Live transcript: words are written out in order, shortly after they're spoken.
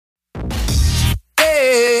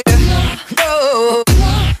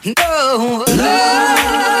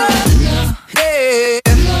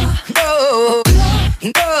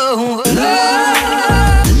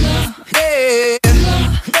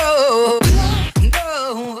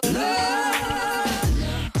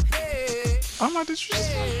Did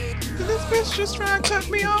this bitch just try to cut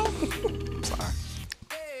me off? I'm sorry.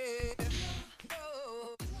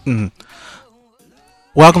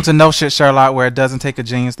 Welcome to No Shit Sherlock, where it doesn't take a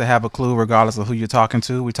genius to have a clue regardless of who you're talking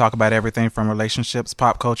to. We talk about everything from relationships,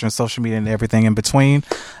 pop culture, and social media, and everything in between.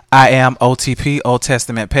 I am OTP, Old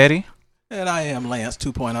Testament Petty. And I am Lance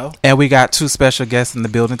 2.0. And we got two special guests in the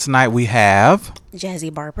building tonight. We have...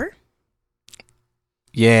 Jazzy Barber.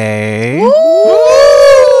 Yay. Woo!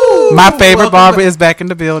 My favorite barber is back in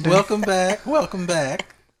the building. Welcome back. Welcome back.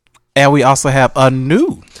 And we also have a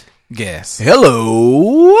new guest.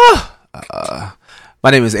 Hello.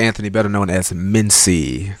 My name is Anthony, better known as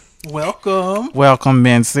Mincy. Welcome. Welcome,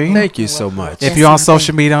 Mincy. Thank you so much. If you're on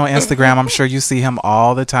social media, on Instagram, I'm sure you see him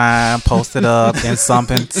all the time, posted up in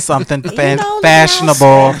something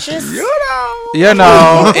fashionable. You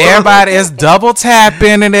know, everybody is double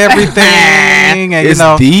tapping and everything. And it's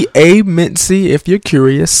the A Mincy if you're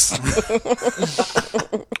curious.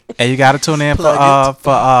 And you got to tune in for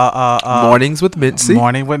Mornings with Mincy.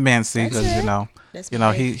 Morning with Mincy, because you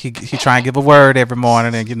know he try and give a word every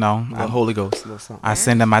morning, and the Holy Ghost. I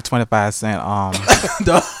send him my 25-cent.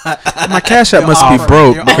 My Cash App must be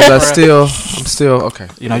broke because I'm still okay.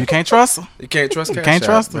 You know, you can't trust him. You can't trust. You can't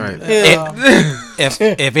trust him. Right. Yeah.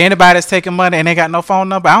 If anybody's taking money and they got no phone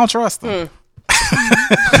number, I don't trust them.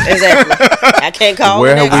 Exactly. I can't call.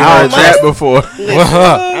 Where have we heard that before?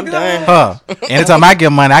 I'm done. Anytime I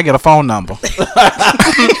get money, I get a phone number.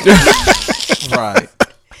 Right.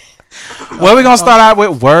 Well, we're gonna start out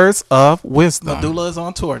with words of wisdom. Medulla is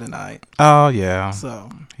on tour tonight. Oh yeah. So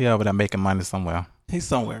he over there making money somewhere. He's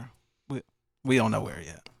somewhere. We don't know where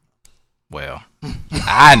yet. Well,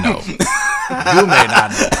 I know. You may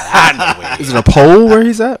not know. But I know where. Is it a poll where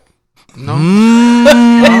he's at? No. No.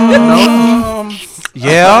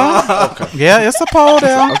 Yeah. Okay. Yeah, it's a pole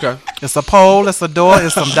there. Okay. It's a pole. It's a door.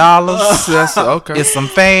 It's some dollars. Yes. Okay. It's some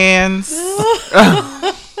fans.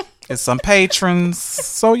 It's some patrons.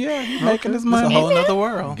 So yeah, he's making his money. It's a whole nother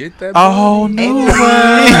world. Get that. A whole new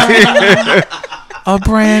world. A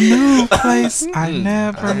brand new place I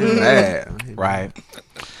never knew. Right.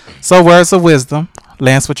 So words of wisdom.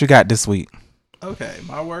 Lance, what you got this week? Okay,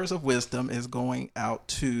 my words of wisdom is going out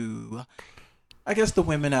to, I guess, the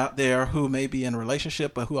women out there who may be in a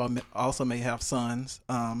relationship, but who also may have sons.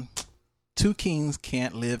 Two kings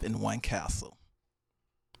can't live in one castle.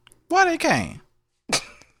 Why they can't?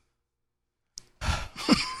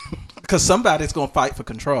 Because somebody's going to fight for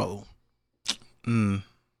control.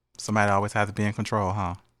 Somebody always has to be in control,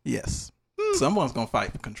 huh? Yes. Someone's going to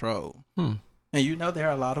fight for control. And you know there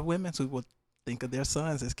are a lot of women who will think of their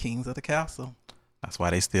sons as kings of the castle. That's why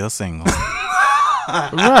they still single.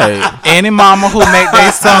 Right. Any mama who make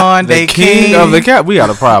their son they king of the cat, we got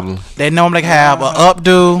a problem. They normally have a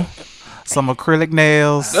updo, some acrylic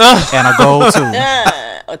nails, and a gold tooth.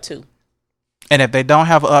 Or two. And if they don't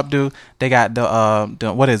have an updo, they got the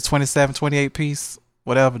what is it, 27, 28 piece,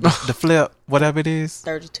 whatever, the flip, whatever it is.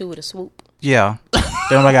 32 with a swoop. Yeah.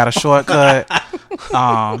 They only got a shortcut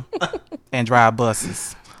and drive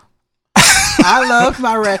buses. I love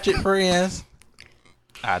my ratchet friends.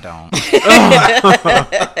 I don't.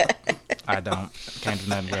 I don't. Can't do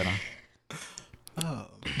nothing with them. Oh.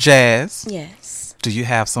 Jazz. Yes. Do you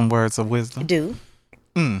have some words of wisdom? I do.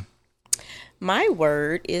 My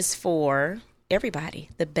word is for everybody.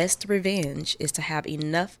 The best revenge is to have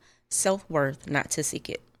enough self-worth not to seek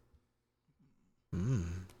it.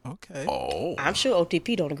 Okay. Oh. I'm sure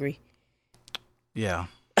OTP don't agree. Yeah.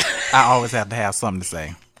 I always have to have something to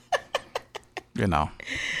say. You know.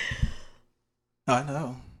 I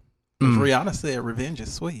know. Rihanna said revenge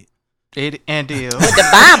is sweet. It is. What the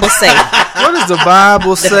Bible say? What does the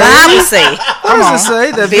Bible say? The Bible say. What does it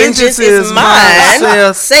say? That Vengeance is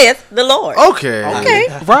mine, saith the Lord. Okay.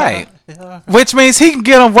 Right. Yeah. Which means he can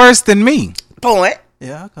get them worse than me. Point.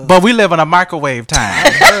 Yeah. But we live in a microwave time.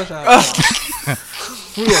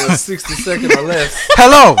 We on a 60-second or less.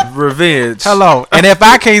 Hello. Revenge. Hello. And if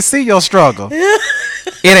I can't see your struggle, it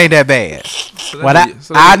ain't that bad.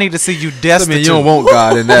 I need to see you destitute. I mean, you don't want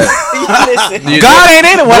God in that. God ain't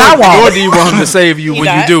in it what I want. Or do you want him to save you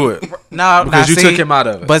when you do it? No, because you took him out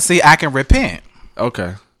of it. But see, I can repent.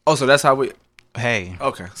 Okay. Oh, so that's how we... Hey.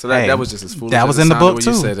 Okay. So that was just as foolish. That was in the book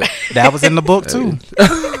too. That was in the book too.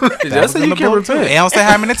 That's how you can repent. They don't say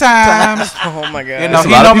how many times. Oh my God. You know,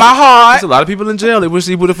 he know my heart. There's a lot of people in jail. They wish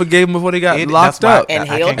he would have forgave them before they got locked up.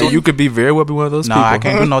 And you could be very well be one of those people. No, I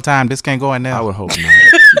can't do no time. This can't go in there. I would hope not.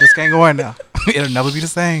 This can't go in there. It'll never be the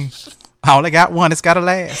same. I only got one. It's got to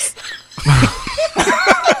last.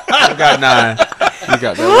 I got 9. You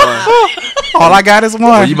got that one. All I got is one.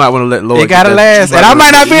 Well, you might want to let Lord. It got to last. And I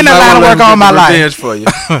might not be in that line of work all my life. Revenge for you.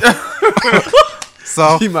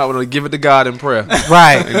 So You might want to give it to God in prayer.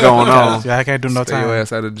 right, Going on. Yeah, I can't do no Stay your time.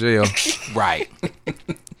 ass out of jail. Right,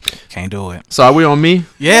 can't do it. So are we on me?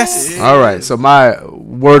 Yes. All right. So my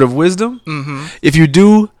word of wisdom: Mm-hmm. if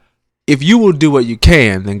you will do what you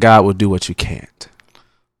can, then God will do what you can't.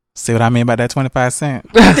 See what I mean by that 25 cent?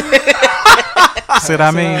 See what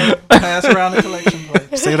I mean? Pass around the collection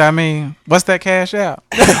plate. See what I mean? What's that cash out?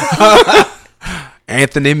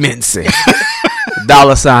 Anthony Mincy.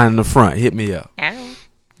 $sign in the front. Hit me up. Ow.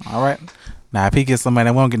 All right. Now, if he gets some money,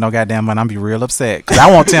 I won't get no goddamn money. I'm be real upset because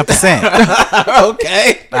I want 10%.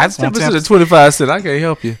 Okay. I just want 10% 10%. of 25 cents. I can't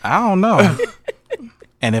help you. I don't know.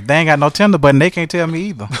 And if they ain't got no tender button, they can't tell me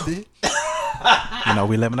either. You know,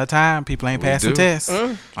 we live in a time people ain't passing do. tests.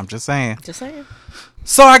 I'm just saying. Just saying.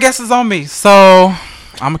 So I guess it's on me. So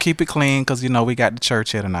I'm gonna keep it clean because you know we got the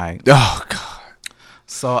church here tonight. Oh, God.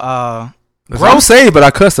 So I'm saved, but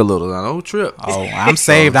I cussed a little. Now, don't trip. oh, I'm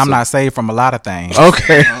saved. I'm not saved from a lot of things.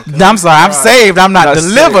 Okay. I'm sorry. I'm saved. I'm not Not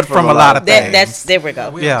delivered saved from a lot of things. That's there we go.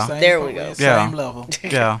 We Yeah. on the same There we point, go. Same Yeah. level.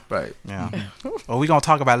 Yeah. Right. Yeah. Well, we're going to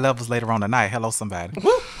talk about levels later on tonight. Hello, somebody.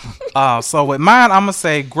 So with mine, I'm going to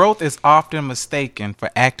say growth is often mistaken for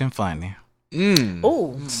acting funny.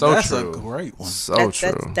 Ooh, So That's true. a great one. So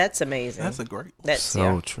true. that's amazing. That's a great one. That's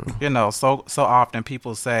So yeah. true. You know, so often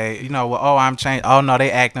people say, you know, well, oh, I'm changed. Oh, no,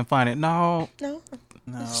 they acting funny. No. No,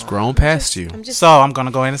 It's grown past you. I'm just So I'm going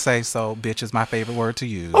to go in and say, so bitch is my favorite word to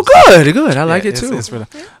use. Oh, good. Good. I like Yeah, it too. It's really,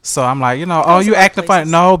 so I'm like, you know, oh, Goes you a lot of acting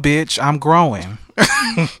funny. places. No, bitch, I'm growing.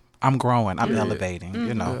 I'm growing. I'm elevating,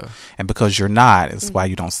 you know. And because you're not, it's why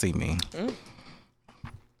you don't see me.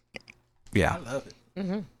 Yeah, I love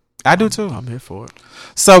it. I do too. I'm here for it.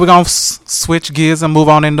 So we're going to switch gears and move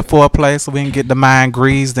on into foreplay so we can get the mind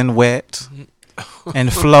greased and wet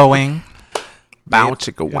and flowing. Bow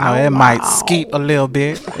chicka You know, wow. it might skeet a little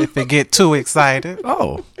bit if it get too excited.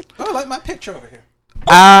 Oh. Oh, I like my picture over here.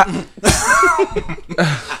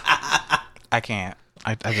 I can't.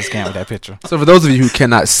 I just can't with that picture. So for those of you who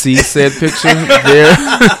cannot see said picture, there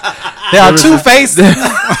There are two faces.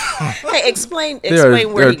 Hey, explain there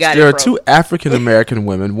where you got there it are from. two African American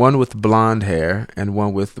women, one with blonde hair and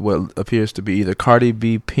one with what appears to be either Cardi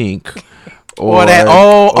B pink Or that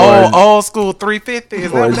old school 350.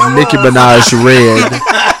 Is or that Nicki Minaj red.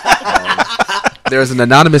 There's an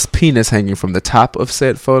anonymous penis hanging from the top of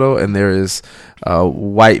said photo, and there is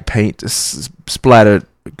white paint splattered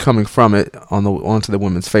coming from it onto the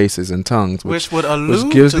women's faces and tongues, which would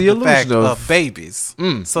allude gives to the the illusion fact of- of babies.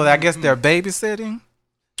 So I guess they're babysitting.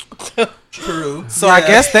 True. So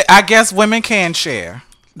I guess women can share.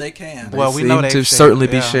 they can. Well, we seem know they to share. certainly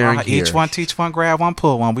be sharing Each here. one teach one, grab one,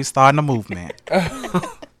 pull one. We starting a movement.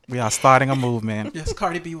 We are starting a movement. Yes,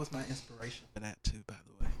 Cardi B was my inspiration for that too. By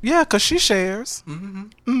the way, Yeah, because she shares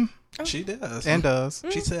she does. and does.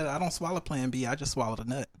 She said, "I don't swallow Plan B. I just swallowed a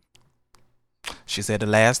nut." She said the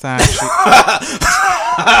last time she,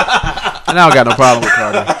 And I don't got no problem with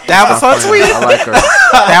Cardi. that was her tweet. I like her.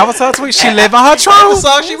 That was her tweet. She living her The truth.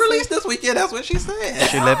 song she released this weekend. That's what she said.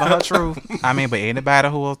 She living her truth. I mean, but anybody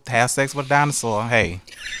who will have sex with a dinosaur, hey,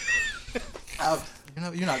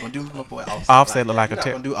 You're not gonna do my boy Offset. Offset look like you're a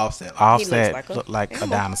not gonna do Offset. Offset like look a like a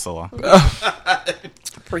dinosaur.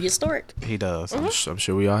 Prehistoric. He does. I'm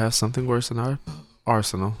sure we all have something worse in our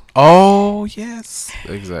arsenal. Oh yes.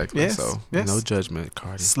 Exactly. Yes, So yes. no judgment,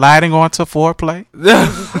 Cardi. Sliding on to foreplay.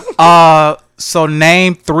 So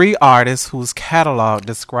name 3 artists whose catalog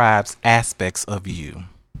describes aspects of you.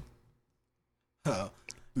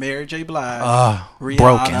 Mary J. Blige,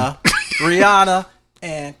 Broken. Rihanna, Rihanna,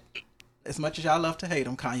 and as much as y'all love to hate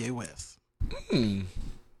him, Kanye West.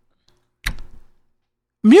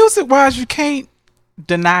 Music wise, you can't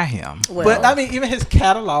deny him. Well, But I mean, even his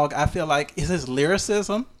catalog, I feel like is his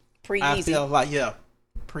lyricism. I pre-easy. feel like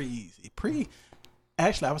pre-easy,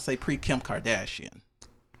 actually, I would say pre Kim Kardashian.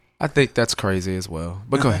 I think that's crazy as well.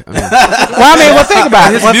 But go ahead. I mean, Well, think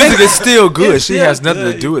about it. his music is still good. It's She still has nothing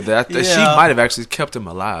to good. do with that. She Yeah. might have actually kept him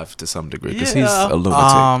alive to some degree because he's Yeah. a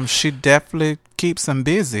lunatic. She definitely keeps him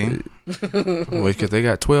busy. Because they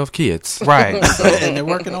got 12 kids. Right. And they're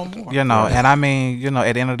working on more. You know, and I mean, you know,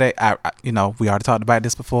 at the end of the day, I you know, we already talked about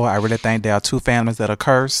this before. I really think there are 2 families that are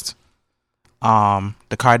cursed. The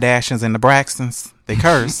Kardashians and the Braxtons, they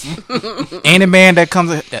curse. Any man that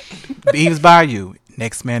comes beaves by you,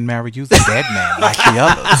 next man marry you's a dead man like the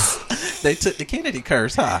others. They took the Kennedy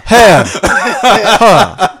curse, huh?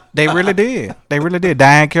 They really did. They really did.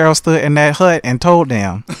 Diane Carroll stood in that hut and told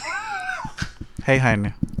them, "Hey,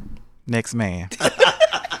 honey, next man,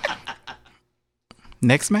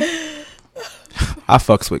 next man." I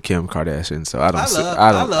fucks with Kim Kardashian, so I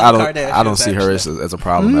don't love see her Kardashians, as a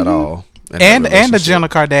problem at all. in her And the relationship. Jenner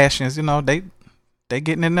Kardashians, you know, they They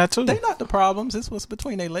getting in there too. They not the problems. It's what's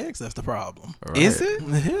between their legs that's the problem. Right. Is it?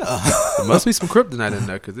 Yeah. There must be some kryptonite in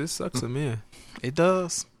there because it sucks them in. It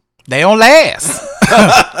does. They don't last.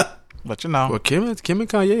 But you know. Well, Kim and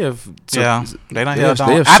Kanye have. Yeah, they don't They held have- on.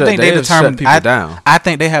 they have I shut- think they they have shut determined. people down. I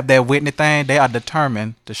think they have that Whitney thing. They are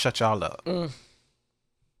determined to shut y'all up.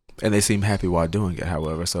 And they seem happy while doing it,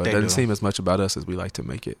 however. So it They doesn't do. seem as much about us as we like to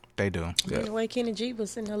make it. They do. Yeah. The way Kenny G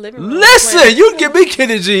was in her living room. Listen, you give me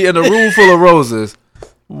Kenny G in a room full of roses.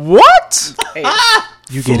 What? Hey,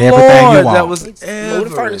 You get everything you Lord, want. That was move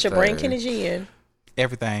the furniture. Bring everything. Kenny G in.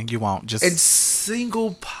 Everything you want. Just And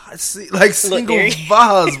single single there.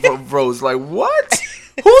 vase of rose. Like what?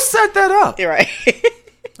 Who set that up? You're right.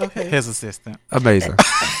 Okay. his assistant. Amazing.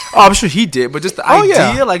 Oh, I'm sure he did, but just the Oh, idea,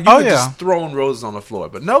 yeah. like you Oh, could yeah. just throwing roses on the floor.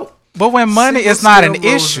 But nope. But when money Single is not an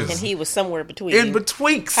scale roses. issue, And he was somewhere between. In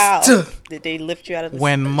betwixt. How did they lift you out of the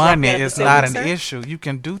when drop money you out of is the not an ceiling, sir? issue, you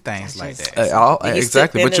can do things like that. Did he sit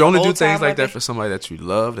Exactly. there But you the only whole do things time like like that that? for somebody that you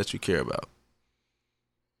love, that you care about.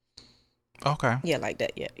 Okay. Yeah, like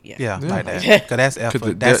that. Yeah. Yeah, Yeah. like that. Because that's effort.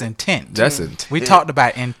 it- That's that- intent. That's it. We talked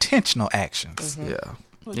about intentional actions. Mm-hmm. Yeah.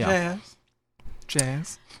 Well, Yeah. Jazz.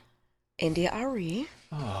 Jazz. India Ari.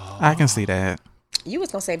 I can see that. You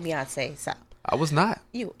was gonna say Beyonce, so I was not.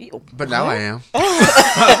 you But now I am.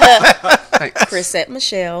 Chrisette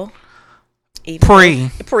Michelle. Even Pre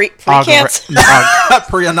cancel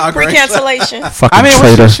Pre-inauguration. cancellation. Fucking I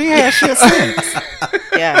mean, what she had shit since.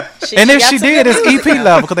 Yeah. And if got she some did, good it's music EP out.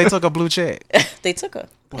 level because they took a blue check. They took her.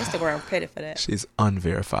 Instagram credit for that. She's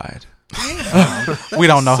unverified. We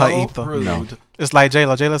don't know her So either. rude. No. It's like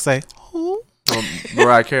J-Lo. J-Lo say, who?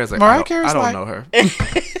 Mariah Carey's like, Mariah I Carey's don't like- know her.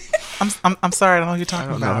 I'm sorry, I don't know who you're I talking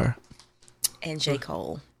don't know about. her. And J.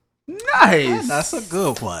 Cole. Nice. That's a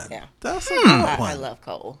good one. Yeah. That's a good I one. love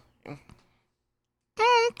Cole.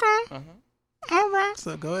 Okay. All right.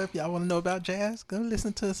 So go if y'all want to know about jazz, go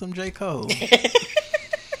listen to some J. Cole.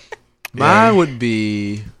 Mine would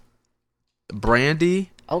be Brandy,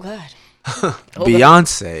 Oh God.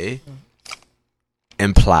 Beyonce,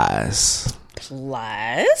 and Plies.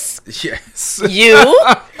 Plus Yes. you.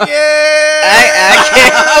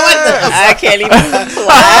 I can't even plus.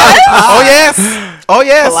 Oh yes. Oh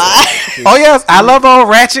yes. Plus. Oh yes. I love old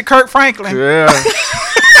Ratchet Kirk Franklin. Yeah.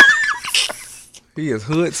 He is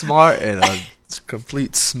hood smart and a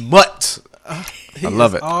complete smut. He I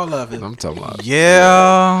love is it. All of it. I'm talking about.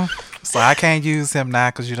 Yeah. So I can't use him now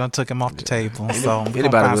because you done took him off the table. So we gonna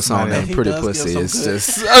Anybody find with some somebody name else. He Pretty does Pussy give is some good-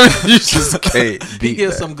 just, I mean, you just can't He beat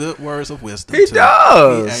gives that. some good words of wisdom. He too.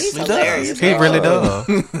 does. He He's actually hilarious. does. He really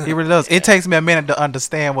does. He really does. It takes me a minute to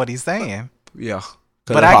understand what he's saying. Yeah.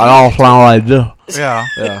 But I don't sound like this. Yeah.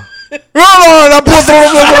 Yeah.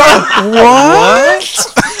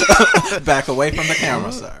 What? Back away from the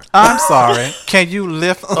camera, sir. I'm sorry. Can you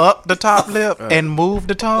lift up the top lip and move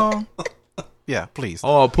the tongue? Yeah, please.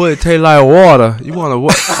 Oh, a pussy taste like water. You want to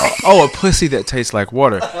what? Oh, a pussy that tastes like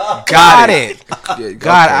water. Got it. Yeah,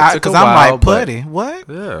 God, okay, took because a I'm while, like but- putty. What?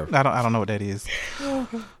 Yeah. I don't know what that is.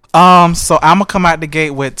 So I'm gonna come out the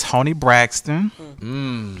gate with Tony Braxton,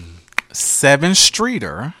 Seven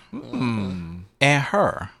Streeter, and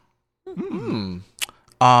her.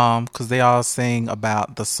 Because they all sing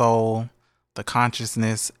about the soul, the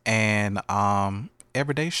consciousness, and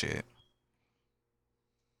everyday shit.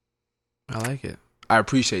 I like it. I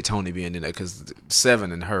appreciate Tony being in there because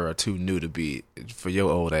Seven and her are too new to be for your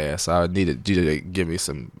old ass. I needed you to give me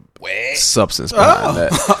some substance behind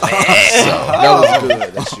that. So, that was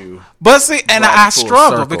good that you. But see, and Right, I full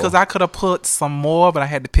struggled circle. because I could have put some more, but I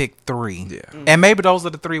had to pick 3. Yeah. And maybe those are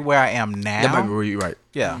the 3 where I am now. That might be where you're right.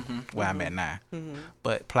 Yeah, where I'm at now.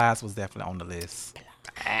 But Plies was definitely on the list.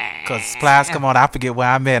 Because Plies come on, I forget where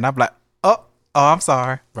I'm at, and I'm like, oh, I'm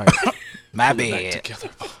sorry. Right. My Back bad. together.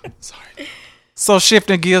 Sorry. So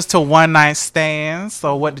shifting gears to one night stands.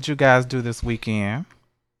 So what did you guys do this weekend?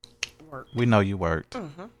 Work. We know you worked.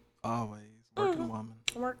 Always working woman.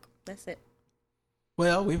 Work. That's it.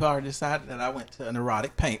 Well, we've already decided that I went to an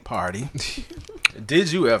erotic paint party.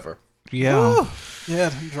 Did you ever? Yeah. Woo. Yeah,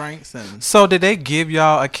 some drinks and So did they give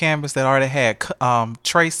y'all a canvas that already had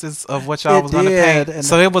traces of what y'all It was going to did, paint? and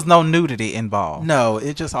So it was no nudity involved. no,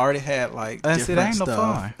 it just already had like And see, different that ain't no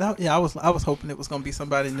stuff. fun. No, yeah, I was hoping it was gonna be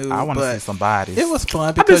somebody new. I want to but see some bodies. It was fun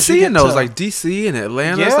I've been because you seeing get those to- like DC and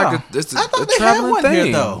Atlanta. It's Yeah. like it's I a thought they had traveling one thing.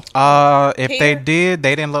 here though. If Here? they did,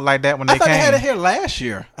 they didn't look like that when I they thought came. they had it here last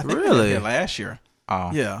year. I think they had it Really? here last year.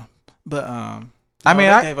 Oh. Yeah, but I mean, they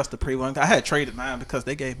I- gave us the pre one. I had traded mine because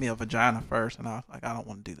they gave me a vagina first, and I was like, I don't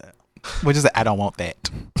want to do that. Which is, I don't want that.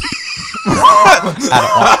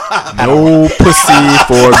 No pussy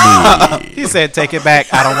for me. He said, take it back.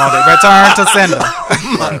 I don't want it. Return to sender.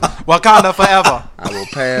 Wakanda forever. I I will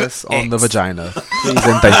pass on the vagina. Please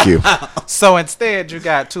and thank you. So instead, you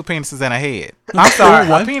got 2 penises and a head. I'm sorry,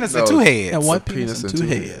 one penis and 2 heads. And one a penis and penis and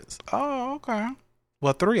 2 2 heads. Oh, okay.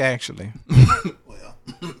 Well, 3 actually. Well,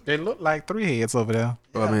 It looked like 3 heads over there.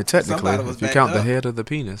 Well, I mean, technically, Somebody was if you backed count the up. head of the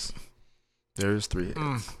penis, there's 3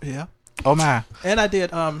 heads. yeah. Oh my! And I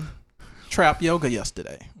did trap yoga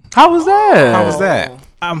yesterday. How was that? How was that?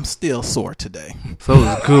 I'm still sore today. So it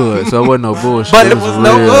was good. So it wasn't no bullshit. But it was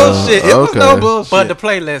no real. bullshit. It was Okay. no bullshit. But the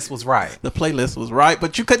playlist was right. The playlist was right,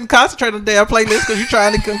 but you couldn't concentrate on the damn playlist because you're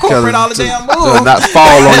trying to incorporate all the damn To moves. not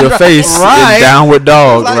fall on your face Right. in downward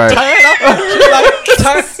dog. Like, Right.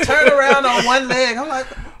 turn around on one leg. I'm like,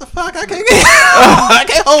 what the fuck? I can't I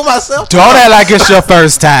can't hold myself. Don't act like it's your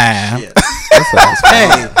first time. Yeah.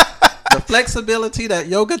 Hey, the flexibility that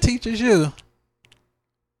yoga teaches you,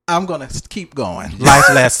 I'm gonna keep going. Life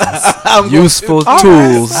lessons. I'm Useful going to-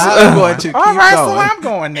 tools. I'm going to keep All right, so going. I'm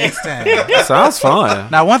going next time. Sounds fun.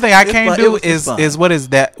 Now, one thing I It's can't fun. It do was just fun. is what is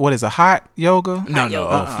that? What is a hot yoga? No, Hot no.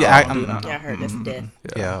 yoga. Yeah, I- do not. Yeah, I heard that's death.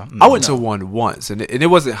 Yeah, I went to one once, and it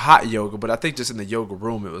wasn't hot yoga, but I think just in the yoga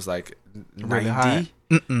room it was like Really 90. hot.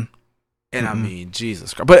 Mm-mm. And I mean,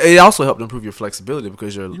 Jesus Christ. But it also helped improve your flexibility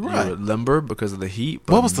because you're right. limber because of the heat.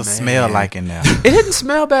 But What was the man, smell like in there? It didn't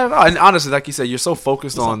smell bad at all. And honestly, like you said, you're so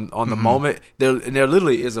focused on the moment. There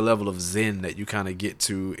literally is a level of zen that you kind of get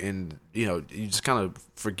to, and you just kind of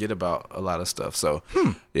forget about a lot of stuff. So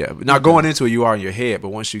yeah, now going into it, you are in your head, but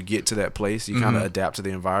once you get to that place, you kind of adapt to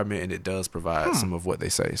the environment, and it does provide some of what they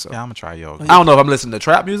say. So Yeah, I'm gonna try yoga. I don't know if I'm listening to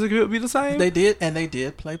trap music, it would be the same. They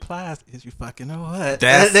did play Plies. Is you fucking know what?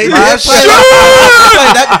 That's they my did play shit.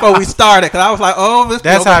 that before we started because I was like, oh, this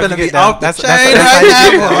That's yoga how you finna get be down. off the That's chain how right you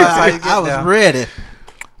now. get boy. down. That's how you get I was down. ready.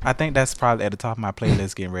 I think that's probably at the top of my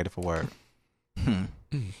playlist. Getting ready for work.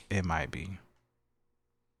 It might be.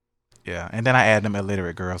 Yeah, and then I add them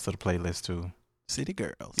illiterate girls to the playlist too. City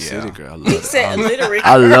girls. Yeah. City girl, I He love it. said illiterate.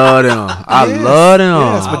 I love them. I love them.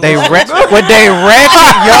 Yes, but they with they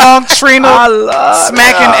ratchet young Trina I love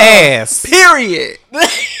smacking them. ass. Period.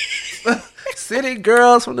 City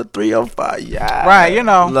girls from the 305. Yeah. Right,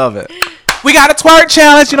 Love it. We got a twerk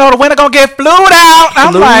challenge. The winner gonna get flued out.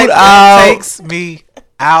 I'm Flued like, out. it takes me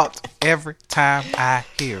out every time I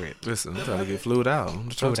hear it. Listen, I'm trying to get flued out. I'm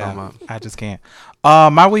just trying Flued to talk out. about. I just can't.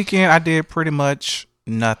 My weekend, I did pretty much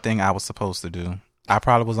nothing I was supposed to do. I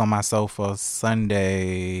probably was on my sofa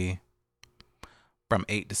Sunday from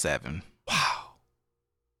 8 to 7. Wow.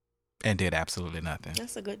 And did absolutely nothing.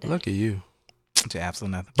 That's a good day. Look at you. Did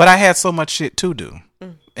absolutely nothing. But I had so much shit to do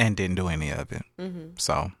and didn't do any of it.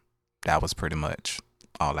 So that was pretty much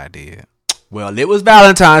all I did. Well, it was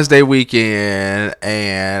Valentine's Day weekend,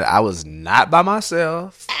 and I was not by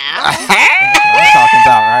myself. What I'm talking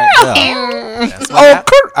about, right? Yeah. That's what Oh,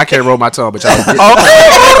 happened. I can't roll my tongue, but y'all get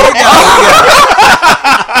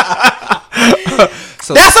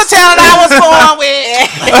So, That's a talent I was born with.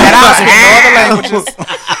 And I was with other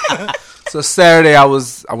languages. so Saturday, I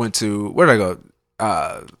went to, where did I go?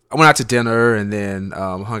 I went out to dinner and then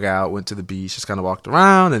hung out, went to the beach, just kind of walked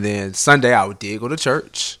around. And then Sunday, I did go to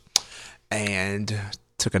church and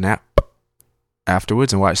took a nap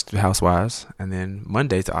afterwards and watched Housewives. And then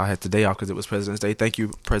Monday, I had the day off because it was President's Day. Thank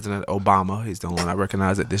you, President Obama. He's the only one I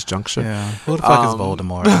recognize at this juncture. Yeah. Who the fuck is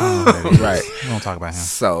Voldemort? I don't know who that is. Right. We don't talk about him.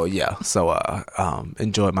 So yeah,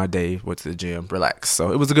 enjoyed my day, went to the gym, relaxed.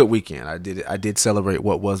 So it was a good weekend. I did celebrate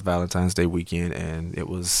what was Valentine's Day weekend, and it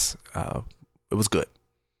was good.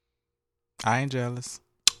 I ain't jealous.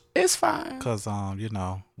 It's fine. Because,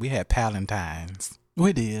 we had Palentines.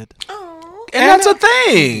 We did. And that's a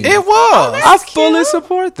thing. It was. I fully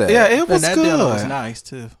support that. Yeah, it was and that good. dinner was nice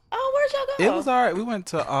too. Oh, where'd y'all go? It was all right. We went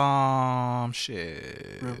to,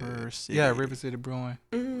 River City. Yeah, River City Brewing.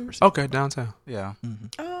 Okay, downtown. Yeah.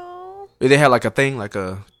 Oh. They had like a thing, like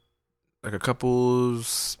a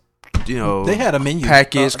couples, They had a menu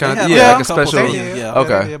package They kind had of, yeah, like a couple special. things, yeah.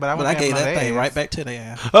 Okay. Yeah, but But I gave that thing right back to their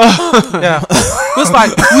ass. Yeah. It's like,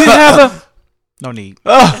 we have a... No need.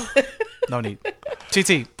 No need.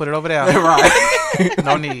 TT, put it over there. Right.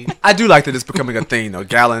 No need. I do like that it's becoming a thing, though.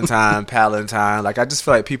 Galentine, Palentine. Like, I just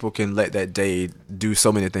feel like people can let that day do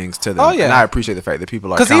so many things to them. Oh, yeah. And I appreciate the fact that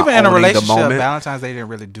people are Because kind even of in a owning the relationship, moment. Valentine's Day didn't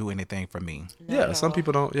really do anything for me. Yeah, some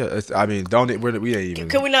people don't. Yeah, I mean, we ain't even.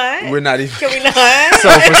 Can we not? We're not even. Can we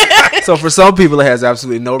not? So for some people, it has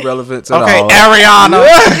absolutely no relevance at Okay, all. Ariana.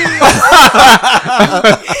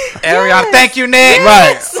 Ariana, thank you, Nick.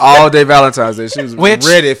 Right, all day Valentine's Day. She was Which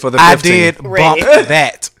ready for the 15th. I did bump Ready.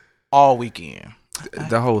 that all weekend.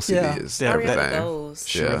 The whole city Yeah. is Yeah, everything. Ariana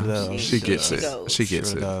goes. Yeah, does. she gets She it. goes. She gets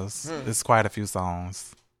Sure it. does. It's quite a few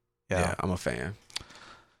songs. Yeah, Yeah. I'm a fan.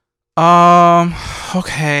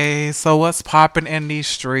 Okay, so what's popping in these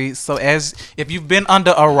streets? So as if you've been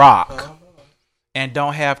under a rock and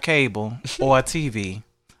don't have cable or a TV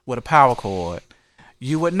with a power cord,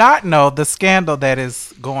 you would not know the scandal that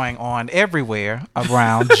is going on everywhere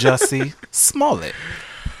around Jussie Smollett.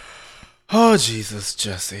 Oh Jesus,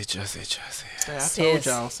 Jussie. I told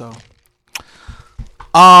y'all so.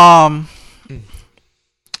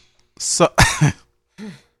 So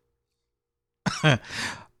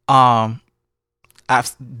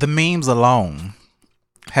the memes alone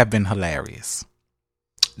have been hilarious.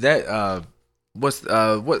 That what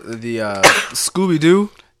the Scooby Doo?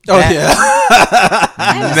 Oh yeah,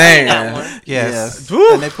 man. Yes.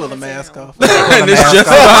 And they pull the mask off. And it's Jussie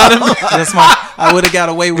behind him. I would have got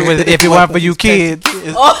away with it if it weren't for you kids.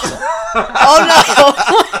 Oh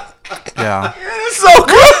no! Yeah. It's so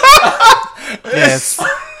good. Yes.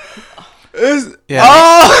 Yeah.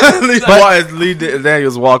 Oh, Lee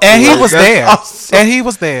Daniels walked And away. he was That's there. awesome. And he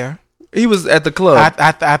was there. He was at the club.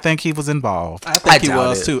 I think he was involved. I think he doubt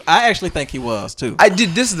was it. too. I actually think he was too.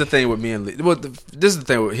 This is the thing with me and Lee. Well, this is the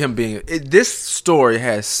thing with him being. This story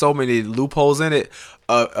has so many loopholes in it.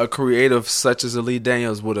 A creative such as Lee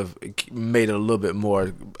Daniels would have made it a little bit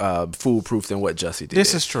more foolproof than what Jussie did.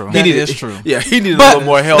 This is true. That is true. Yeah, he needed a little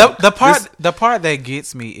more help. The part that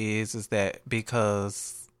gets me is that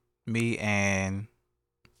because me and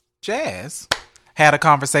Jazz had a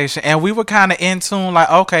conversation and we were kind of in tune,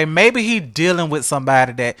 like, okay, maybe he dealing with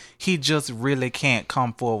somebody that he just really can't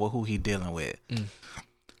come forward with who he dealing with.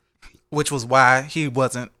 Which was why he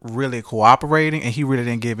wasn't really cooperating and he really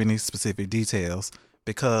didn't give any specific details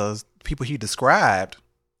because people he described,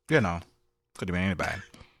 could have been anybody.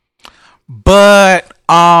 But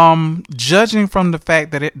judging from the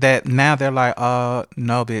fact that now they're like,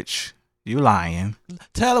 no, bitch, you lying.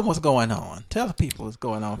 Tell them what's going on. Tell the people what's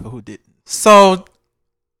going on for who didn't. So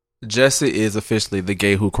Jussie is officially the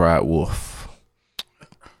gay who cried wolf.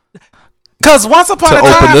 Because once upon a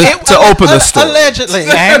time, open the story. Allegedly.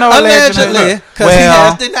 Ain't no Allegedly. Because he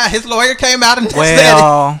has denied. His lawyer came out and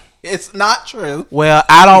said it's not true. Well,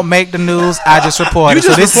 I don't make the news. I just report it.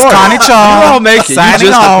 So this is report it. Connie Chung. You don't make it. You signing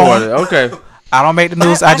just on. report it. Okay. I don't make the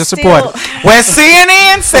news. I just I report it. When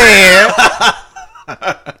CNN said,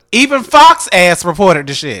 even Fox ass reported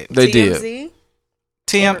the shit. They did.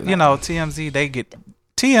 TMZ?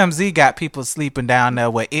 TMZ got people sleeping down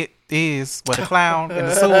there where it is, where the clown in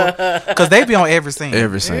the sewer, because they be on every scene.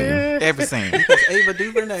 Every scene. Every scene. Because Ava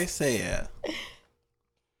DuVernay said,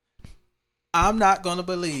 I'm not going to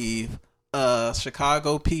believe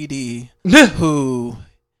Chicago PD who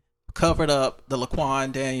covered up the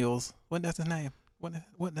Laquan Daniels. What that's his name? What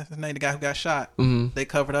that's his name? The guy who got shot. Mm-hmm. They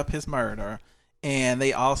covered up his murder. And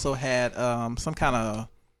they also had some kind of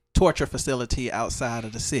torture facility outside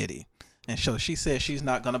of the city. And so she said she's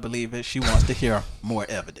not going to believe it. She wants to hear more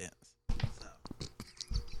evidence.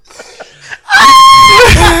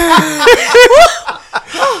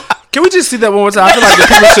 Can we just see that one more time? I feel like the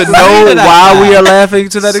people should know why we are laughing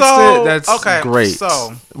to that extent. That's great.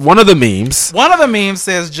 So one of the memes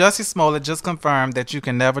says Jussie Smollett just confirmed that you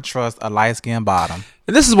can never trust a light skinned bottom.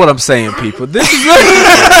 And this is what I'm saying, people. This is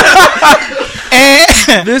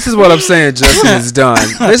this is what I'm saying. Justin has done.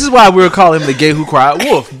 This is why we were calling him the gay who cried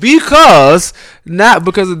wolf, because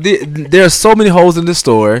there are so many holes in the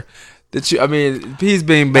story that he's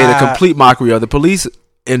being made a complete mockery of. The police,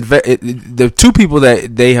 the two people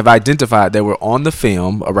that they have identified that were on the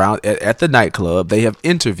film around at the nightclub, they have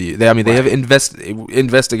interviewed. They have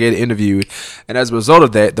investigated, interviewed, and as a result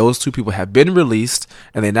of that, those two people have been released,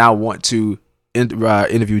 and they now want to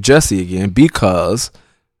interview Jussie again because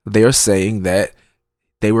they are saying that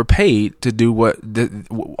they were paid to do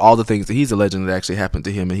all the things that he's alleging that actually happened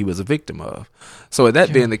to him and he was a victim of. So with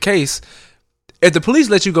that being the case, if the police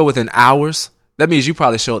let you go within hours, that means you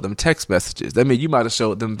probably showed them text messages. That means you might have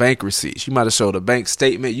showed them bank receipts. You might have showed a bank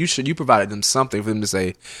statement. You provided them something for them to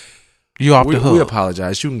say, you off the hook. We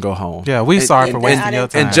apologize. You can go home. Yeah, sorry for wasting your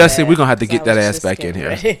time. And Jussie, we're gonna have to get that ass back in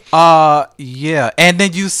here. Yeah. And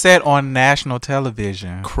then you said on national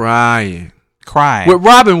television crying with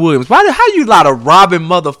Robin Williams. How you lie to Robin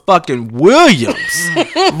motherfucking Williams?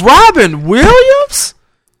 Robin Williams?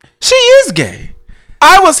 She is gay.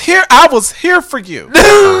 I was here for you.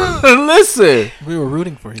 Listen, we were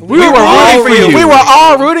rooting for you. We were rooting for you. We were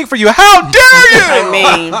all rooting for you. How dare you? I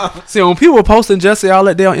mean, see, when people were posting Jussie all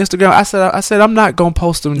that day on Instagram, I said I'm not gonna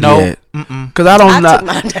post them yet because I don't know.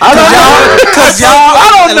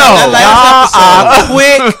 Y'all are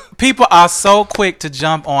quick. People are so quick to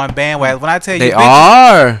jump on bandwagons. When I tell you,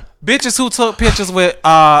 bitches who took pictures with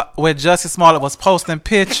Jussie Smollett was posting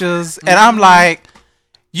pictures, and I'm like,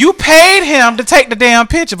 You paid him to take the damn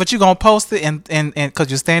picture, but you gonna post it and because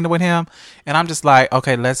you're standing with him, and I'm just like,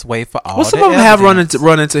 okay, let's wait for all. Well, some of them have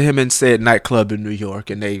run into him in said nightclub in New York,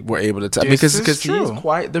 and they were able to tell because he's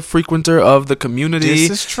quite the frequenter of the community. This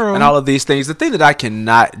is true, and all of these things. The thing that I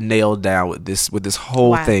cannot nail down with this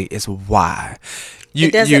whole thing is why.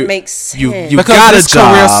 It doesn't make sense. You because got a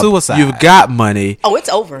job. Career suicide. You've got money. Oh, it's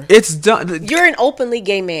over. It's done. You're an openly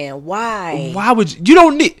gay man. Why? Why would you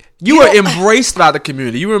don't need? You were embraced by the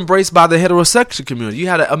community. You were embraced by the heterosexual community. You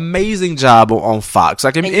had an amazing job on Fox.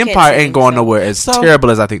 Like Empire ain't going nowhere. As terrible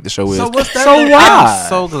as I think the show is. So what's that? So why? I'm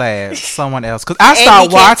so glad someone else because I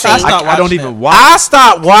stopped watching. I don't even watch. I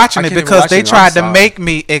stopped watching it because they tried to make make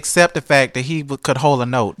me accept the fact that he could hold a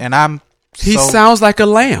note, and he sounds like a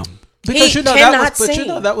lamb. Because he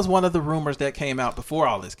that was one of the rumors that came out before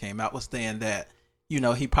all this came out was saying that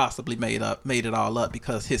he possibly made it all up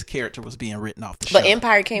because his character was being written off the show. But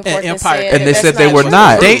Empire came forth and they said they were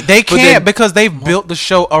not. They can't because they built the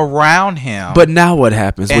show around him. But now what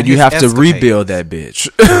happens when you have to rebuild that bitch?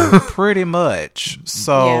 Pretty much.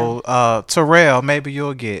 So Terrell, maybe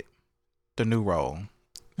you'll get the new role.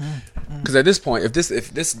 Because at this point, if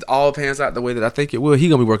this all pans out the way that I think it will, he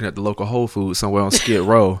gonna be working at the local Whole Foods somewhere on Skid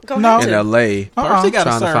Row in L.A. First, he got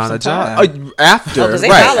trying to find a job. after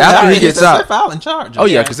After he gets out, they're filing charges. Oh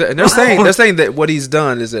yeah, because they're saying that what he's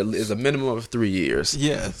done is a minimum of 3 years.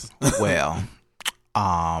 Yes. Well,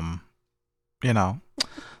 so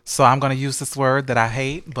I'm gonna use this word that I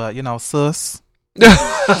hate, but sus. Girl,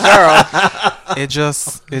 it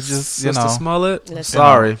just Sister Smollett.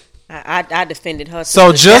 Sorry. I defended her.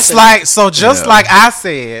 So just like I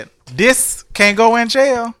said, this can't go in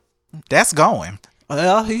jail. That's going.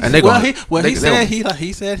 Well, he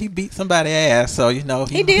said he beat somebody's ass. So he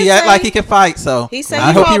act like he can fight. So he said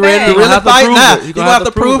I hope he ready to really fight now. He gonna have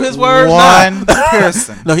to prove his words. One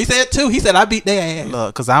person. No, he said 2. He said I beat their ass.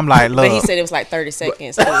 Look, because I'm like, look. But he said it was like 30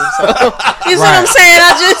 seconds. Too, so you see what I'm saying?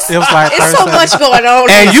 It was like 30 it's so much going on.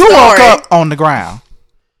 And you woke up on the ground.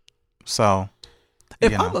 So.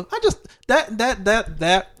 If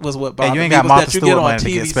that was what bothered you ain't me got was Martha that you Stewart get on money to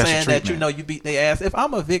TV get special saying treatment. that you beat their ass. If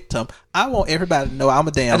I'm a victim, I want everybody to know I'm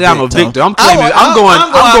a damn I'm victim. a victim. I'm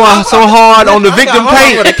going so hard on the victim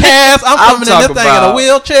paint. For the cast, I'm coming in this thing in a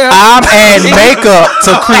wheelchair. I'm adding makeup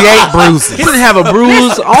to create bruises. He didn't have a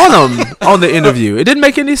bruise on him on the interview. It didn't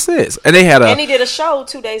make any sense. And he did a show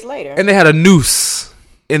 2 days later. And they had a noose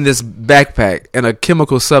in this backpack and a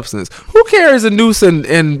chemical substance. Who carries a noose and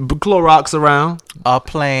Clorox around? A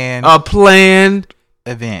planned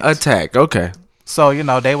event attack. Okay. So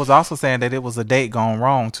they was also saying that it was a date gone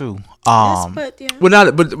wrong too. But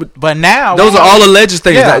now those are all alleged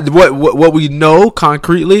things. Yeah. What we know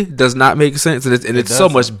concretely does not make sense, and it's so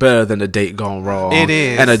much better than a date gone wrong. It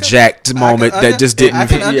is, and a jacked moment that just didn't. I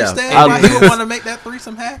can understand why you want to make that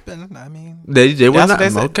threesome happen. I mean, they were not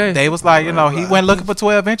okay. They was like, he went looking for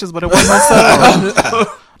 12 inches, but it wasn't no sun.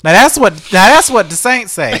 Now that's what the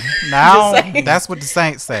saints say. Now that's what the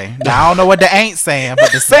saints say. Now I don't know what the ain't saying,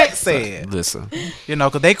 but the saints said. Listen,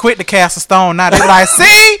 because they quit to cast a stone. Now they be like,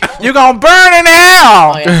 see, you're gonna burn in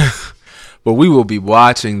hell. Oh, yeah. But we will be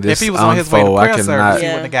watching this. If he was on his way to prayer service, he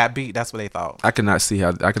yeah. wouldn't have got beat. That's what they thought. I cannot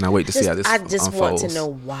wait to see how this. I just unfolds. want to know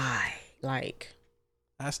why. Like,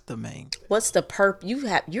 that's the main. What's the perp? You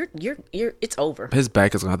have you're. It's over. His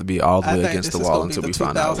back is gonna have to be all the way against the wall until we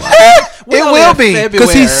find out. It will be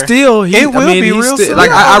because he's still. It will be real soon.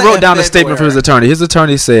 Like I wrote down a statement from his attorney. His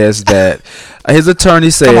attorney says that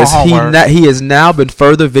he has now been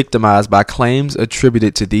further victimized by claims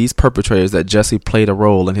attributed to these perpetrators that Jesse played a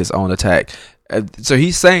role in his own attack. So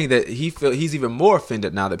he's saying that he's even more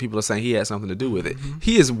offended now that people are saying he had something to do with it. Mm-hmm.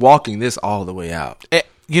 He is walking this all the way out.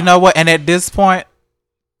 You know what? And at this point,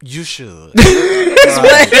 you should. Because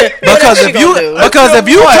if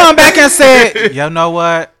you come back and say, you know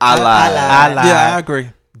what? I lied. Yeah, I agree.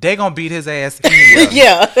 They gonna beat his ass anyway.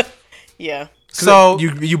 Yeah. So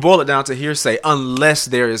you boil it down to hearsay unless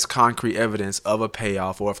there is concrete evidence of a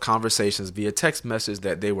payoff or of conversations via text message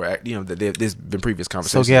that they were there's been previous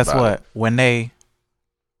conversations. So guess what? When they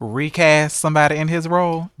recast somebody in his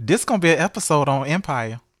role, this gonna be an episode on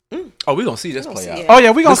Empire. Oh, we're gonna see this play out. Oh yeah,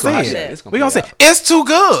 we're gonna see it. We're gonna see it. It's too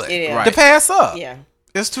good to pass up. Yeah.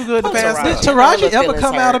 It's too good to pass up. Did Taraji ever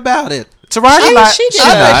come out about it?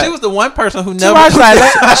 Taraji she was the one person who never. She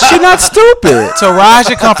not stupid.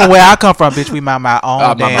 Taraji come from where I come from, bitch. We mind my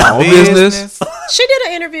own damn business. She did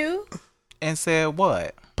an interview and said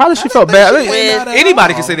what? Probably she felt bad.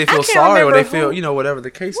 Anybody can say they feel sorry or they feel whatever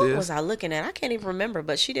the case is. What was I looking at? I can't even remember.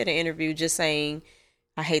 But she did an interview just saying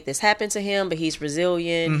I hate this happened to him, but he's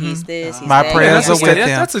resilient. He's this. He's My that. prayers are with him.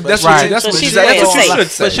 That's Right. what So you she's should playing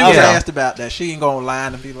safe. say. But she was Yeah. asked about that. She ain't gonna lie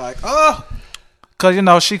and be like, "Oh,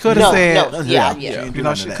 Cause she could have said, No, Yeah. yeah. You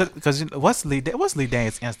know, she could. Cause what's Lee Daniels'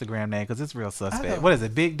 Instagram name? Cause it's real I suspect. know. What is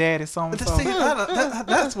it? Big Daddy song. But see,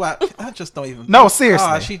 that's why I just don't even. No, seriously.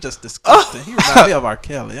 Oh, she just disgusting. He reminds me of R.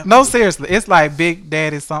 Kelly. No, seriously, it's like Big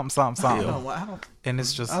Daddy something, I don't, and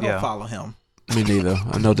it's just I don't follow him. Me neither.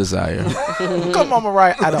 No desire. Come on,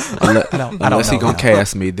 Mariah. I don't Unless he know gonna him.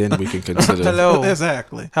 cast me, then we can consider. Hello,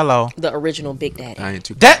 Exactly. hello. The original Big Daddy. I ain't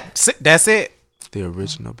too. That's it. The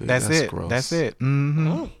original big. That's it. Gross. That's it.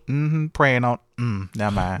 Praying on.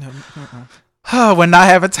 Never mind. When not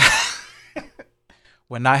having time.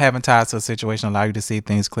 When not having ties to a situation allow you to see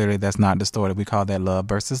things clearly that's not distorted, we call that love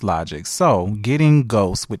versus logic. So, getting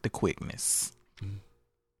ghost with the quickness.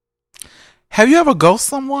 Have you ever ghost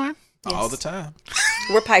someone? All the time.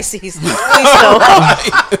 We're Pisces. Please don't.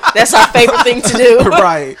 That's our favorite thing to do.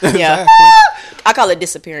 Right. Yeah. I call it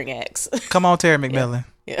disappearing acts. Come on, Terry McMillan.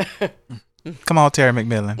 Yeah. Come on, Terry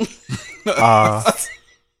McMillan.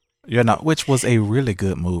 Which was a really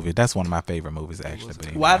good movie. That's one of my favorite movies, actually. But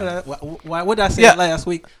anyway. Why did I say it last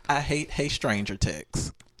week? I hate Hey Stranger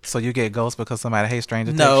texts. So you get ghost because somebody hates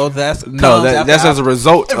stranger? No, text you? that's as a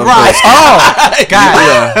result of right. the- Oh,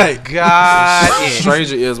 God, Yeah. God,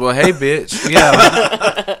 Stranger is hey bitch.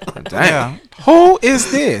 yeah, Damn. yeah. Who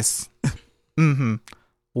is this?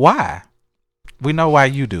 Why? We know why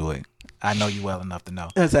you do it. I know you well enough to know.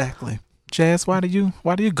 Exactly. Jazz, why do you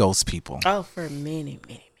ghost people? Oh, for many.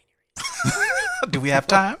 Do we have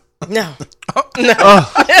time? No.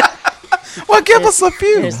 Well, give us a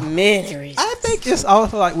few. There's many reasons. I think it's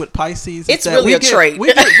also like with Pisces. It's that really we a get- trait.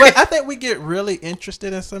 but I think we get really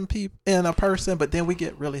interested in some people, in a person, but then we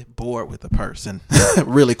get really bored with the person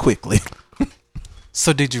really quickly.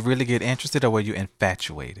 So did you really get interested, or were you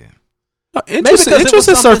infatuated? Interest because it was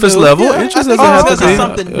is something surface new. level. Yeah, Interest I think doesn't have because to be it's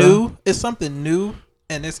something yeah. new. It's something new,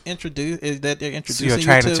 and it's introduced. Is that they're So introducing you're you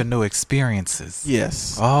attracted to? to new experiences.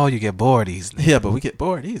 Yes. Oh, you get bored easily. Yeah, but we get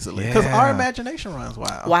bored easily because our Yeah. imagination runs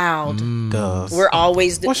wild. Wild. Does. We're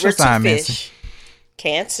always What's we're your sign, two Missy? fish.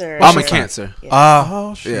 Cancer. I'm a Cancer.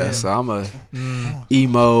 Oh shit! Yeah, so I'm a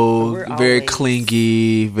emo, We're very always-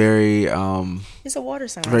 clingy, very It's a water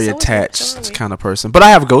sign. very So is it. attached So are we. kind of person. But I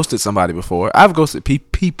have ghosted somebody before. I've ghosted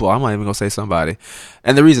people. I'm not even gonna say somebody.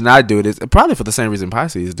 And the reason I do it is probably for the same reason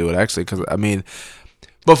Pisces do it, actually. Because I mean,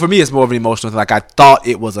 but for me, it's more of an emotional thing. Like I thought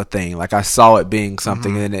it was a thing. Like I saw it being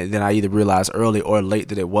something, and then I either realized early or late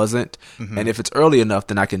that it wasn't. And if it's early enough,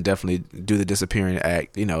 then I can definitely do the disappearing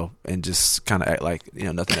act, and just kind of act like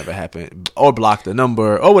nothing ever happened, or block the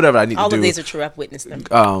number, or whatever I need All to do. of these are true. I've witnessed them.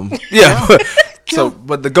 Yeah. So,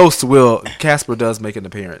 but the ghost Casper does make an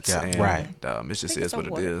appearance. Yeah, and, right. It just I think is it's a what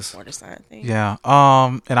it water, is. Water sign thing. Yeah.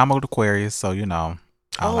 And I'm old Aquarius, so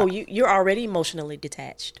Oh, you're already emotionally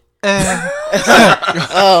detached. Eh.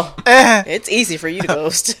 Oh, it's easy for you to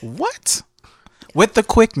ghost. What? With the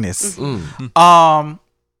quickness. Mm.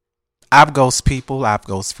 I've ghost people, I've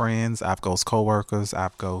ghost friends, I've ghost coworkers,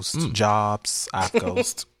 I've ghost jobs, I've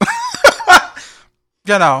ghost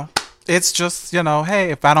it's just, hey,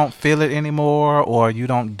 if I don't feel it anymore, or you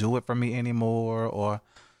don't do it for me anymore, or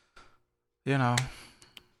You're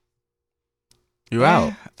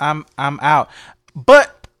out. I'm out.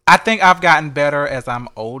 But I think I've gotten better as I'm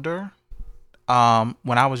older.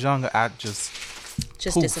 When I was younger, I just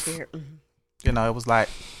poof. Disappear. it was like,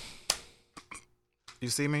 you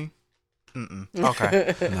see me?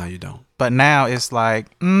 Okay. No, you don't. But now it's like,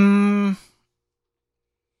 I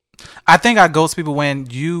think I ghost people when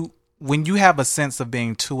you have a sense of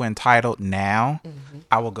being too entitled now,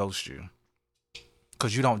 I will ghost you.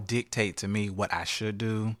 Because you don't dictate to me what I should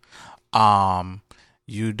do.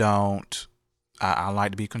 You don't, I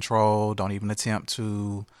like to be controlled, don't even attempt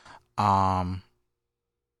to. And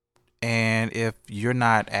if you're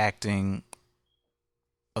not acting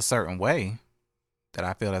a certain way that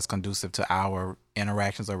I feel that's conducive to our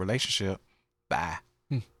interactions or relationship, bye.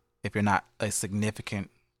 If you're not a significant,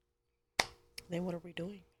 Then what are we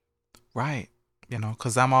doing? right?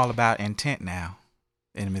 Because I'm all about intent now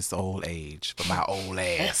in this old age, for my old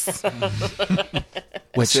ass. I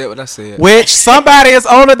said what I said. Which somebody is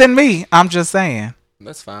older than me. I'm just saying.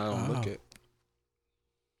 That's fine. I don't look it.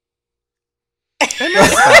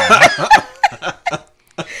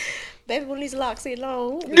 Baby, when these locks get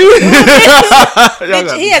long. Y'all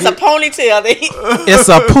he has a ponytail. It's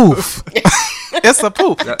a poof. It's a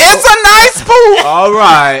poof. It's a nice poof. All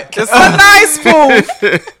right. It's a nice poof.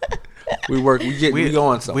 We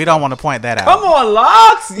going somewhere. We don't want to point that out. Come on,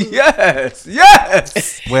 locks.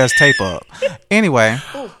 Yes. Where's tape up? Anyway,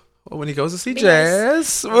 When he goes to see Be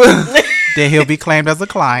Jazz. Then he'll be claimed as a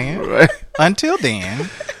client. Right. Until then,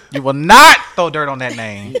 you will not throw dirt on that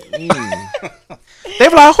name. Mm. They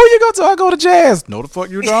be like, who you go to? I go to Jazz. No, the fuck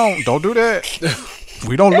you don't. Don't do that.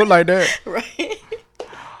 We don't look like that. Right.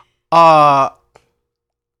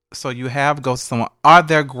 So you have ghosted someone. Are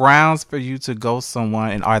there grounds for you to ghost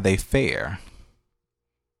someone, and are they fair?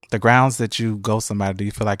 The grounds that you ghost somebody, do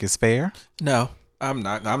you feel like it's fair? No, I'm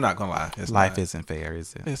not gonna lie. Life isn't fair,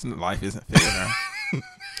 is it? Life isn't fair.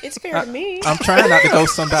 It's fair to me. I'm trying not to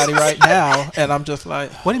ghost somebody right now, and I'm just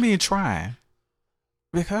like, What do you mean trying?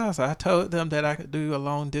 because I told them that I could do a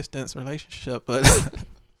long distance relationship, but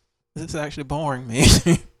this is actually boring me.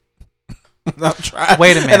 I'm trying.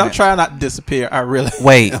 Wait a minute. And I'm trying not to disappear. I really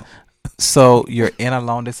Wait. am. So you're in a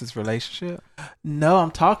long distance relationship? No,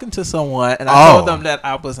 I'm talking to someone, and I told them that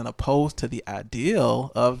I wasn't opposed to the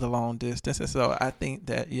ideal of the long distance, and so I think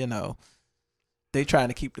that they trying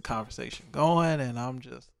to keep the conversation going, and I'm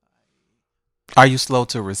just. Are you slow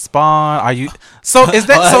to respond? Are you so? Is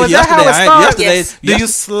that how it starts? Yes. Do you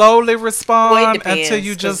slowly respond Well, it depends, until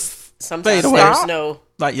you just sometimes fade away? there's no.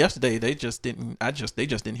 Like yesterday, they just didn't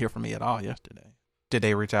hear from me at all yesterday. did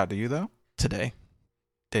they reach out to you though? Today,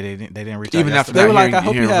 They didn't reach Even out after yesterday? they were like, hearing- "I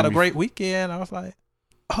hope you hearing had a from you. great weekend." I was like,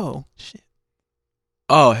 "Oh shit."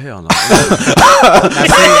 Oh, hell no.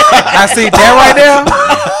 I see that right there.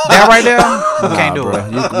 That right there. Nah, Can't do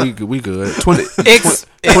bro. it. We good. 20, Ex-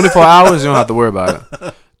 24 hours, you don't have to worry about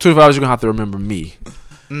it. 24 hours, you're going to have to remember me.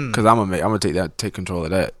 Mm. Because I'm going to take control of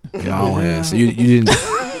that in my own hands. So you didn't,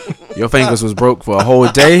 your fingers was broke for a whole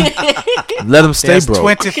day. Let them stay There's broke.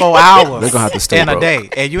 24 hours. They're going to have to stay in broke. a day,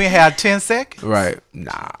 and you ain't had 10 seconds. Right.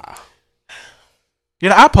 Nah.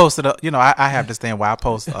 I posted I have this thing where I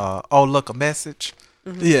post look a message.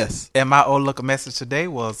 Yes. And my look a message today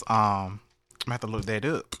was I'm gonna have to look that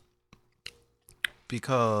up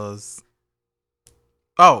because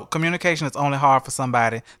communication is only hard for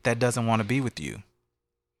somebody that doesn't want to be with you.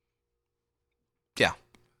 Yeah.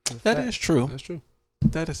 That is true. That's true.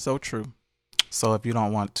 That is so true. So if you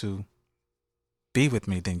don't want to be with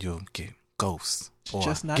me, then you'll get ghosts. Or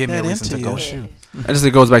Just not give me a that reason to into ghost you. you. And just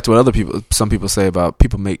it goes back to what some people say about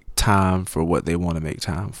people make time for what they want to make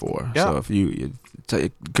time for. Yeah. So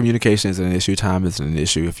if communication is an issue, time is an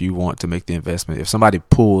issue. If you want to make the investment, if somebody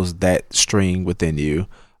pulls that string within you,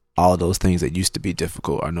 all of those things that used to be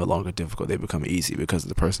difficult are no longer difficult. They become easy because of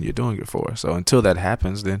the person you're doing it for. So until that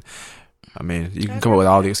happens, then you can come up with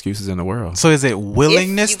all the excuses in the world. So is it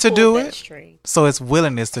willingness If you to pull do that it? string. So it's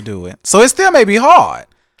willingness to do it. So it still may be hard.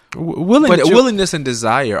 Willingness and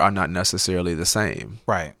desire are not necessarily the same.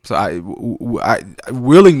 Right. So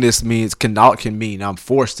willingness can mean I'm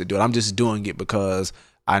forced to do it. I'm just doing it because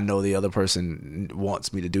I know the other person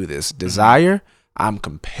wants me to do this. Desire, I'm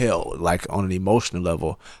compelled, like on an emotional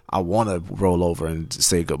level. I want to roll over and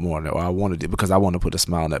say good morning, or I want to do because I want to put a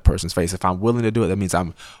smile on that person's face. If I'm willing to do it, that means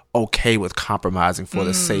I'm okay with compromising for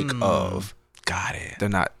the sake of. Got it. They're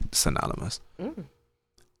not synonymous.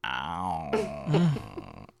 Ow.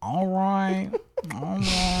 All right.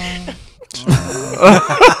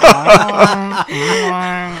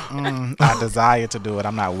 I desire to do it.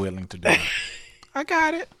 I'm not willing to do it. I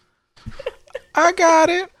got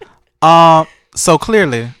it. So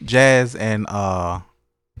clearly, Jazz and Mincy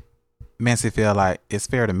feel like it's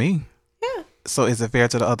fair to me. Yeah. So is it fair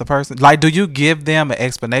to the other person? Like, do you give them an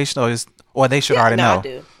explanation, or they should already know? I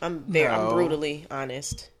do. I'm brutally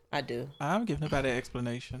honest. I do. I'm giving nobody an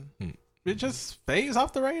explanation. It just fades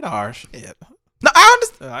off the radar. Shit. No, I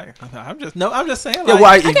understand. I'm just saying. Yeah, Like,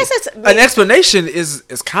 why? I guess it's An explanation is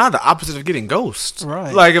kind of the opposite of getting ghost.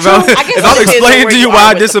 Right. Like if True. I'm, I guess if it I'm depends on explaining where to you you are why I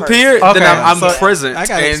with the disappeared, person. then Okay, I'm so present. I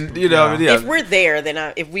gotta And you know, yeah. If we're there,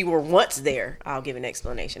 then if we were once there, I'll give an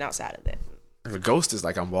explanation outside of that. If a ghost is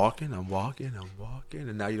like I'm walking, and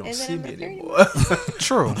now you don't And then see I'm me not there anymore.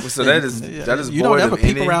 True. So that is you don't void ever of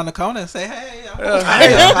peek any- around the corner and say, "Hey,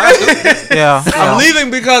 Yeah. I'm leaving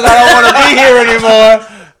because I don't want to be here anymore.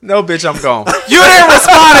 No, bitch, I'm gone. You didn't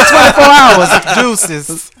respond in 24 hours.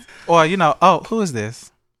 Deuces. Or, who is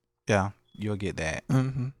this? Yeah, you'll get that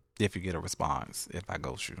Mm-hmm. if you get a response if I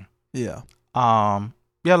ghost you. Yeah.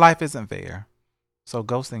 Yeah, life isn't fair. So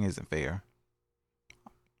ghosting isn't fair.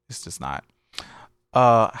 It's just not.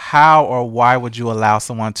 How or why would you allow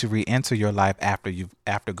someone to re-enter your life after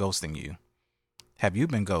ghosting you? Have you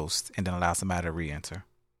been ghosted and then allow somebody to re-enter?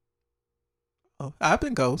 Oh, I've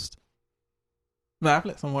been ghost. No, I've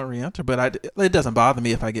let someone re-enter, but it doesn't bother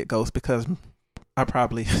me if I get ghost because I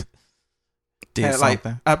probably Did had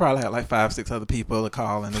something. I probably had like 5-6 other people to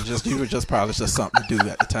call, and you were just probably just something to do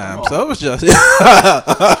at the time. So it was just,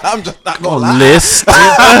 I'm just not gonna lie. List. So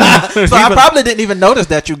I probably didn't even notice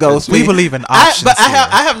that you ghosted. We believe in options.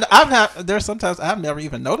 There's sometimes I've never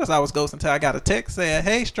even noticed I was ghosted until I got a text saying,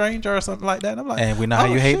 "Hey, stranger," or something like that. And I'm like, And we know how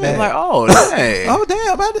you hate shit. that. I'm like, oh, dang. Oh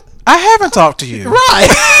damn! I haven't talked to you. Right.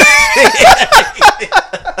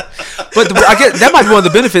 But I guess that might be one of the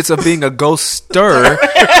benefits of being a ghoster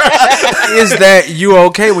is that you're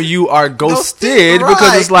okay when you are ghosted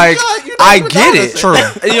because it's like you I don't get notice it. it. True.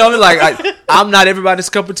 And you know what I mean? Like I'm not everybody's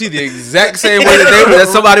cup of tea the exact same way that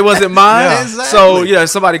somebody wasn't mine. Yeah. Exactly. So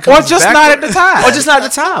somebody comes Or just back not at the time. Or just not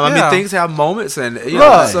at the time. I Yeah. mean, things have moments, and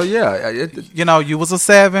Right. so yeah. You know, you was a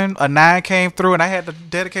 7, a 9 came through, and I had to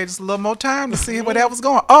dedicate just a little more time to see where that was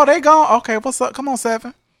going. Oh, they gone. Okay, what's up? Come on,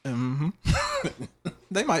 7.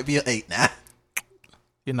 They might be an 8 now.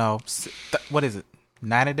 You know, what is it?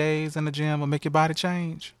 90 days in the gym will make your body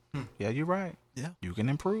change. Yeah, you're right. Yeah. You can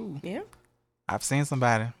improve. Yeah. I've seen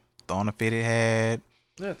somebody throwing a fitted head,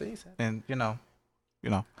 Yeah, things happen. and you know.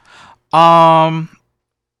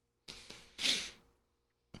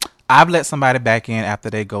 I've let somebody back in after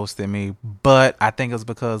they ghosted me, but I think it's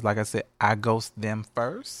because, like I said, I ghost them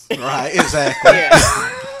first. Right. Exactly. Yeah.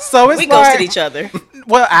 So it's We like, ghosted each other.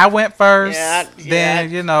 well, I went first. Yeah, Then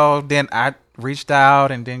then I reached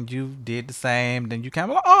out, and then you did the same. Then you came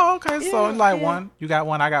like, oh, okay. So it's like one, you got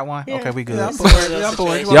one, I got one. Yeah. Okay, we good. Yeah, I'm bored. Yeah, I'm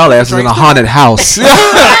bored. Y'all asses in a haunted house.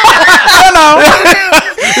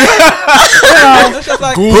 It's just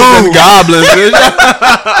like, Ghouls and goblins.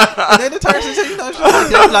 and then it turns into, she's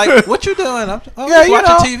like, what you doing? I'm Yeah, just you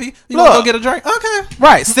watching know, TV. You want to go look. get a drink? Okay.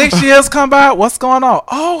 Right. 6 years come by. What's going on?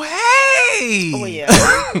 Oh, hey. Oh yeah.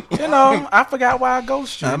 You know, I forgot why I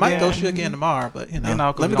ghosted you. I might Yeah. ghost you again tomorrow, but 'cause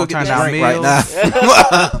know, 'cause let me we go don't get turn this down drink right meals.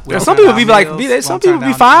 now. We'll Some turn people down be like, meals, some won't people turn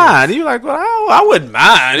be down fine. meals. You're like, well, I wouldn't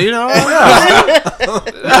mind, you know.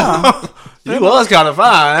 You was kind of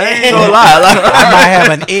fine. I ain't gonna lie. I might have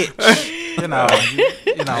an itch. You know.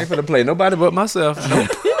 I ain't finna play nobody but myself.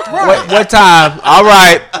 What time? All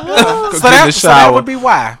right. So that would be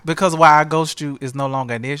why. Because why I ghost you is no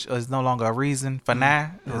longer an issue, is no longer a reason for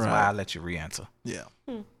now. Is Right. why I let you re-enter. Yeah.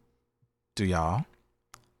 Do y'all?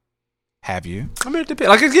 Have you? I mean, it depends.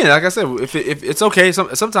 Like again, like I said, if it's okay,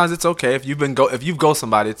 sometimes it's okay if you've ghosted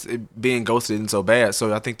somebody, being ghosted isn't so bad.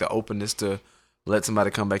 So I think the openness to let somebody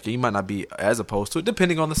come back in, you might not be as opposed to it,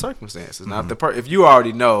 depending on the circumstances. Now, if you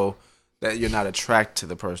already know that you're not attracted to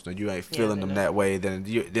the person or you ain't feeling them that way, then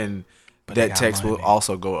they that got text will money.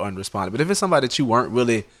 also go unresponded. But if it's somebody that you weren't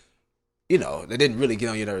really, they didn't really get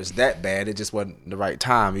on your nerves that bad, it just wasn't the right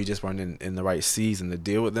time. You just weren't in the right season to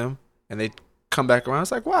deal with them, and they come back around.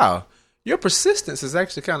 It's like, wow, your persistence is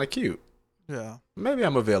actually kind of cute. Yeah. Maybe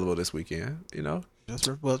I'm available this weekend.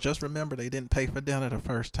 Just remember they didn't pay for dinner the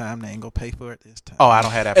first time. They ain't gonna pay for it this time. Oh, I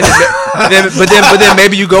don't have that. but then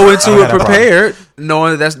maybe you go into I it had a prepared,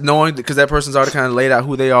 knowing because that person's already kind of laid out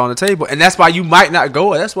who they are on the table, and that's why you might not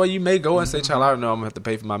go. That's why you may go and say, "Child, I don't know, I'm gonna have to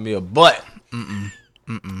pay for my meal." But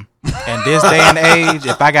In this day and age,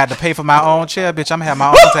 if I got to pay for my own chair, bitch, I'm gonna have my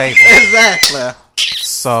own table. Exactly.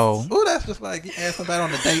 So Oh, that's just like you ask somebody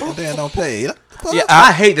on the date and then don't pay. yeah,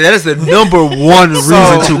 I hate that. That is the number one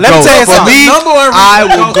reason to let me go. tell you For something. me, Number one reason I to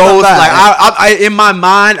will go go. somebody. Like I in my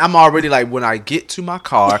mind, I'm already like when I get to my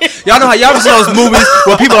car. Y'all know how y'all ever see those movies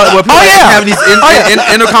where people having these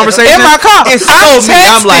inner conversations in my car, It's I'm so me.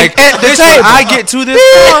 I'm texting like, at the bitch, when table. I get to this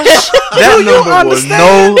car, that number will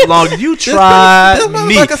no longer. You try This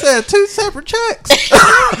me. motherfucker said 2 separate checks.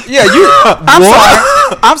 Yeah, you. I'm what?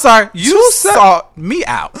 sorry. I'm sorry. You sought me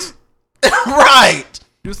out. Right.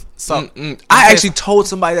 You saw. I actually told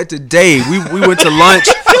somebody that today. We went to lunch.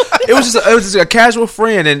 It was just a casual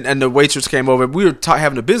friend, and the waitress came over. We were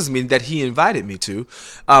having a business meeting that he invited me to.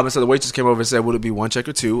 And so the waitress came over and said, "Would it be 1 check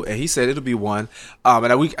or 2?" And he said it'll be 1.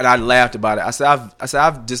 And I laughed about it. I said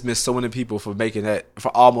I've dismissed so many people for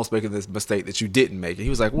almost making this mistake that you didn't make. And he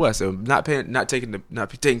was like, "What?" I said, not taking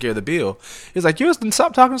care of the bill. He was like, "You just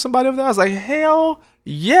stop talking to somebody over there." I was like, "Hell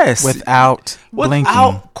yes." Without blinking.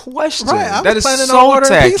 Without question. Right. I That was is planning on so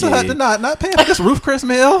ordering Pizza Hut tacky. tonight, not paying for this Roof Chris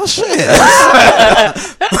meal. Shit.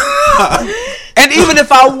 And even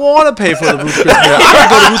if I want to pay for the Ruth Chris meal, I can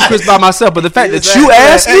go to Ruth Chris by myself. But the fact that you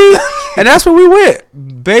asked me, and that's where we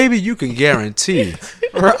went, baby, you can guarantee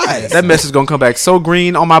Right. that message gonna come back so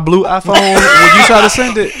green on my blue iPhone when you try to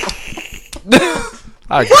send it.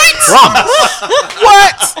 I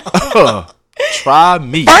promise. What? Try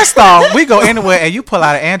me. First off, we go anywhere and you pull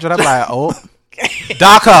out an Android. I'm like, oh,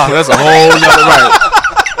 DACA. That's a whole nother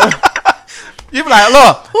right. You be like,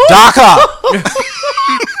 look, DACA.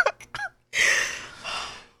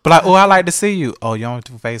 But like, oh, I like to see you. Oh, you don't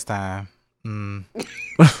do FaceTime. I mean,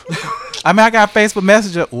 I got Facebook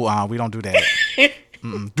Messenger. Oh, we don't do that.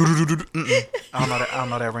 I don't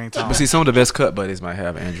know that ringtone. But see, some of the best cut buddies might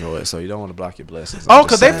have Android, so you don't want to block your blessings. Oh,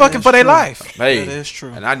 because they fucking for their life. Hey, That is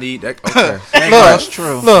true. and I need that. Okay. That's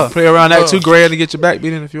true. Look, Play around that $2,000 to get your back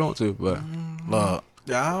beaten if you want to, but look.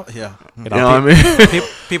 Yeah. You you know what I mean.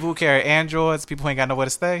 People who carry Androids, people who ain't got nowhere to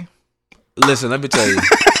stay. Listen, let me tell you.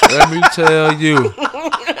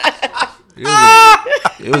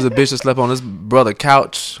 It was a bitch that slept on his brother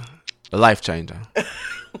couch. A life changer.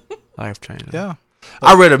 Life changer. Yeah.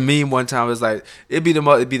 I read a meme one time. It's like it'd be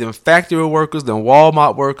them factory workers, them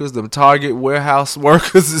Walmart workers, them Target warehouse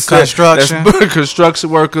workers, construction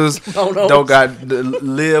workers. Don't got to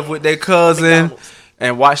live with their cousin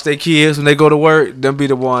and watch their kids when they go to work. Them be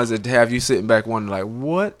the ones that have you sitting back wondering like,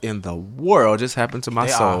 what in the world just happened to my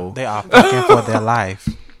soul? They are fucking for their life,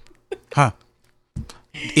 huh?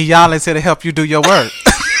 Y'all is here to help you do your work.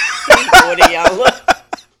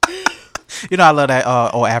 You know I love that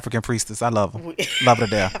old African priestess. I love them. Love her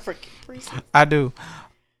to death. African priestess. I do.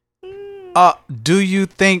 Do you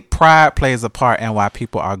think pride plays a part in why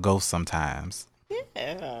people are ghosts sometimes?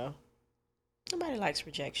 Yeah. Nobody likes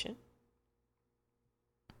rejection.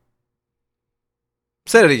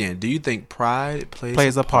 Say it again. Do you think pride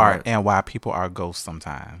plays a part in why people are ghosts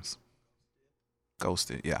sometimes?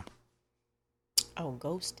 Ghosted, yeah. Oh,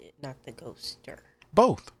 ghosted, not the ghoster.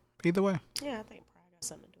 Both. Either way. Yeah, I think pride has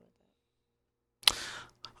something to do with that.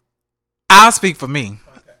 I'll speak for me.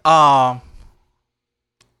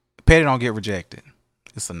 Petty don't get rejected.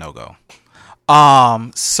 It's a no-go.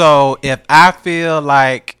 So if I feel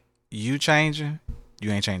like you changing,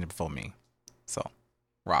 you ain't changing before me. So,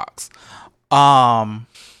 rocks. So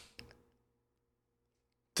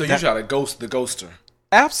you try to ghost the ghoster.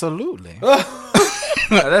 Absolutely.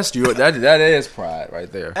 That's you. That is pride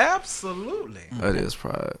right there. Absolutely. That is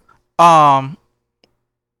pride.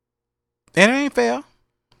 It ain't fair.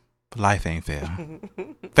 Life ain't fair.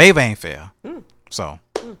 Favor ain't fair. So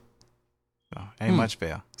ain't much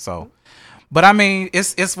fair. So, but I mean,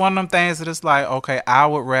 it's one of them things that it's like, okay, I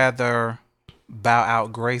would rather bow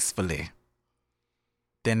out gracefully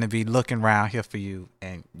than to be looking around here for you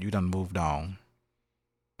and you done moved on.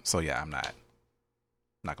 So yeah, I'm not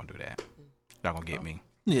gonna do that. Not gonna get me.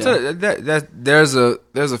 Yeah. So there's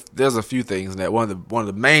a few things that one of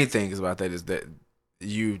the main things about that is that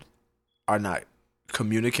you are not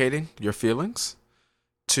communicating your feelings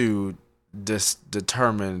to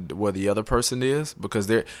determine where the other person is, because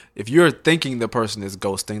if you're thinking the person is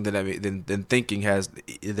ghosting, then thinking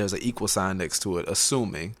there's an equal sign next to it,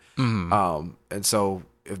 assuming. Mm-hmm. And so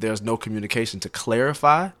if there's no communication to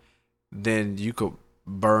clarify, then you could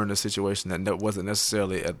burn a situation that wasn't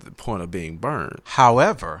necessarily at the point of being burned.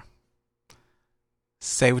 However,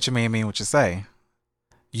 say what you mean what you say.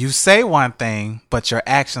 You say one thing, but your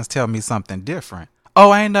actions tell me something different.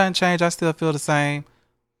 Oh, ain't nothing changed. I still feel the same,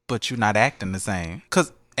 but you're not acting the same.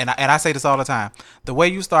 And I say this all the time. The way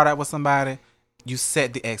you start out with somebody, you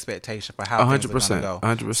set the expectation for how 100%, things are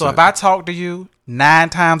going to go. 100%. So if I talk to you 9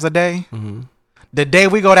 times a day, the day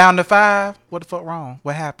we go down to 5, what the fuck wrong?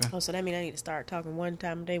 What happened? Oh, so that means I need to start talking one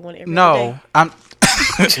time a day, every day? No, I'm.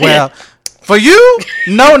 Well, for you,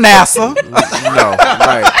 no, NASA. No,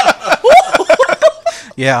 right.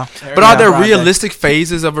 Yeah, but are there realistic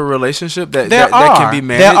phases of a relationship that can be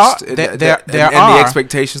managed? There are. And the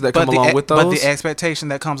expectations that come along with those? But the expectation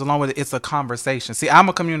that comes along with it's a conversation. See, I'm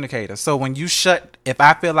a communicator. So when if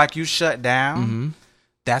I feel like you shut down,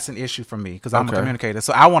 that's an issue for me because I'm a communicator.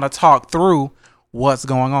 So I want to talk through what's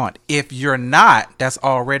going on. If you're not, that's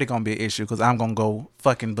already going to be an issue because I'm going to go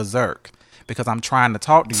fucking berserk because I'm trying to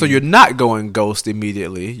talk to you. So you're not going ghost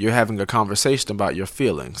immediately. You're having a conversation about your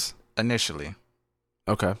feelings. Initially.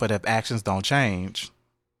 Okay. But if actions don't change,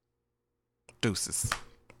 deuces.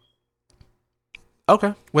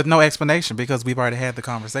 Okay. With no explanation because we've already had the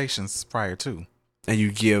conversations prior to. And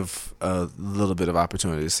you give a little bit of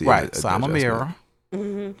opportunity to see. Right. So I'm a mirror.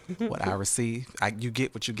 What I receive, you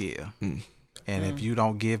get what you give. And if you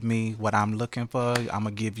don't give me what I'm looking for, I'm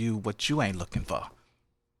going to give you what you ain't looking for.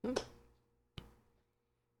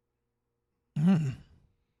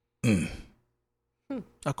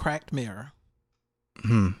 A cracked mirror.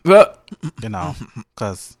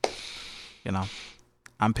 Because,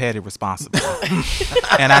 I'm petty responsible.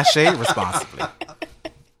 And I shade responsibly.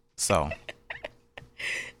 So,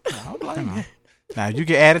 now you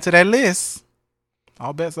get added to that list,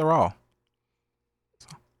 all bets are off. So,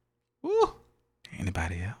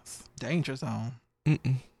 anybody else? Danger zone.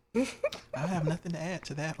 I have nothing to add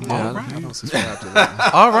to that. Yeah, All right. I don't subscribe to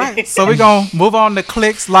that. All right. So we're going to move on to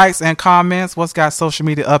clicks, likes, and comments. What's got social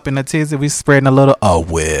media up in the tizzy? We spreading a little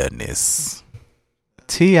awareness.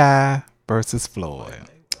 T.I. versus Floyd.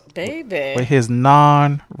 Baby. With his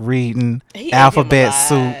non-reading He ate alphabet him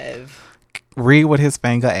soup. alive. Read with his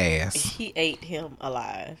finger ass. He ate him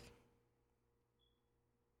alive.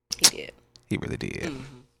 He did. He really did.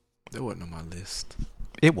 That wasn't on my list.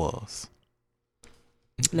 It was.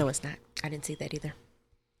 No, it's not. I didn't see that either.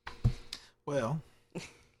 Well,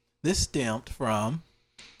 this stemmed from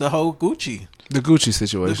the whole Gucci. The Gucci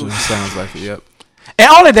situation The Gucci. sounds like it. Yep. And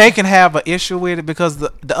only they can have an issue with it because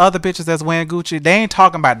the other bitches that's wearing Gucci, they ain't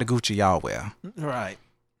talking about the Gucci y'all wear. Right.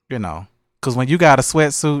 You know. Because when you got a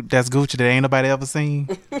sweatsuit that's Gucci that ain't nobody ever seen,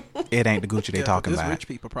 it ain't the Gucci they talking There's about. rich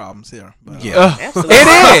people problems here. But, Yeah. Absolutely. It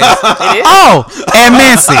is. It is. Oh, and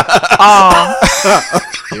Mincy.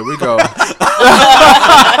 Here we go.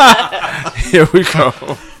 Here we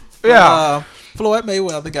go. Yeah. Floyd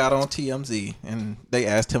Mayweather got on TMZ and they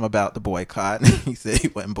asked him about the boycott. And he said he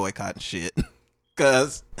wasn't boycotting shit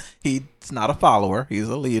because he's not a follower. He's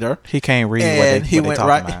a leader. He can't read And he what they went talking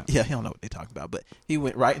right. about. Yeah, he don't know what they talking about, but he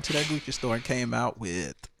went right into that Gucci store and came out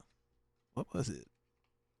with what was it?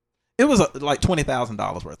 It was like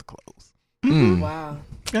 $20,000 worth of clothes. Mm. Wow.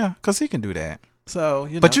 Yeah, because he can do that. So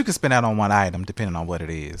you know, But you can spend that on one item depending on what it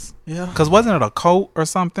is. yeah. Because wasn't it a coat or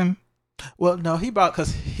something? Well, no, he bought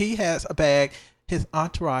because he has a bag. His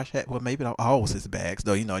entourage had, well, maybe not always his bags,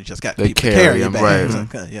 though. You know, you just got They people to carry carry them, bags.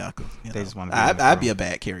 right. Yeah, 'cause, you They know, just wanna be there for I'd them. be a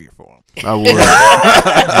bag carrier for him. I would.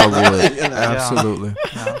 I would. You know? Absolutely.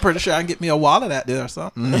 I'm pretty sure I can get me a wallet out there or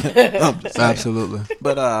something. I'm just saying. Absolutely.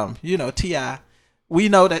 But you know, T.I. We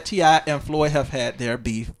know that T.I. and Floyd have had their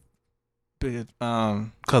beef, because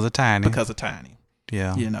Because of Tiny. of Tiny.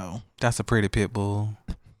 Yeah. You know, That's a pretty pit bull.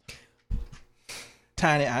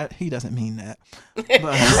 Tiny. He doesn't mean that.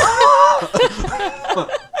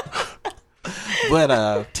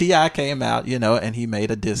 But T.I. came out, you know, and he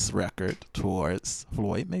made a diss record towards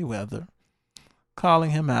Floyd Mayweather,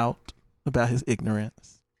 calling him out about his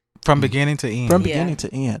ignorance From beginning to end. from Yeah. beginning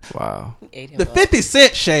to end. Wow. He ate him The up. 50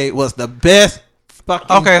 Cent shade was the best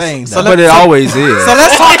fucking Okay, thing. so though. But it always is. So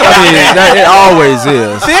let's talk about I mean, it always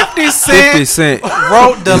is. 50 50 Cent Cent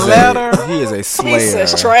wrote the is letter. He is a Piece slayer.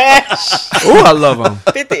 of trash. Oh, I love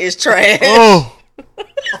him. 50 is trash. Oh,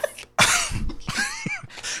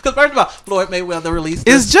 Because first of all, Floyd Mayweather released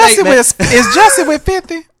Is this Jussie statement. with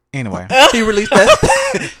 50? Anyway. He released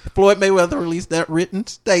that. Floyd Mayweather released that written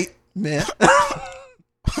statement.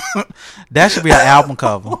 That should be an album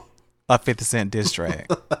cover. A 50 Cent diss track.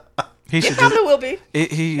 He It should probably just. will be.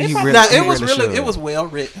 He really. Now he it was really it should. was well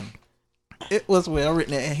written. It was well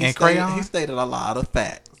written, and In crayon? he stated a lot of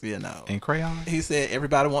facts. You know, in crayon. he said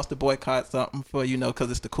everybody wants to boycott something for because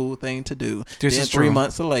it's the cool thing to do. This then is 3 true.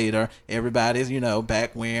 months later, everybody's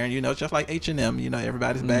back wearing just like H&M.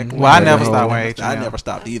 Everybody's back. Well, I wearing never it. stopped wearing I H&M. never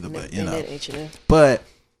stopped either, but H&M. but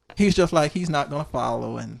he's just like he's not gonna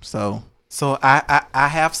follow, and so. So I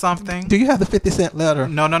have something. Do you have the 50 Cent letter?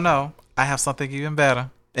 No. I have something even better.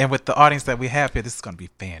 And with the audience that we have here, this is going to be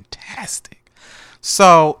fantastic.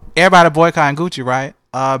 So everybody boycotting Gucci, right?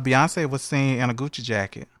 Beyonce was seen in a Gucci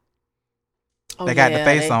jacket. Oh, They got the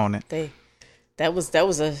face on it. That was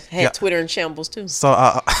had Yeah. Twitter in shambles too.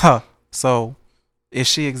 So so is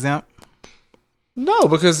she exempt? no,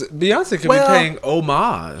 because Beyonce could Well- be paying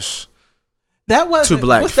homage. That was To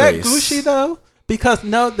blackface. Was that Gucci though? Because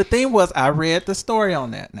no, the thing was, I read the story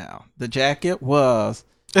on that. Now the jacket was.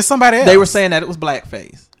 It's somebody else. They were saying that it was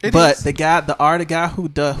blackface, It but is. the guy who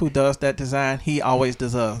does that design, he always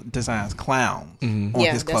designs clowns on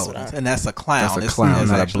Yeah, his that's what clothing, I- and that's a clown. That's a It's- clown,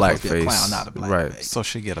 it's not a actually supposed to be blackface. Clown, not a blackface. Right. So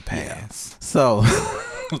she get a pass. So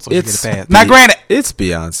So she It's get a pass. Now, granted, it's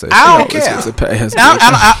Beyonce. I don't She always care. gets a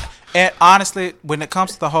pass. and honestly, when it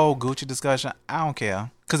comes to the whole Gucci discussion, I don't care.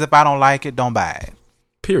 Because if I don't like it, don't buy it.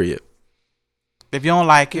 Period. If you don't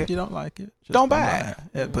like if it, you don't like it, just Don't buy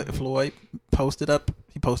it. But Floyd posted a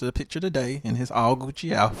picture today in his all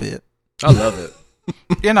Gucci outfit. I love it.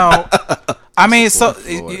 you know, I mean, so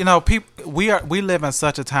Floyd. people, we live in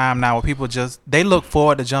such a time now where people they look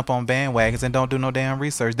forward to jump on bandwagons and don't do no damn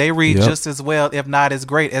research. They read Yep. just as well, if not as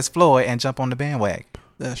great as Floyd, and jump on the bandwagon.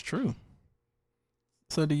 That's true.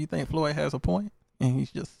 So do you think Floyd has a point? And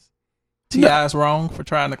he's just T.I.'s wrong for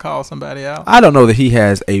trying to call somebody out? I don't know that he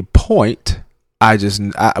has a point.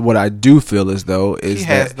 What I do feel as though is He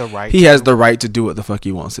that has the right. he has the right to do what the fuck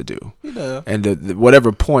he wants to do, He does. and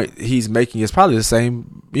whatever point he's making is probably the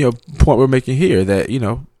same point we're making here. That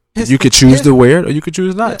you could choose to wear it or you could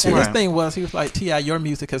choose not to. And his Right. thing was, he was like, T.I., your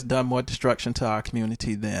music has done more destruction to our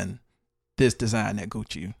community than this design that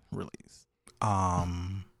Gucci released?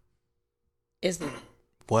 It's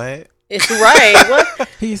What? it's right. What?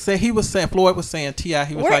 He said Floyd was saying T.I.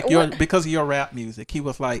 He was What- like what? because of your rap music. He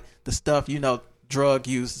was like the stuff drug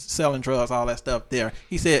use, selling drugs, all that stuff there.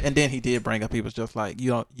 He said, and then he did bring up he was just like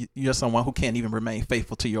you're someone who can't even remain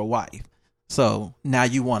faithful to your wife. So now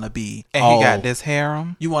you want to be And he got this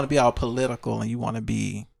harem. You want to be all political and you want to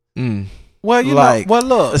be Well, you like know. Well,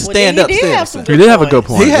 look. a stand up Well, then he did have some citizen. He did have a good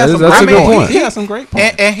point. He has some That's a great good points. point. He has some great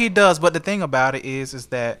points. And he does, but the thing about it is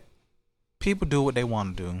that people do what they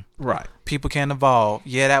want to do. Right. People can evolve.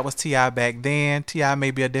 Yeah, that was T.I. back then. T.I.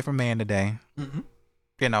 may be a different man today. Mm-hmm.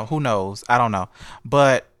 You know, who knows? I don't know.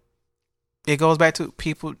 But it goes back to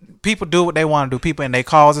people do what they want to do. People and their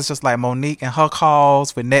calls, it's just like Monique and her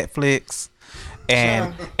calls with Netflix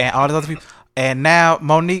and all these other people. And now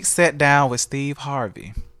Monique sat down with Steve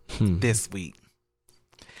Harvey this week.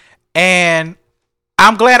 And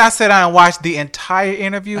I'm glad I sat down and watched the entire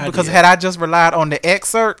interview because had I just relied on the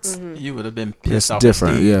excerpts, You would have been pissed It's off. at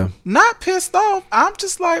different, Steve. yeah. not pissed off. I'm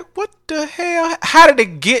just like, what the hell? How did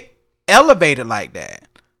it get elevated like that?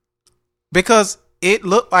 Because it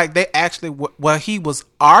looked like they actually, he was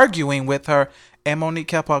arguing with her and Monique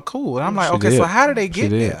kept her cool. And I'm like, She okay, did. so how did they She get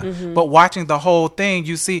did. there? But watching the whole thing,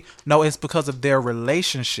 you see, no, it's because of their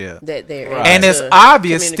relationship. That they're And able it's to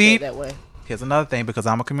obvious, communicate Steve. that way. Here's another thing, because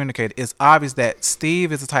I'm a communicator. It's obvious that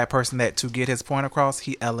Steve is the type of person that to get his point across,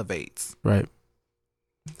 he elevates. Right.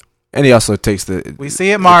 And he also takes the. We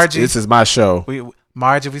see it, Margie. This is my show.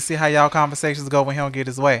 Margie, we see how y'all conversations go when he don't get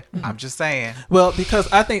his way. I'm just saying. Well,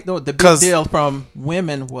 because I think the big 'Cause- deal from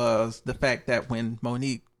women was the fact that when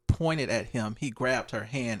Monique pointed at him, he grabbed her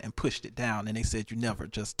hand and pushed it down, and they said, "You never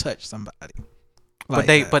just touch somebody." But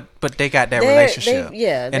they got that They're- relationship.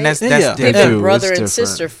 and that's yeah. they've different. been do. brother It's and different.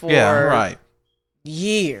 sister for Yeah, right.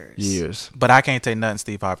 years. But I can't take nothing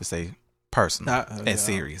Steve Harvey say personal Yeah. and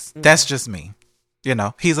serious. That's just me. You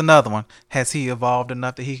know, he's another one. Has he evolved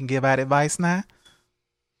enough that he can give out advice now?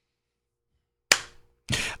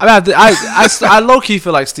 I mean, I low key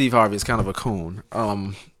feel like Steve Harvey is kind of a coon.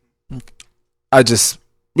 I just,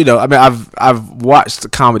 I mean, I've watched the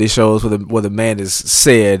comedy shows where the man has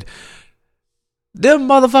said, "Them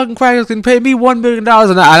motherfucking crackers can pay me $1 million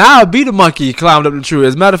and I'll be the monkey he climbed up the tree.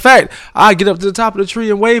 As a matter of fact, I get up to the top of the tree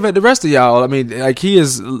and wave at the rest of y'all." I mean, like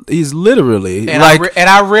he's literally And like,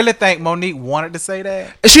 I really think Monique wanted to say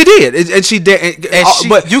that. she did, and she did,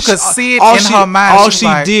 but you could see it all in her mind. All She's she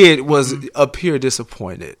like, did was appear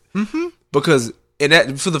disappointed, because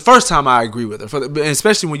for the first time I agree with her,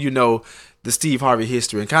 especially when you know the Steve Harvey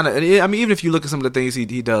history and kind of. I mean, even if you look at some of the things he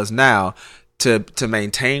does now to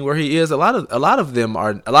maintain where he is, a lot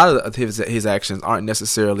of his actions aren't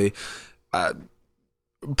necessarily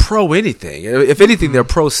pro anything. If anything, they're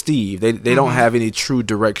pro Steve. They don't have any true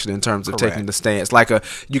direction in terms of taking the stance. Like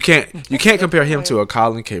you can't compare him to a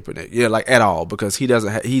Colin Kaepernick, like at all, because he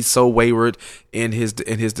doesn't. He's so wayward in his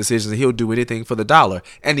decisions. He'll do anything for the dollar,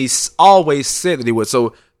 and he's always said that he would.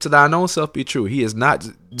 So to thine own self be true. He is not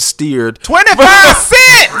steered 25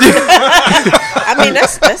 cents. I mean,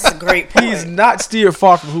 that's a great point. He's not steered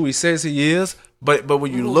far from who he says he is. But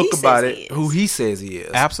when you Who look he about says he it, is. who he says he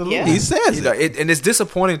is, Absolutely. Yeah. He says You know, and it's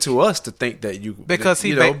disappointing to us to think that Because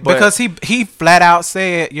but he flat out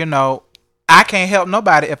said, I can't help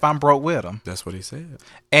nobody if I'm broke with them. that's what he said.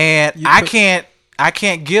 And I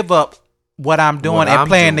can't give up what I'm doing What and I'm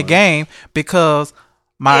playing the doing. game because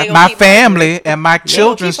They gonna my keep family and my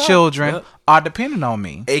children's keep up. children Yep. are depending on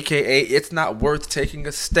me. AKA, it's not worth taking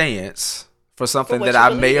a stance for something For what that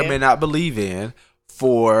you I may or believe may in. not believe in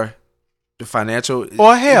for the financial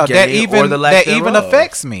Or hell, gain that even or the lack thereof.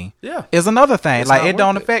 affects me. Yeah. Is another thing. It's Like not it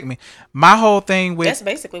don't worth it. affect me. My whole thing with That's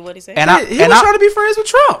basically what he said. and He was trying to be friends with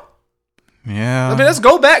Trump. yeah. I mean, let's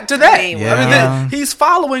go back to that. I mean, Yeah. then he's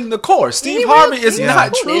following the course. Steve He Harvey was- is he's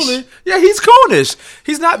not coonish. truly. Yeah, he's coonish.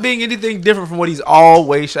 He's not being anything different from what he's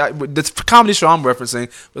always shot. The comedy show I'm referencing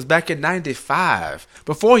was back in '95,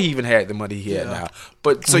 before he even had the money he had now.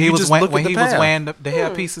 But so when he you was just when, look when at he the was path. wearing the hair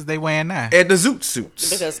pieces they wearing now. And the zoot suits.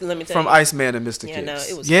 Because let me tell from you, Iceman and Mr. yeah, no, Kicks.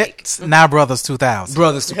 it was Yeah, fake. now Brothers 2000.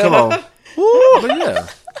 Brothers, come on. Woo, But yeah.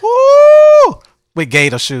 woo, with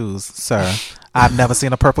gator shoes, sir. I've never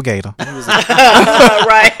seen a purple gator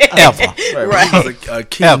Right. ever. Right. He was a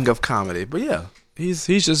king of comedy. But yeah, he's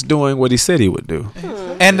just doing what he said he would do.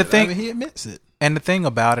 And the thing, he admits it. and the thing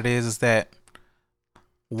about it is that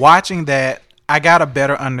watching that, I got a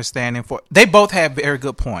better understanding for. They both have very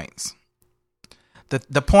good points.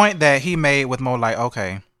 The point that he made was more like,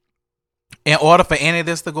 okay, in order for any of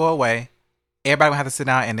this to go away, everybody will have to sit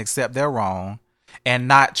down and accept they're wrong, and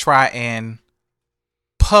not try and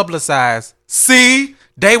publicize. See,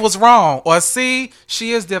 they was wrong, or see,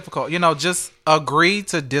 she is difficult. Just agree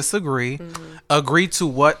to disagree, agree to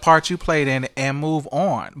what part you played in, and move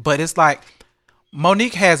on. But it's like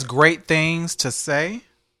Monique has great things to say,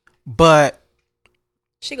 but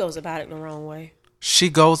she goes about it the wrong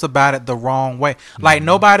way. Like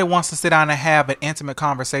nobody wants to sit down and have an intimate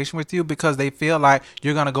conversation with you because they feel like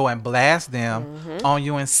you're gonna go and blast them on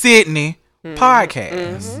you and Sydney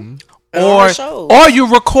podcast. Or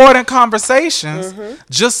you recording conversations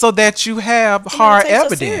just so that you have hard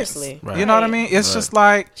evidence. Right. You know what I mean? It's just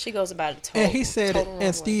like she goes about it. And he said it,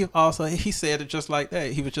 and Steve also he said it just like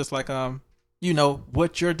that. He was just like,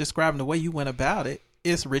 what you're describing, the way you went about it,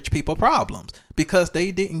 is rich people problems because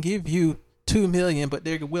they didn't give you $2 million, but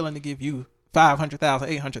they're willing to give you 500,000,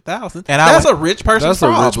 800,000. And that's a rich person's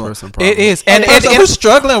problem. That's a rich person problem. It is, and who's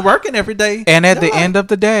struggling, working every day. And at the end of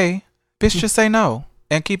the day, bitch, just say no.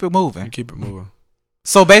 And keep it moving.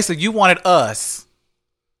 So basically, you wanted us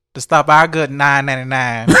to stop our good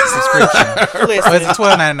 $9.99 subscription. Listen, it's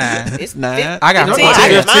 $12.99. It's $9. I got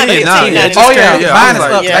 4K. Oh yeah, mine is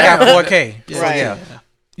up. I got 4K. Yeah. Right. Yeah.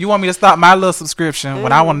 You want me to stop my little subscription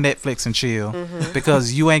when I want Netflix and chill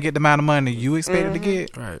because you ain't get the amount of money you expected to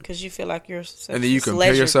get? Right. Because you feel like you're. And then you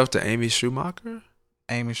compare yourself to Amy Schumacher.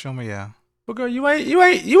 Amy Schumer, yeah. Well, girl, you ain't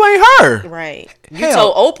her. Right. You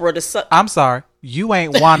told Oprah to suck. I'm sorry. You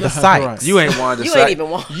ain't Wanda Sykes. You ain't Wanda Sykes. You ain't even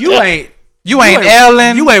Wanda. You ain't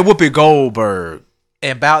Ellen. You ain't Whoopi Goldberg.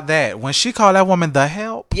 About that, when she called that woman the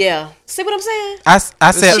help. Yeah. See what I'm saying? I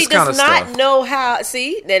said she does not know how.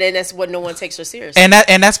 See, and that's what no one takes her seriously. And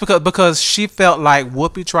that's because she felt like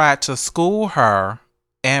Whoopi tried to school her,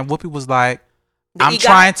 and Whoopi was like, "I'm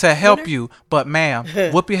trying to help you, but ma'am,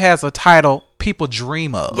 Whoopi has a title people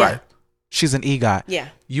dream of. Right? She's an EGOT. Yeah.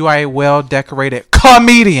 You are a well decorated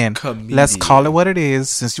comedian. Let's call it what it is.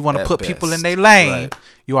 Since you want to put people in their lane, right.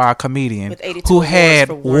 You are a comedian who had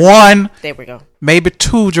one, there we go, maybe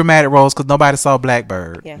 2 dramatic roles because nobody saw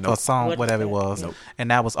Blackbird or song, whatever it was, Nope.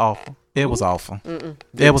 And that was awful. It was awful.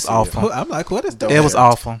 It was awful. I'm like, what is that? It was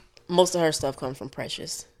awful. Most of her stuff comes from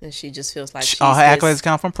Precious, and she just feels like all her accolades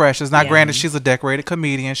come from Precious. Now, granted, she's a decorated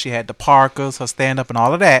comedian. She had the Parkers, her stand-up, and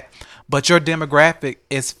all of that. But your demographic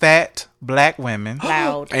is fat black women,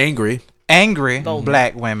 loud, angry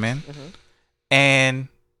black women, and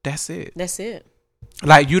that's it. That's it.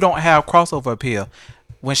 Like, you don't have crossover appeal.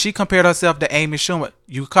 When she compared herself to Amy Schumer,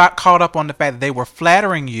 you got caught up on the fact that they were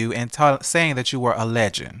flattering you and saying that you were a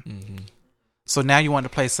legend. So now you want to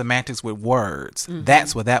play semantics with words.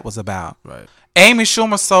 That's what that was about. Right. Amy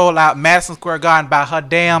Schumer sold out Madison Square Garden by her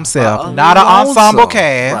damn self, not an ensemble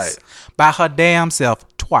cast, by her damn self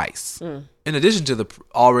twice. In addition to the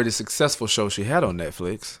already successful show she had on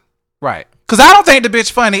Netflix. Right. Because I don't think the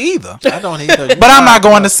bitch funny either. I don't either. But I'm not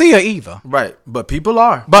going to see her either. Right. But people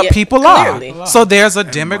are. People are. So there's a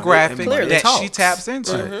demographic that she taps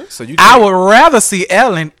into. Right. So I would rather see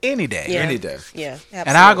Ellen any day. Yeah. Any day. Yeah. Absolutely.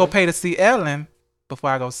 And I'll go pay to see Ellen before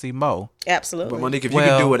I go see Mo. Absolutely. But Monique, if you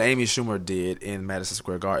could do what Amy Schumer did in Madison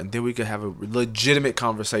Square Garden, then we could have a legitimate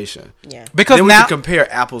conversation. Yeah. Because then now we could compare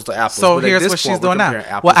apples to apples. So here's what she's doing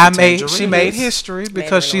now. Well, she made history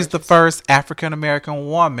because she's the first African American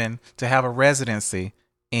woman to have a residency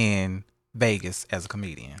in Vegas as a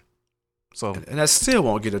comedian. So and that still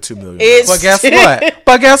won't get her $2 million.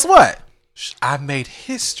 But guess what? I made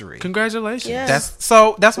history. Congratulations. Yeah. That's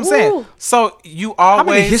what I'm saying. So you always how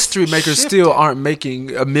many history makers still aren't making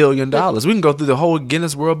 $1 million? We can go through the whole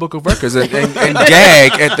Guinness World Book of Records and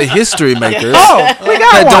gag at the history makers. Oh, we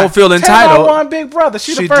got that one. don't feel entitled. One Big Brother.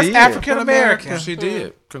 She the first African American. She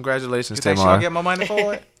did. Congratulations, you think Tamar. she'll get more money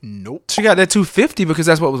for it? Nope. She got that $250 because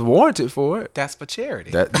that's what was warranted for it. That's for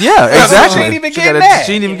charity. Yeah, exactly. She ain't even getting that.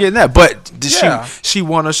 She ain't even getting that. But she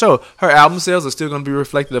won a show. Her album sales are still going to be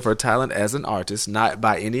reflective of her talent as an artist, not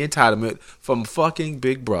by any entitlement from fucking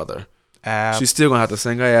Big Brother. She's still going to have to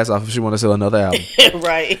sing her ass off if she want to sell another album.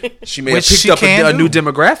 Right. She may have picked up a new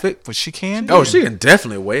demographic. But she can do. Oh, she can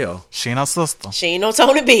definitely wail. She ain't no sister. She ain't no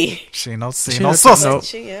Tony B. She ain't no sister.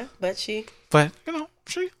 But, she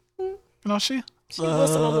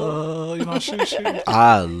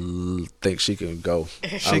I think she can go.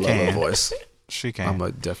 I love her voice. She can. I'm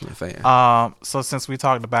a definite fan. So since we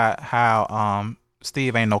talked about how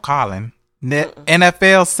Steve ain't no Colin,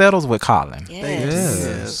 NFL settles with Colin.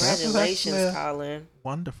 Yes. Congratulations, Colin.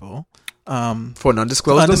 Wonderful. For an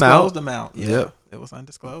undisclosed amount. Yeah. Yep. It was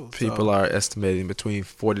undisclosed. People are estimating between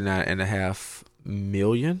 $49.5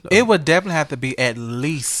 million. It would definitely have to be at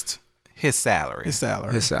least his salary. His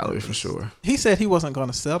salary for sure. He said he wasn't going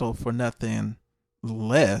to settle for nothing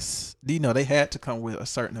less. They had to come with a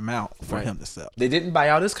certain amount for him to settle. They didn't buy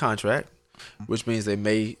out his contract. which means they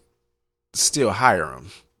may still hire him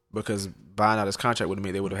because buying out his contract would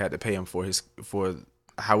mean they would have had to pay him for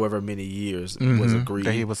however many years was agreed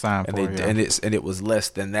that he was signed and for. and it was less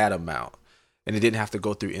than that amount, and it didn't have to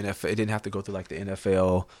go through NFL. It didn't have to go through like the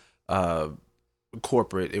NFL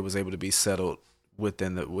corporate. It was able to be settled with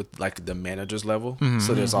the manager's level.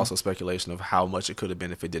 So there's also speculation of how much it could have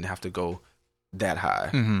been if it didn't have to go that high.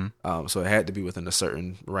 So it had to be within a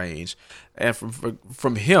certain range. And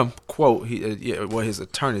from him, quote, his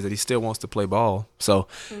attorney that he still wants to play ball. So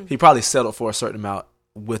he probably settled for a certain amount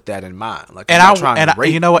with that in mind. Like, I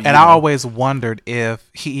always wondered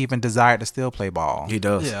if he even desired to still play ball. He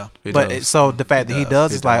does. Yeah. So the fact that he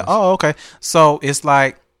does is like, oh, okay. So it's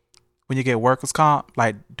like when you get workers' comp,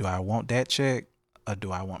 like, do I want that check? Or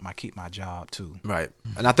do I want keep my job too? Right,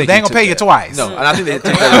 and I think they ain't gonna pay you twice. No, and I think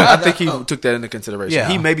I think he took that into consideration. Yeah,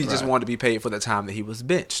 he maybe just wanted to be paid for the time that he was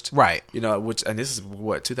benched. Right. And this is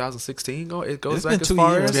what 2016. It goes It's back been as 2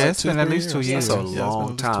 far years. as Yeah, it's been at least 2 years. That's a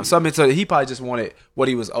long time. So he probably just wanted what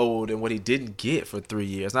he was owed and what he didn't get for 3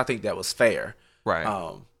 years, and I think that was fair. Right.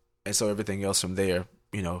 And so everything else from there,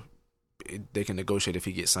 they can negotiate if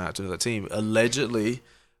he gets signed to another team. Allegedly,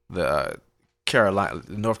 the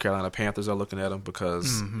North Carolina Panthers are looking at him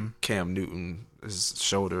because Cam Newton, his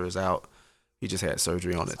shoulder is out. He just had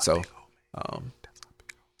surgery on it. So, oh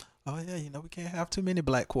yeah, we can't have too many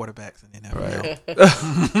black quarterbacks in the NFL.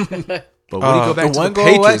 Right. But when he go back to the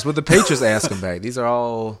Patriots, what the Patriots ask him back? These are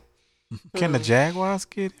all. Can the Jaguars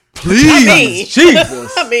get it? Please,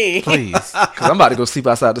 Jesus, please, because I'm about to go sleep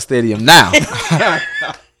outside the stadium now.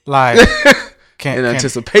 Like. In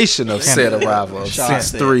anticipation of said arrival of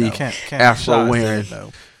 6'3", afro-wearing,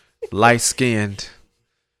 light-skinned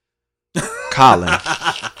Colin.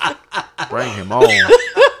 Bring him on.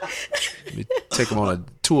 Let me take him on a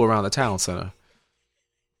tour around the town center.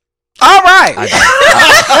 All right.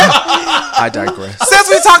 I digress. Since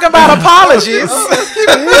we're talking about apologies,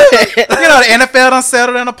 the NFL done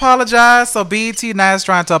settled and apologized. So BET now is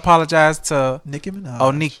trying to apologize to Nicki Minaj. Oh,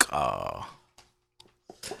 Nick.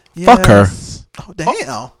 Yes. Fuck her. Oh,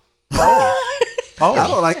 damn. I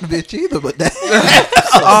don't like the bitch either, but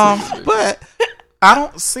but I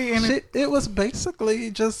don't see any. It was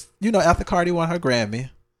basically just, after Cardi won her Grammy.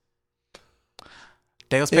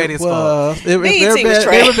 They was petty as fuck. They were very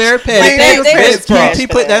petty. He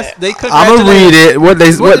put that. I'm gonna read it. What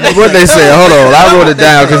they say? Hold on, I wrote it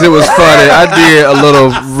down because it was funny. I did a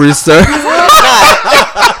little research.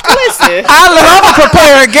 Listen, I'm gonna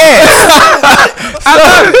prepare again.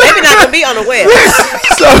 Maybe not gonna be on the web.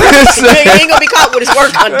 So he ain't gonna be caught with his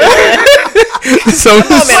work undone. So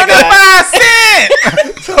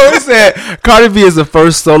he said, Cardi B is the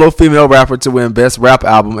first solo female rapper to win Best Rap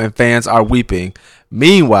Album, and fans are weeping.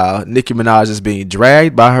 Meanwhile, Nicki Minaj is being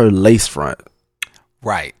dragged by her lace front.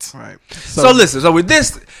 Right. So listen. So with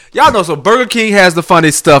this, y'all know. So Burger King has the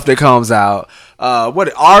funny stuff that comes out.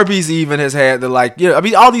 What Arby's even has had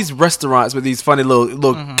all these restaurants with these funny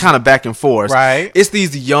little kind of back and forth. Right. It's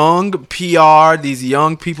these young PR, these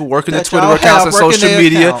young people working their Twitter accounts and social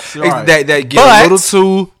media that get a little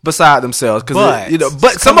too beside themselves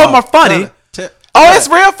but some of them are funny. It's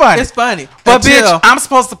real funny. It's funny. But bitch, I'm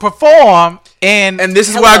supposed to perform and this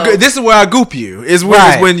is where I goop you. Is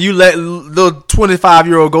when you let the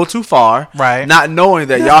 25-year-old go too far, right? Not knowing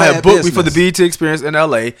that y'all have booked me for the BET experience in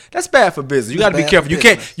LA. That's bad for business. You got to be careful. You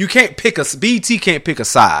can't pick a BET can't pick a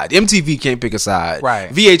side. MTV can't pick a side.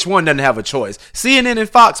 Right. VH1 doesn't have a choice. CNN and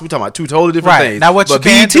Fox, we talking about two totally different things. Now what you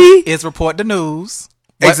can do is report the news.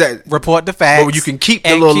 Exactly. Report the facts. But you can keep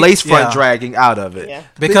the little lace front dragging out of it. Yeah.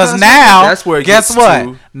 Because now, that's where it guess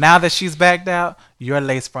what? Now that she's backed out, your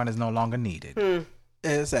lace front is no longer needed.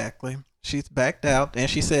 Exactly. She's backed out, and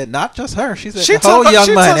she said not just her. She said she the whole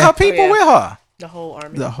Young Money. She took her people with her. The whole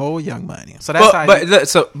army. The whole Young Money. So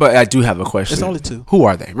that's but I do have a question. It's only two. Who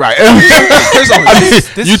are they? Right.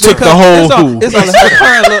 You took the whole who. It's only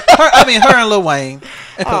her and Lil Wayne.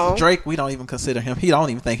 Because Drake, we don't even consider him. He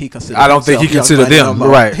don't even think he considers. I don't think he considered them. No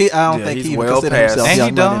right. I don't think he even considers himself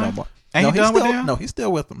Young Money no more. Ain't he done with him? No, he's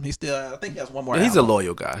still with them. He's still. I think he has one more. He's album. a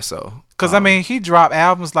loyal guy, so. Because he dropped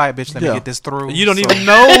albums like, bitch, let me get this through. You don't even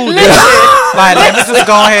know that. Like, let me just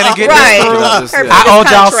go ahead and get this through. I owed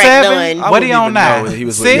y'all 7. What he on now? He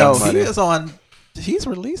was 6. Young He is on. He's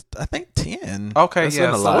released, I think, 10. Okay, that's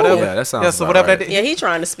yeah. So whatever. Yeah, that sounds. So whatever. Right. Yeah, he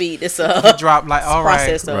trying to speed this up. He dropped like all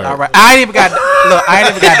right. All right. I ain't even got to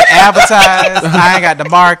advertise. I ain't got to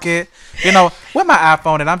market. With my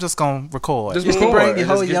iPhone, and I'm just gonna record. Just bring the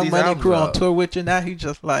whole Young Money crew on tour with you. Now he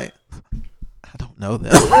just like, I don't know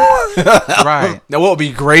them. Right. Now, what would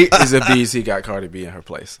be great is if BET got Cardi B in her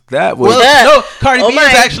place. That would. No, Cardi Oh B my.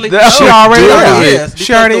 is actually. She already is. is. Because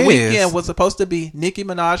She already the weekend is. was supposed to be Nicki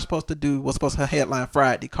Minaj was supposed to headline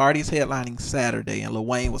Friday. Cardi's headlining Saturday, and Lil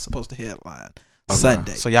Wayne was supposed to headline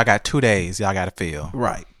Sunday. So y'all got 2 days. Y'all got to fill.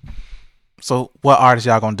 Right. So what artists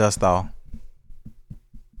y'all gonna dust off?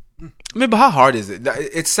 I mean, but how hard is it?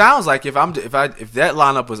 It sounds like if that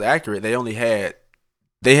lineup was accurate,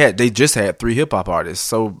 they just had 3 hip hop artists.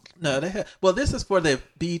 So No, they had. Well, this is for the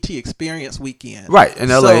BET Experience weekend, right in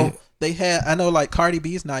LA. So they had. I know, like Cardi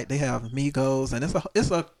B's night, they have Migos, and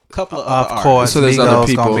it's a couple of other Of course, artists. So there's Migos other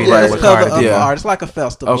people, gonna be Yeah, there it's a with couple Cardi of B. other Yeah. artists, like a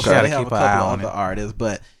festival. Okay. So Gotta they have a keep couple an eye of on other it. artists,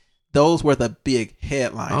 but those were the big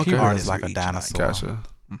headlines. Okay. He artists is like for a each night. dinosaur. Gotcha.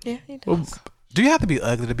 Yeah, he does. Well, Do you have to be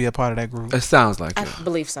ugly to be a part of that group? it sounds like I it.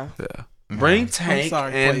 believe so. Yeah. Bring Tank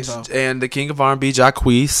sorry, and Quavo. and the King of R&B,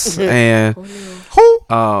 Jacquees, and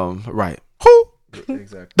Who? right. Who?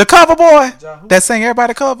 Exactly. The cover boy that sing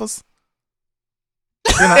everybody covers.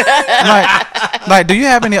 You know, like, do you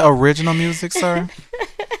have any original music, sir?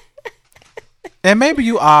 And maybe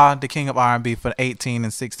you are the king of R&B for 18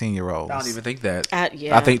 and 16-year-olds. I don't even think that.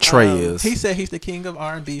 Yeah. I think Trey is. He said he's the king of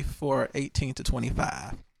R&B for 18 to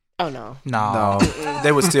 25. Oh no. No.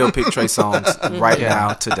 They would still pick Trey Songz right Yeah.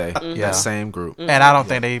 now today. Yeah. That same group. And I don't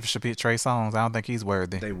think they even should pick Trey Songz. I don't think he's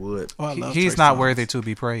worthy. They would. Oh, I love He's Trey not Songz. worthy to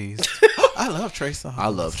be praised. I love Trey Songz. I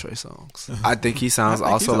love Trey Songz. I think he I sounds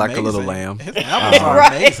think also he's like a little amazing. lamb. His albums are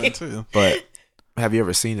Right. amazing too. But have you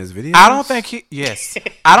ever seen his videos? I don't think he. Yes,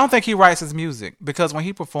 I don't think he writes his music because when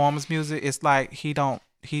he performs music, it's like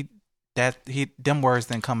them words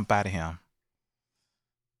didn't come out of him.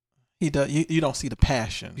 He does. You don't see the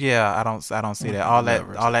passion. Yeah, I don't see that. All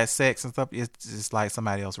that sex and stuff. It's just like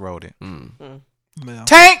somebody else wrote it. Yeah.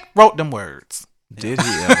 Tank wrote them words. Did he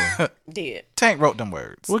ever? Did. Tank wrote them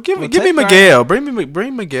words. Well, give me Tank Miguel.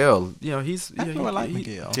 Bring Miguel. You know, he's I like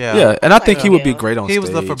Miguel. Yeah, Yeah, and I think he would be Miguel. great on He stage.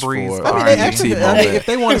 was the Febreze for of I mean, they R&B. actually, moment. if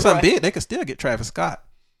they wanted something big, they could still get Travis Scott.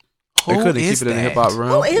 They Who couldn't is keep it in the that? hip hop realm.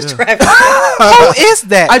 Who is Yeah. Travis? Who is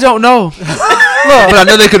that? I don't know. Look, but I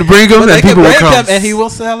know they could bring him But they and could people would break come. him and he will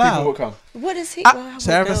sell People would out. come. What is he?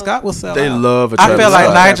 Travis Scott will sell They out. love a I Travis feel like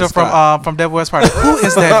Scott. Nigel Travis Scott. from Devil West Party. Who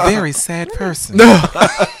is that very sad person?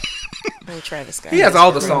 Travis Scott. He has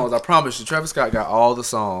all the songs. I promise you, Travis Scott got all the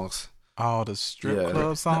songs. All the strip Yeah.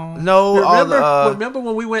 club songs. No, all the. Remember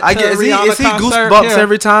when we went I to guess Rihanna is he concert? Goosebumps Yeah.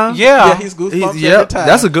 every time? Yeah. Yeah, he's Goosebumps Yep, every time.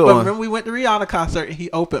 that's a good but one. When we went to Rihanna concert,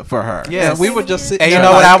 he opened for her. Yes. And we were just sitting And there. you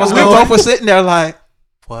know what like, I was we doing? both were sitting there like,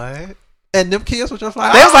 What? and them kids were just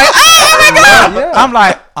like, They was like, oh my god! Yeah. I'm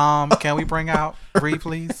like, can we bring out Bree,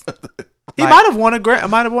 please? He Like- might have won a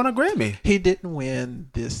Grammy. he didn't win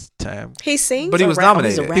this time. He sings, But he or was rap- oh,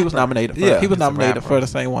 nominated. he's a He was rapper. nominated. For, Yeah, he was he's a nominated rapper. for the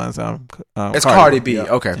same ones. It's Cardi B. Yeah.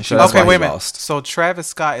 Okay, And so she that's was- Okay, why wait he a minute. lost. So Travis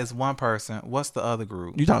Scott is one person. What's the other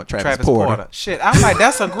group? You talking Travis Porter. Shit, I'm like,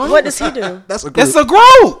 that's a group. What does he do? That's a group. It's a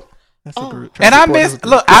group. That's a group. And Travis I Porter's a mixed.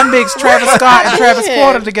 group. Look, I mixed Travis Scott and Travis did.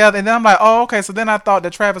 Porter together, and then I'm like, oh, okay. So then I thought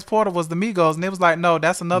that Travis Porter was the Migos, and it was like, no,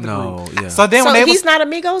 that's another No, group. yeah. So then So when they he's was, not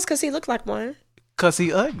amigos because he looked like one. cause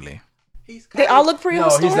he ugly. They all look pretty No,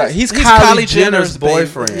 historic. he's not. He's He's Kylie Jenner's baby.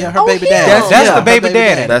 boyfriend. Yeah, her Oh, baby him. daddy. That's Yeah, the her baby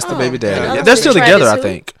daddy. That's the baby daddy. okay. Yeah, they're still Travis together, I who?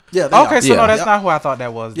 think. Yeah. They Okay, are. so Yeah. no, that's Yep. not who I thought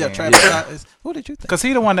that was. Yeah, then. Travis Scott is. Who did you think? Cause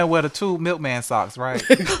he the one that wear the 2 milkman socks, right?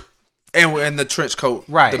 And the trench coat.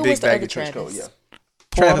 Right. The Who big was the baggy other trench coat, Travis? yeah.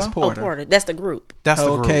 Travis Oh, Porter. Porter. That's the group. That's the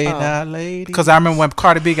Okay, group. now, lady. Because I remember when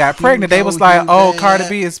Cardi B got pregnant, they was like, "Oh, Cardi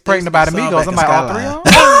B is pregnant by the Migos." I'm like, "All 3 of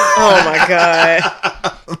them?" Oh my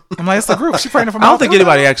god. I'm like, "It's a group. She pregnant from I all don't think 3 of them?"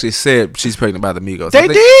 anybody actually said she's pregnant by the Migos. They I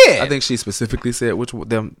think, did. I think she specifically said which one.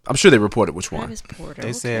 Them. I'm sure they reported which one. Travis Porter.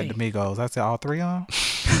 They said the Migos. I said all 3 of them.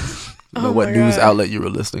 I don't know what my news God. outlet you were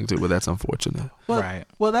listening to, but that's unfortunate. Well, Right.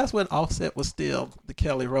 Well, that's when Offset was still the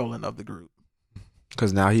Kelly Rowland of the group.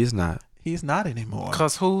 Because now he's not. He's not anymore.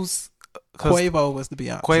 Cause Quavo was the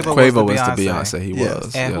Beyonce. Quavo Quavo was was the the Beyonce. Beyonce. He Yes.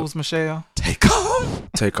 was. and yeah. who's Michelle? Take off.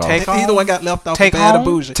 Take off. Take He's the one got left off Take of Bad and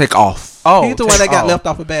Home? Bougie. Take off. Oh, He's the one that got oh. left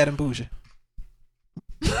off of Bad and Bougie.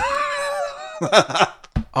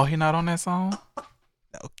 Oh, he not on that song.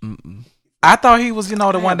 Mm-mm. I thought he was, the I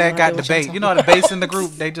one have that no got idea what the you're bass. You know the bass in the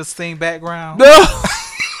group. They just sing background. No.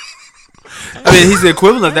 I mean, he's the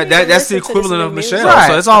equivalent. I That didn't that's the listen to this equivalent of new music. Michelle. Right.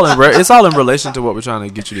 So it's all in relation to what we're trying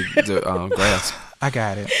to get you to grasp. I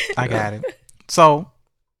got it. I got it. So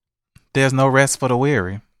there's no rest for the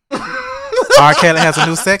weary. R. Kelly has a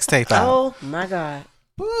new sex tape out. Oh my god.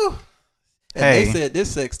 Woo. And Hey. they said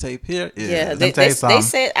this sex tape here is. Yeah, Let they, me tell you they something.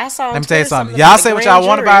 said I saw. on Let me tell you Twitter something. about Y'all the say what grand y'all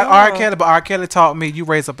want jury. about R. Hold on. Kelly, but R. Kelly taught me you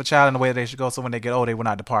raise up a child in the way they should go, so when they get older, they will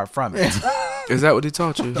not depart from it. Is that what he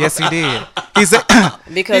taught you? Yes, he did. He said,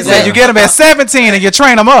 Because you get them at 17 and you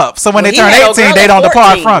train them up, so when Well, they he turn had a 18, girl they at don't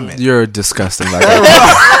depart 14. from it. You're disgusting. Like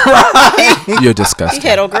that. You're he disgusting.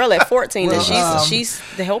 had a girl at 14, Well, and she's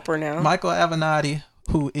the helper now. Michael Avenatti,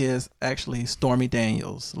 who is actually Stormy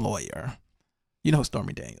Daniels' lawyer. You know who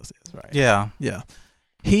Stormy Daniels is, right? Yeah, Yeah.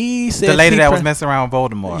 He said the lady that was messing around with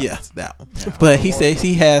Voldemort. Yes, that one. But he says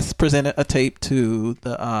he has presented a tape to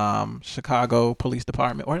the Chicago Police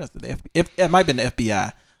Department, or it might have been the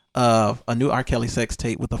FBI, of a new R. Kelly sex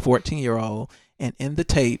tape with a 14-year-old. And in the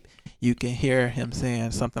tape, you can hear him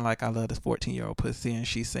saying something like, "I love this 14-year-old pussy," and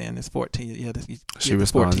she's saying, "This 14." Yeah, She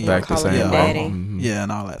responds back the Calling same him way. daddy. Mhm. Yeah,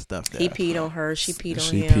 and all that stuff. He There. peed on her. She peed on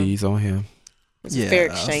She him. pees on him. It's a fair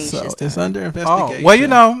exchange. So this it's time. under Oh, investigation. well, you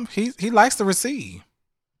know, he likes to receive.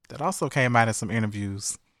 That also came out in some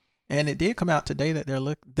interviews. And it did come out today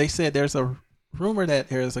that they said there's a rumor that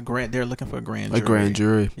there's they're looking for a grand jury. A grand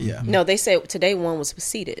jury. Yeah. No, they said today one was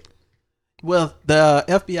seated. Well, the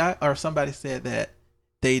FBI or somebody said that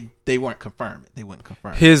they weren't confirming. They wouldn't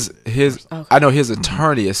confirm. His Okay. I know his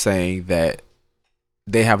attorney is saying that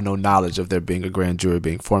they have no knowledge of there being a grand jury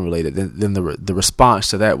being formulated. Then the response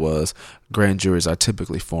to that was grand juries are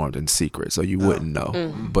typically formed in secret, so you wouldn't know.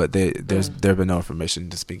 Mm. But there have been no information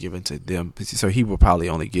that's been given to them. So he will probably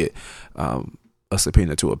only get a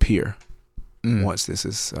subpoena to appear once this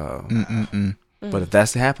is. But if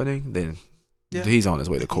that's happening, then Yeah. he's on his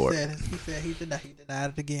way to court. He said he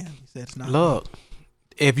denied it again. He said it's not. Look,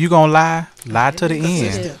 if you gonna lie to the end.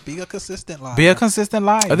 consistent. Be a consistent liar. Be a consistent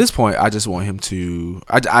liar. At this point, I just want him to.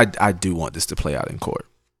 I do want this to play out in court.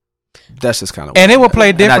 That's just kind of. And it will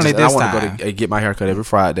play differently this I want time. to go to get my haircut every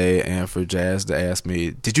Friday, and for Jazz to ask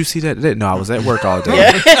me, "Did you see that today?" No, I was at work all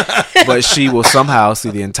day. But she will somehow see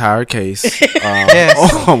the entire case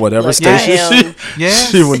on whatever Look, station I am-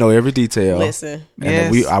 Yes. she will know every detail. Listen.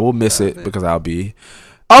 And Yes. I will miss it because I'll be.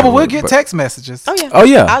 Oh, but we'll get text messages. Oh yeah. Oh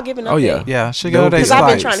yeah. I'll give an update. Oh yeah. Yeah, she There will go be to Because I've been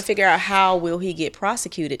slides. trying to figure out how will he get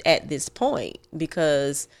prosecuted at this point.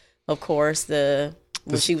 Because of course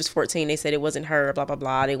when she was 14, they said it wasn't her. Blah blah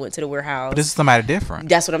blah. They went to the warehouse. But this is somebody different.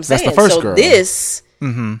 That's what I'm That's saying. the first so girl. this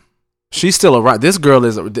Mm-hmm. She's still around. This girl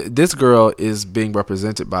is being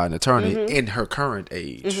represented by an attorney in her current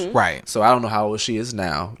age. Right. So I don't know how old she is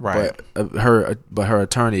now, Right. But her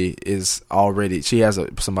attorney is already. She has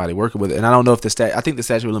somebody working with it, and I don't know if I think the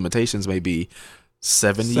statute of limitations may be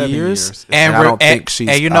 7 years. And, I don't think she's.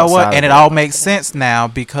 and you know what? outside And of it that. all makes sense now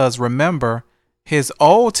because remember, his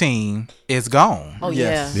old team is gone. oh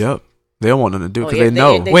Yes. yeah. Yep. They don't want nothing to do Oh, because yeah, they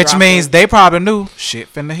know. they Which dropped means him. they probably knew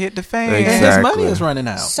shit finna hit the fan. And Exactly. his money is running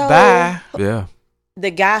out. So Bye. Yeah,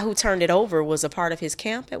 the guy who turned it over was a part of his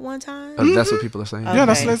camp at one time. that's what people are saying. Yeah,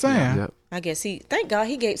 that's Okay. what they're saying. Yep. I guess thank God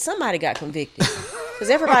somebody got convicted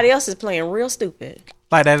because everybody else is playing real stupid.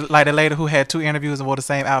 Like the lady who had 2 interviews and wore the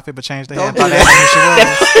same outfit but changed their hair. Don't Thought do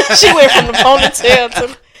that was who she was. She went from the ponytail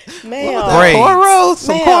to ma'am. Braids. Cornrows,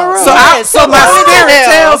 some Ma'am. cornrows. So my what the spirit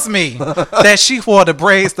hell? tells me that she wore the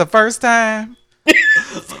braids the first time,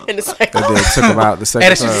 And it's like, And then took them out the second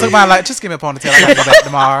and she time. took my like, just give me a ponytail. I gotta go back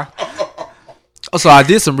tomorrow. So I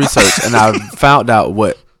did some research and I found out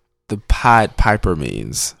what the Pied Piper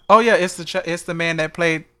means. Oh yeah, it's the man that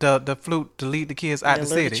played the flute to lead the kids out To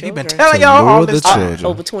the lure the city. He been children. telling To y'all all lure this the time. children.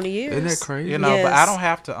 over 20 years. Isn't that crazy? You know, but Yes. I don't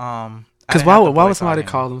have to Because why would somebody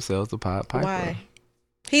call themselves the Pied Piper? Why?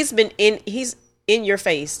 He's in your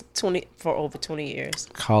face for over 20 years.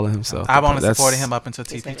 Calling himself. I've the only Pied- supported him up until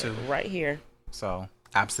It's like TP2, right here. so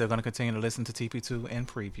I'm still gonna continue to listen to TP2 and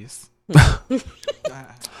previous.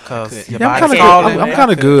 Because your Yeah, I'm body's kind calling. of. I'm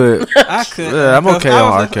kind of good. I could. Yeah, I'm okay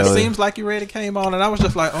on R. Kelly. Seems like you ready came on, and I was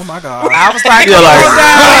just like, oh my god. I was like, Yeah, come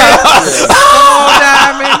like-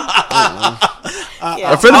 on, Diamond.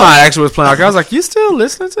 Yeah. A friend of mine actually was playing R. Kelly. I was like, "You still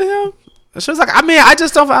listening to him?" And she was like, "I mean, I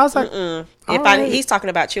just don't." I was like, He's talking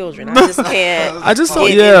about children. I just can't. "I just don't."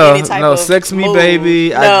 get in Yeah, any type no, of sex me, mood. baby.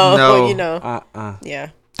 No, I, you know. Yeah.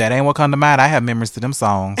 That ain't what come to mind. I have memories to them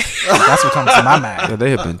songs. That's what comes to my Yeah, mind.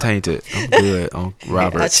 they have been tainted. I'm good on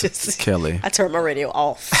Robert I just- Kelly. I turned my radio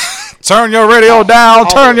off. Turn your radio down.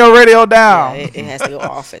 Turn your radio down. Yeah, it has to go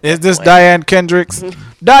off. At Is that this point. Diane Kendricks?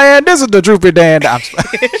 Diane, this is the Droopy Dan.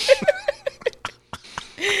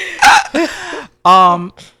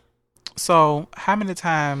 So how many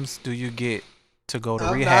times do you get to go to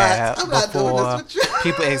rehab I'm not doing before this with you.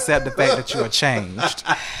 people accept the fact that you are changed?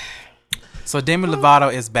 So Demi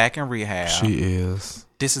Lovato is back in rehab. She is.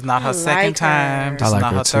 This is not her I second like time. her. This I is like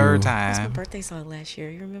not her her third too. That's my time. birthday song last year.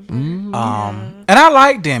 You remember? Mm. And I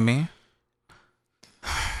like Demi.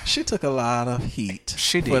 She took a lot of heat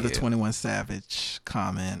She for the did. 21 Savage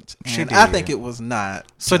comment. She And I did. think it was not.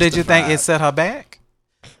 So did you think it justified. set her back?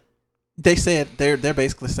 They said they're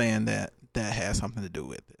basically saying that has something to do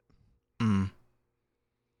with it.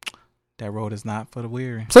 That road is not for the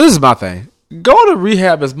weary. So this is my thing. Go to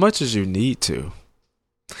rehab as much as you need to.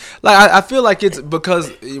 Like I feel like it's because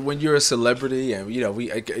when you're a celebrity, and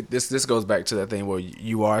this goes back to that thing where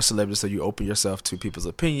you are a celebrity, so you open yourself to people's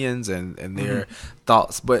opinions and their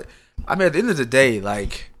thoughts. But I mean, at the end of the day,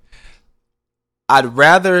 like I'd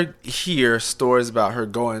rather hear stories about her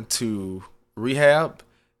going to rehab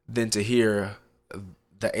than to hear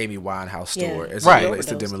the Amy Winehouse story as Right. it relates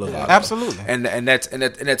to Demi Lovato. Absolutely. And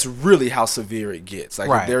that's really how severe it gets. Like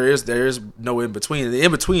Right. there is no in between. The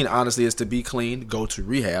in between, honestly, is to be clean, go to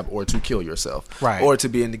rehab, or to kill yourself, Right. or to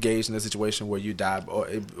be engaged in a situation where you die or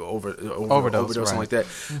overdose, right. something like that.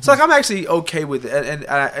 So like I'm actually okay with it, and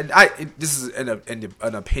I this is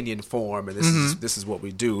an opinion form, and this is what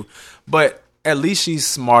we do, but at least she's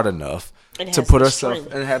smart enough And to has put the herself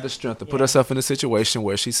strength. and have the strength to put herself in a situation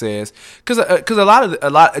where she says, because a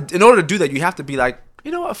lot in order to do that, you have to be like,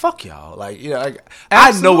 you know what, fuck y'all, like, you know, like,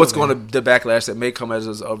 I know what's going to the backlash that may come as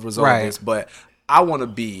a result Right. of this, but I want to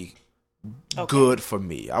be Okay. good for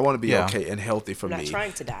me. I want to be Yeah. okay and healthy for I'm not me.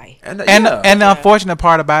 trying to die. And yeah. the unfortunate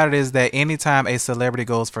part about it is that anytime a celebrity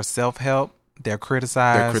goes for self help, they're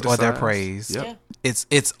criticized or they're criticized. praised. Yep. Yeah.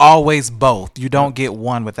 It's always both. You don't get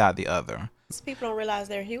one without the other. Some people don't realize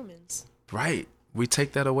they're humans. Right. We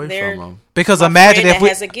take that away They're- from them. Because My imagine friend if that we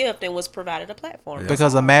has a gift and was provided a platform.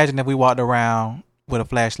 because imagine if we walked around with a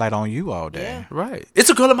flashlight on you all day. Yeah. Right. It's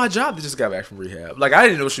a girl at my job that just got back from rehab. Like, I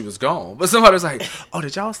didn't know she was gone. But somebody was like, oh,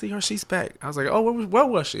 did y'all see her? She's back. I was like, oh, where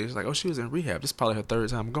was she? She's like, oh, she was in rehab. This is probably her third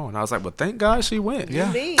time going. I was like, well, thank God she went.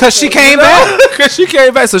 Yeah. Me, Because she so- came back. Because she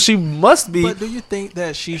came back. So she must be. But do you think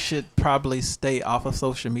that she should probably stay off of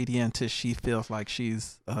social media until she feels like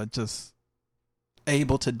she's just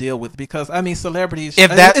able to deal with? Because I mean, celebrities.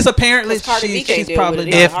 If that- it's apparently Because Cardi B can't she's deal probably with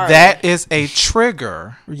it. not- If hard. that is a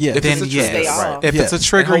trigger, yes. If it's then a trigger, yes. right. If it's a Yes.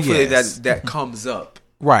 trigger, and hopefully yes. that comes up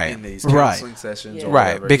Right. in these Right. counseling sessions. Yeah. Or Right,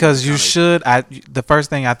 whatever. because you kinda- should. The first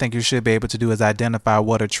thing I think you should be able to do is identify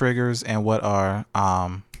what are triggers and what are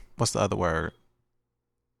what's the other word?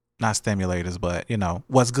 Not stimulators, but you know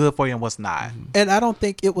what's good for you and what's not. And I don't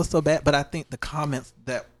think it was so bad, but I think the comments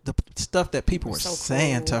that the stuff that people were So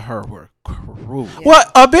saying cruel. to her were cruel. Yeah.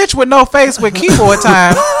 What a bitch with no face with keyboard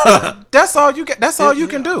time. That's all you get. That's all you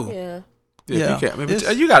can do. Yeah. Yeah, Yeah. you can't. I mean, It's-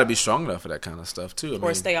 but you got to be strong enough for that kind of stuff too. I Or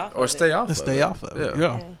mean, stay off Or of stay it. off. To stay it. off of it.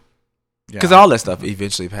 Yeah. Yeah. Because all that stuff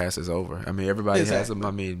eventually passes over. I mean, everybody has Exactly. them.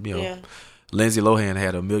 I mean, you know, Yeah. Lindsay Lohan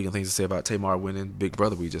had a million things to say about Tamar winning Big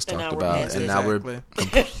Brother. We just And talked now we're about, past and it. now we're Exactly.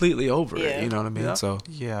 completely over it. Yeah. You know what I mean? Yep. So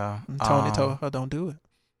Yeah. And Tony told her don't do it.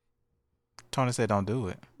 Tony said don't do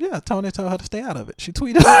it. Yeah, Tony told her to stay out of it. She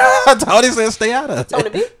tweeted. Tony said stay out of it. Tony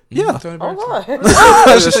B? Yeah. Tony Oh, Braxton.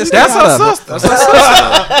 God. She said, "Stay That's out her of it." sister. That's her sister.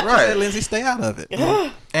 Right. Right. Lindsay, stay out of it.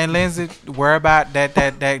 And Lindsay, worry about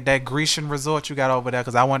that Grecian resort you got over there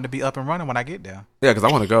because I wanted to be up and running when I get there. Yeah, because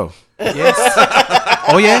I want to go. Yes.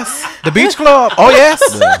 Oh yes. The beach club. Oh yes.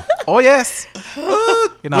 Yeah. Oh yes.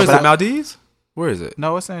 You know, Where is but it? Maldives? Where is it?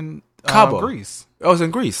 no, it's in Cabo. Greece. Oh, it's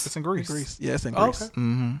in Greece. It's in Greece. Greece. Yes, in Oh, Greece. okay.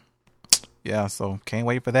 Mm-hmm. Yeah, so can't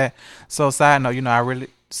wait for that. So side note, you know,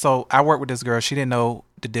 I worked with this girl. She didn't know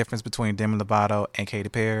the difference between Demi Lovato and Katy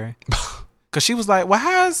Perry. Cause she was like, well,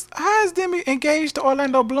 how is Demi engaged to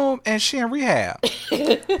Orlando Bloom and she in rehab?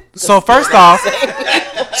 So first off,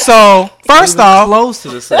 Close to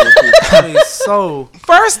the same people. I mean, so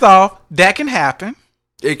that can happen.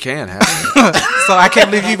 it can happen. So I can't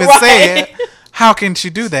believe you even said, how can she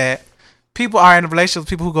do that? People are in a relationship with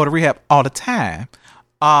people who go to rehab all the time.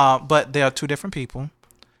 But they are two different people.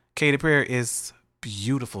 Katy Perry is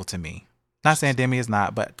beautiful to me. Not saying Demi is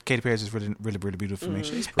not, but Katy Perry is just really, really, really beautiful for me.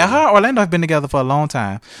 And her and Orlando have been together for a long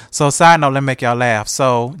time. So side note, let me make y'all laugh.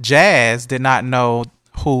 So Jazz did not know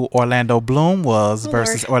who Orlando Bloom was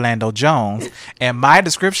versus Orlando Jones. And my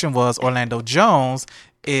description was Orlando Jones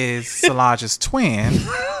is Solange's twin.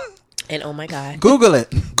 And oh my God. Google it.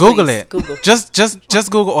 Google Please, it. Google.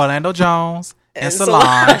 Just Google Orlando Jones and And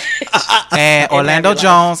Solange. And Orlando have your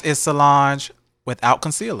Jones is Solange without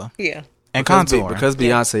concealer Yeah. and contour. Because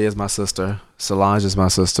Beyonce is my sister, Solange is my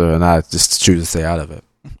sister, and I just choose to stay out of it.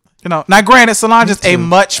 you know, now granted, Solange is a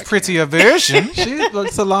much prettier version. She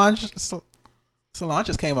Solange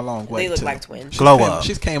just came a long way. They look too. like twins. Glow up.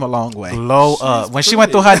 She's came a long way. Glow up. When she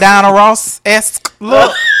went through her Diana Ross-esque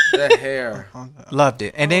look, That hair. loved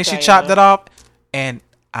it. And then she Okay, chopped yeah. it off, and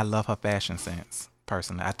I love her fashion sense.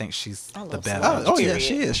 personally. I think she's I the love better. Solange. Oh yeah, Period.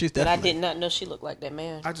 she is. She's But I definitely. did not know she looked like that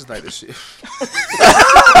man. I just like this shit.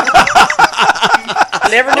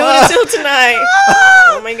 Never knew it until tonight.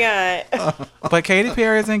 Oh my god. But Katy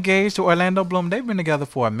Perry is engaged to Orlando Bloom. They've been together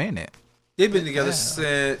for a minute. They've been together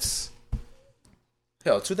since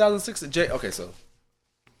 2016. Okay, so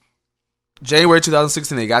January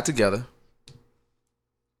 2016 they got together,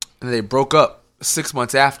 and they broke up 6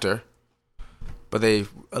 months after. But they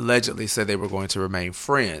allegedly said they were going to remain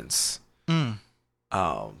friends. And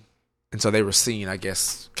so they were seen, I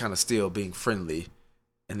guess, kind of still being friendly.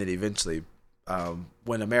 And then eventually,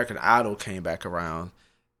 when American Idol came back around,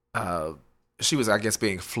 she was, I guess,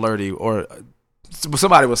 being flirty, or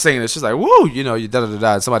somebody was saying this. She's like, "Woo, you know, you da da da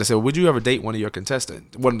da." Somebody said, "Would you ever date one of the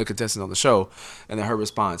contestants on the show?" And then her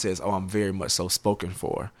response is, "Oh, I'm very much so spoken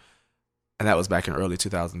for." And that was back in early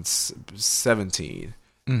 2017.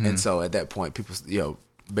 And so at that point, people,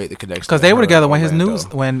 made the connection Because they were together when his Orlando. news,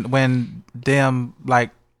 when them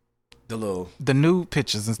like the new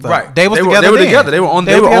pictures and stuff. Right. They was They were- together. they were then. together. They were on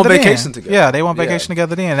together vacation then. together. Yeah, they were on Yeah. vacation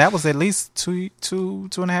together then. That was at least two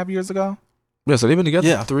and a half years ago. Yeah, so they've been together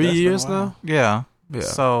Yeah, 3 that's been a years while. now. Yeah. Yeah.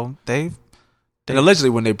 So they And allegedly,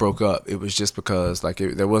 when they broke up, it was just because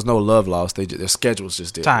there was no love lost. Their schedules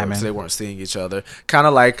just didn't Timing. work, so they weren't seeing each other. Kind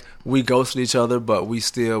of like we ghosted each other, but we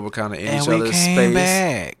still were kind of in and each we other's came space.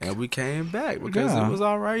 back. And we came back because Yeah. it was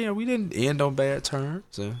all right. We didn't end on bad terms.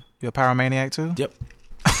 So. You a pyromaniac too? Yep.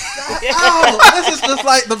 Oh, this is just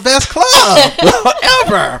like the best club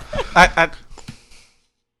ever.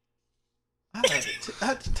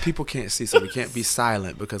 People can't see, so we can't be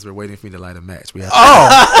silent because we're waiting for me to light a match. We have to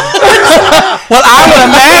Well, I would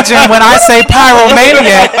imagine when I say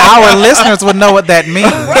pyromaniac, our listeners would know what that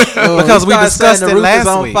means because we Started saying discussed the it roof is last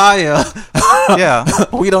on week. fire. Yeah,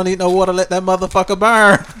 We don't need no water. Let that motherfucker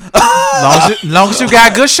burn. long as you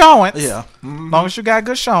got good showings. Yeah. Long as you got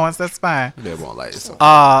good showings, that's fine. They won't light it. So.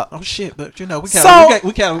 Oh shit! But we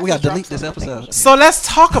gotta delete this episode. So let's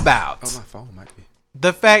talk about My phone might be.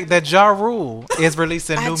 the fact that Ja Rule is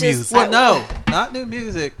releasing new music. Well, no, not new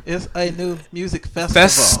music. It's a new music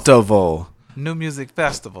festival. New music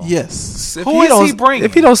festival. Yes. Who is he bringing?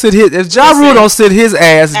 If Ja Rule don't sit his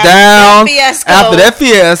ass down after that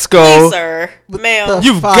fiasco, Please, sir, ma'am,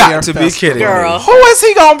 you've Fire got to be Festival. kidding Girl. me. Who is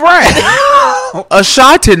he gonna bring?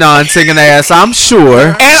 Ashanti non-singing ass, I'm sure.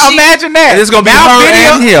 And imagine that. It's gonna be Now her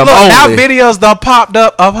and him Now only. videos done popped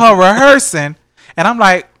up of her rehearsing, and I'm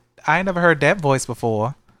like, I ain't never heard that voice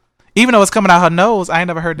before. Even though it's coming out her nose, I ain't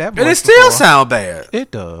never heard that voice. And it still before. sound bad. It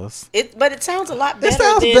does. but it sounds a lot better. It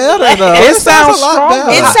sounds than better though. It sounds a lot stronger.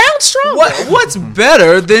 better. It sounds stronger. What's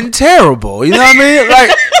better than terrible? You know what I mean?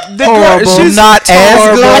 Like the Horrible, girl, she's not as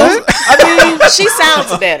horrible. good. I mean, She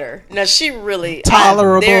sounds better. No, she really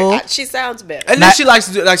Tolerable. she sounds better. and then she likes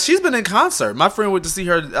to do she's been in concert. My friend went to see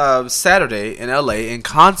her Saturday in LA in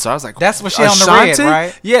concert. I was like, That's what she on the red, Ashanti?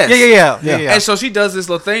 right? Yes. Yeah. And so she does this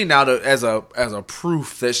little thing now as a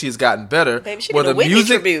proof that she's gotten better. Baby, she did a Whitney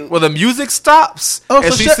tribute. where the music stops Oh, and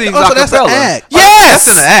so she she- sings oh, so that's an acapella. act. Yes,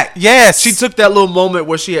 That's an act. Yes, She took that little moment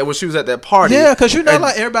where she was at that party. Yeah, because and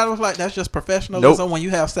like everybody was like, that's just professionalism Nope. when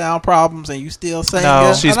you have sound problems and you still sing.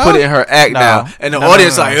 No. it. she's I put know. it in her act No. now, and the No, no,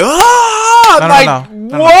 audience no, like, no. ah, No, like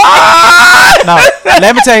no. what? No,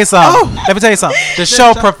 let me tell you something. Oh. Let me tell you something. To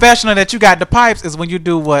show professional that you got the pipes is when you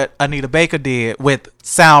do what Anita Baker did with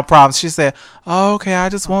sound problems. She said, oh, okay, I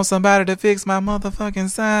just want somebody to fix my motherfucking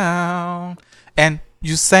sound. And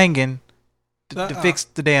you singing to fix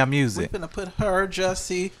the damn We music. finna put her,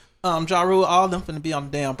 Jussie, Ja Rule, all of them finna be on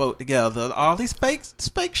the damn boat together. All these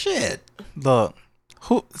fake shit. Look.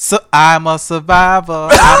 I'm a survivor.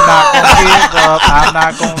 I'm not gonna give up. I'm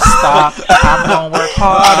not gonna stop. I'm gonna work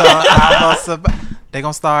harder. I'm a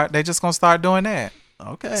survivor. They just gonna start doing that.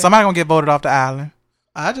 Okay. Somebody gonna get voted off the island.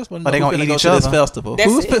 I just want But to they know gonna who's eat finna go each to this other. festival. That's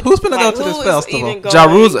Who's it. finna go Like, to this who is festival? even Ja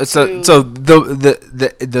going Rule's so to-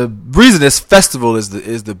 the reason this festival is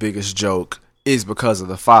the biggest joke is because of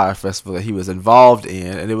the Fire Festival that he was involved in,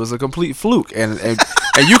 and it was a complete fluke. And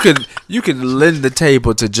you can lend the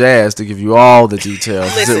table to Jazz to give you all the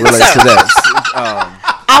details as it Listen, relates so- to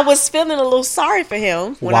that. I was feeling a little sorry for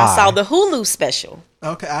him when Why? I saw the Hulu special.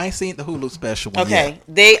 Okay, I ain't seen the Hulu special one Okay, yet.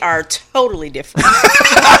 they are totally different.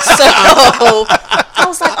 So I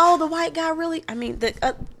was like, "Oh, the white guy really? I mean,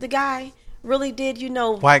 the guy really did,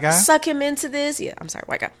 White guy? suck him into this? Yeah, I'm sorry,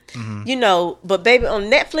 white guy. But baby, on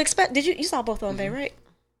Netflix, did you saw both of them, babe, right?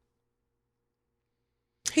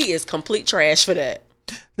 He is complete trash for that.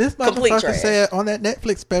 This Complete motherfucker trash. said on that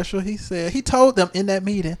Netflix special, he told them in that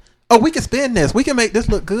meeting, oh, we can spin this. We can make this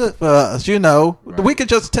look good for us, We could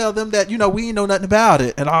just tell them that, we ain't know nothing about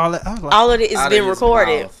it and all that. I was like, All of it is being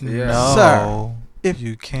recorded. Yeah. No. Sir. If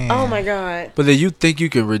You can. Oh my God. But then you think you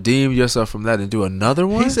can redeem yourself from that and do another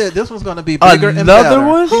one? he said this was going to be bigger and Another better.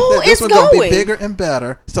 one? He Who said this is was gonna be going? bigger and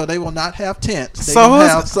better, so they will not have tents. They So gonna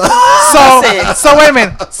who's- have Listen. So wait a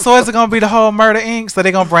minute. So is it gonna be the whole Murder Inc? So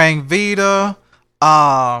they gonna bring Vita,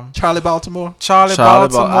 Charlie Baltimore. Charlie Charlie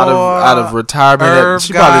Baltimore, out of retirement. Irv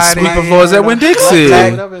She probably Gotti, sweeping floors at Winn Dixie.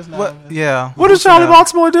 Black- Whatever his name What? is. Yeah. What is Charlie Yeah.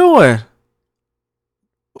 Baltimore doing?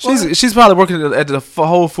 She's probably working at the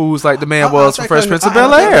Whole Foods like the man was from Fresh Prince of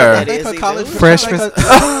Bel I Air. think her college. Fresh I think Prince-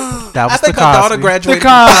 her- That I was think the her daughter Cosby. graduated The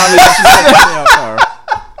from Cosby. college.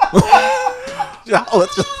 Y'all are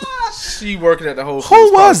just- She working at the Whole Foods.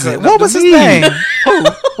 Who was cutting it? up What the was his meat. name? Who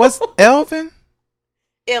was Elvin?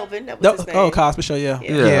 Elvin, that was No, his name. oh, Cosby Show, yeah.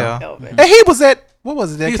 Yeah. Elvin. And he was at what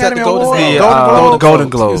was it? The He was at the Academy Golden Awards? Globes. The Golden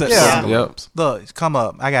Globes. He was at Yeah. the Golden Yep. Globes. Look, come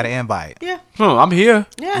up. I got an invite. Yeah. I'm here.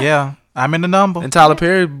 Yeah. Yeah, I'm in the number. And Tyler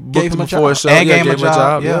Perry booked Gave him him a before a job. show. And Yeah, gave him a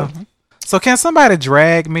job. Yeah. Yeah. So can somebody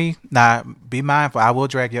drag me? Nah, be mindful. I will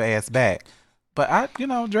drag your ass back. But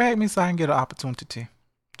drag me so I can get an opportunity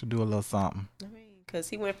to do a little something. Because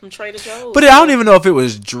he went from Trader Joe's. But I don't even know if it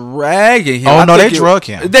was dragging him. Oh, I no, think they drug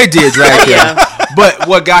him. They did drag him. Yeah. But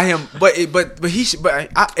what got him? But he.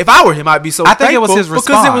 If I were him, I'd be so. I think it was thankful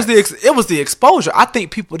his because it was the exposure. I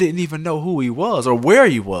think people didn't even know who he was or where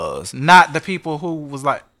he was. Not the people who was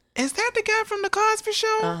like, is that the guy from the Cosby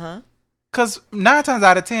Show? Uh-huh. Because 9 times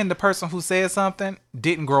out of 10, the person who said something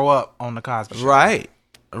didn't grow up on the Cosby Show. Right.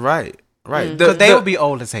 Because they would be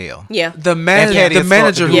old as hell. Yeah. The petty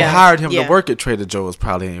manager as fuck. who Yeah. hired him Yeah. to work at Trader Joe's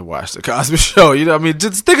probably ain't watched the Cosby Show. You know what I mean?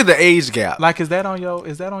 Just think of the age gap. Like, is that on your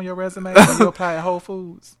resume when you apply at Whole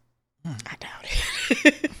Foods? I doubt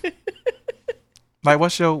it. Like,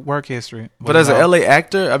 what's your work history? But as an LA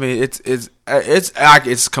actor, I mean,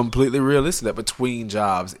 it's completely realistic that between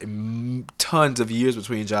jobs, tons of years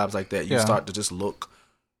between jobs like that, you Yeah. start to just look.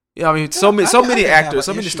 Yeah, I mean, so many I can have actors,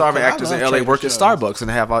 so an many issue, starving 'cause I actors in love LA Trader work at Joe's. Starbucks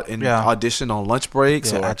and have Yeah. audition on lunch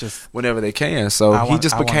breaks Yeah, or I just- whenever they can. So I he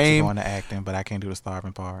just wanted to became go into acting, but I can't do the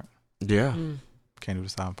starving part. yeah. Can't do the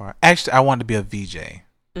starving part. Actually, I wanted to be a VJ.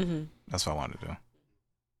 Mm-hmm. That's what I wanted to do.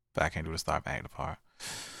 But I can't do the starving acting part.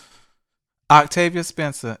 Octavia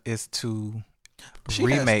Spencer is to She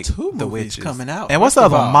remake has two The movies Witches. coming out. And what's First the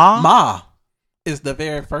of other all, one? Ma is the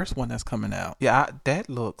very first one that's coming out. Yeah, that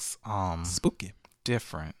looks Spooky.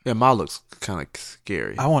 different. Yeah, Ma looks kind of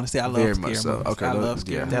scary. I want to say I love Very scary much so. movies. Okay, I those- love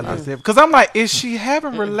scary yeah. That movies. looks different. Because I'm like, is she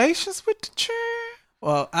having relations with the child?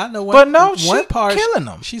 Well, I know But no, she one part killing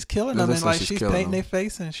them. She's killing It them, looks and like like she's she's killing painting them. their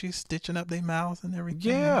face and she's stitching up their mouths and everything.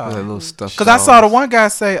 Yeah. That little stuff. Because I saw the one guy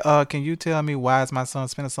say, can you tell me why is my son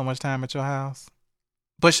spending so much time at your house?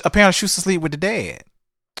 But apparently she used to sleep with the dad.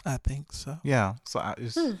 I think so. Yeah. So I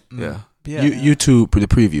just, Yeah. Yeah. YouTube the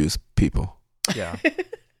previews, people. yeah.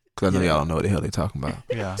 Because I know y'all don't know what the hell they talking about.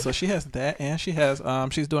 Yeah. So she has that, and she has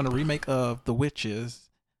she's doing a remake of The Witches,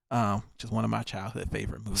 which is one of my childhood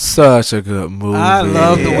favorite movies. Such a good movie. I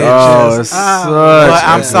love The Witches. Oh, it's I such love But a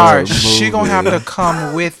I'm good sorry, movie. she gonna have to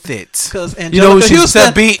come with it. Because You know who Angelica she's Houston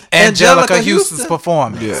To beat Angelica Houston's Houston.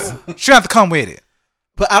 performance. Yeah. She have to come with it.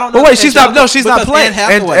 But I don't know. But wait, if she's not. No, she's not because playing.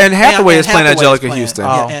 Anne Hathaway is playing Angelica Houston. Oh.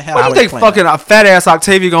 Yeah, Anne What do you Hathaway's think playing fucking fat ass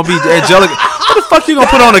Octavia gonna be Angelica? What the fuck you gonna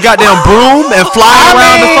put on a goddamn broom and fly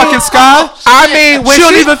around the fucking sky? I mean, when She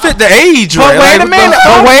don't she- even fit the age. But right? wait Like, a minute. what the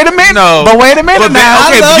But fuck? wait a minute. No. But wait a minute But now.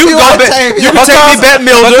 okay, I love you you, go back. Octavia. You can take me Bette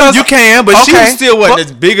Midler. because- You can, but she Okay. still wasn't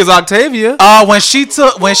as big as Octavia. When she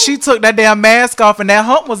took that damn mask off and that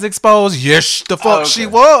hump was exposed, yes, the fuck she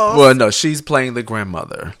was. Well, no, she's playing the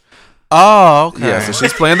grandmother. Oh, okay. Yeah, so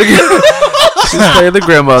she's playing the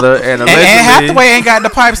grandmother, and And allegedly Anne Hathaway ain't got the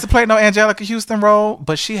pipes to play no Angelica Houston role,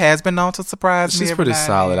 but she has been known to surprise me. she's every pretty now and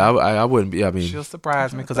solid. then. I wouldn't be. I mean, She'll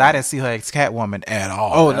surprise me because I didn't see her as Catwoman at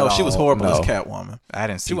all. Oh At no, she was all. horrible No. as Catwoman. I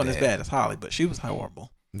didn't see She wasn't that. as bad as Holly, but she was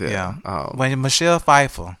horrible. Yeah. Oh. When Michelle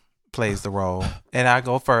Pfeiffer plays the role, and I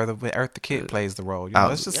go further when Eartha Kitt plays the role, you know,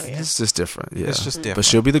 it's just It's just different. Yeah, it's just different. But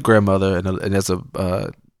she'll be the grandmother, and there's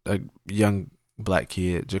a young black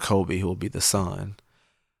kid, Jacoby, who will be the son.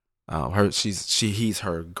 He's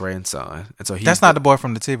her grandson, and so That's not the boy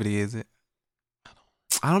from Nativity, is it?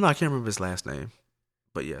 I don't know. I can't remember his last name,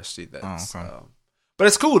 but yes, that's. Oh, okay. But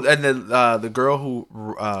it's cool, and then the girl who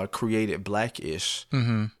created Blackish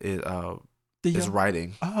Mm-hmm. is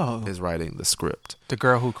writing Oh, is writing the script. The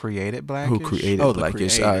girl who created Blackish. Who created oh, the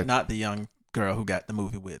Blackish? creator, not the young girl who got the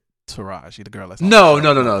movie with Taraji, the girl that's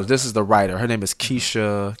No. This is the writer. Her name is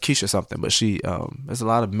Keisha something, but she there's a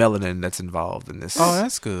lot of melanin that's involved in this. Oh,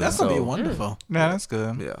 that's good. That's gonna be wonderful. Yeah, that's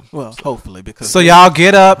good. yeah. Well, hopefully because So y'all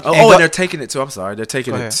get up. And they're taking it to. I'm sorry, they're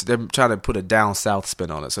taking Go it. ahead. They're trying to put a down south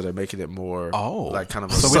spin on it, so they're making it more like kind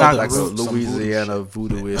of a, So we're not- like a some voodoo Louisiana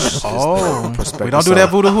voodoo-ish. Oh, perspective. we don't do that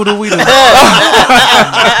voodoo we do.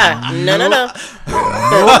 No.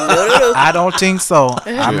 I don't think so.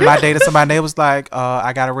 I remember I dated somebody. They was like,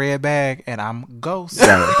 "I got a red bag and I'm ghost."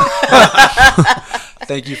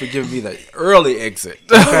 Thank you for giving me the early exit.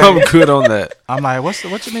 I'm good on that. I'm like,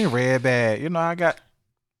 what you mean red bag? You know, I got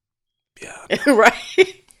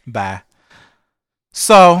Right. bye.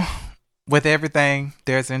 So, with everything,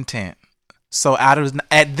 there's intent. So,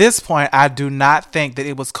 at this point, I do not think that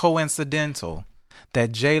it was coincidental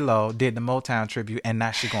that J-Lo did the Motown tribute and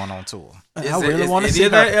now she's going on tour. I really want to is see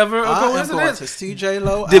that her. ever a I am going coincidence? to see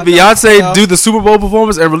J-Lo. Did Beyonce do the Super Bowl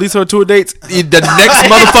performance and release her tour dates? The next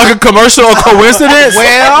motherfucking commercial a coincidence?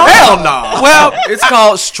 Well, hell no. Well, It's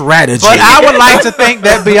called strategy. but I would like to think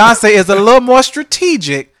that Beyonce is a little more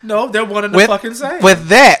strategic no, they're one and the with, fucking same. with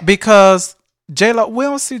that because J-Lo, we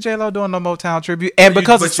don't see J-Lo doing no Motown tribute. And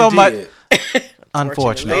because it's so much,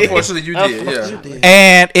 unfortunately. Unfortunately, you did. Yeah.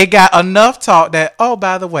 And it got enough talk that, oh,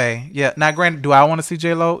 by the way, yeah. Now, granted, do I want to see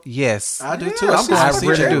J-Lo? Yes. I do Yeah, too. I'm she's going to I see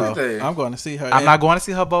really J-Lo. do. I'm going to see her. I'm not going to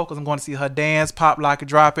see her vocals. I'm going to see her dance, pop, lock it,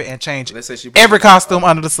 drop it, and change Let's say she every costume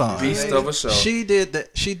under the sun. beast of a show. She did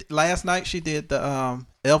the last night. She did the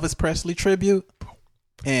Elvis Presley tribute,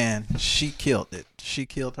 and she killed it. She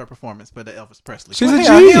killed her performance for the Elvis Presley. She's tribute.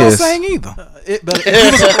 a Hell, he don't genius. sing either. But he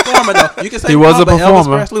was a performer though. You can say He was a but Elvis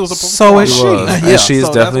performer. Presley was a So performer. is she. was. And she is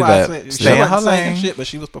so definitely that's why I that. said Stay she in her wasn't saying lane. shit, but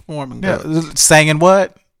she was performing. Yeah, good. singing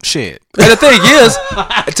what? Shit. And the thing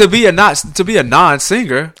is, to be a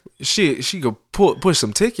non-singer, she could push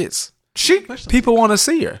some tickets. People want to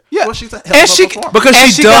see her. Yeah. Well, she's a hell And of a she performer. Because And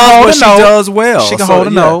she she does can hold what a she note. does well. She can So, hold a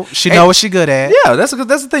yeah. note. She And- know what she good at. Yeah, that's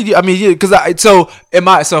the thing. I mean, because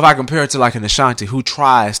if I compare it to like an Ashanti who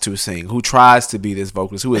tries to sing, who tries to be this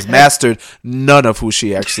vocalist, who has mastered none of who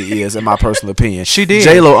she actually is, in my personal opinion. She did.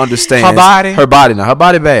 J-Lo understands Her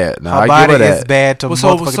body bad. Now, Her I body give her that. is bad to Well,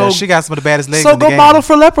 so- motherfucker. so- She got some of the baddest legs So in the go game. model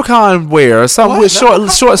for Leprechaun wear or something with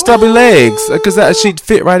short stubby legs, because she'd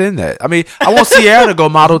fit right in that. I mean, I want Ciara to go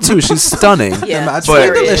model too. She's stunning. Yeah. But But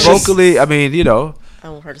Serious. vocally, I mean, you know, I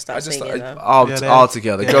want her to stop I just singing though. all Yeah,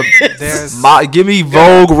 together. there's- Give me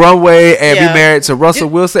Vogue, Runway, and Yeah. be married to Russell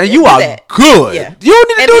Wilson, and yeah, you do are that. good. Yeah. You don't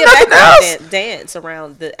need to And do be a nothing background else. dance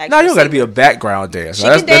around the. No, you don't got to be a background dancer. She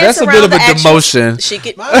can dance That's a bit around of a the actual- demotion. She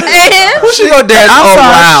can. She gonna dance I'm sorry,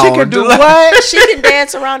 around. she can do what? She can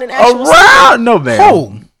dance around an actual. Around? No, man.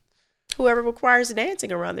 Oh. Whoever requires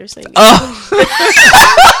dancing around their singing. Oh.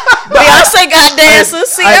 Beyonce got dancers.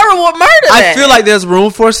 Sierra would murder that. I feel like there's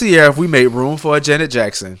room for Ciara if we made room for a Janet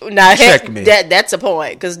Jackson. Now, Check me. That's a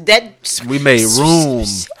point because that. We made room.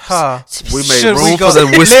 Huh. We made Should we room go- for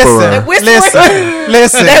the whisperer.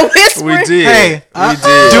 Listen. That whisper. We did. Hey, we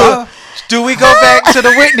did. do we go back to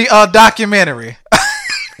the Whitney documentary?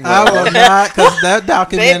 I will not, because that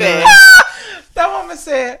documentary. Baby. That woman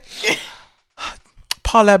said,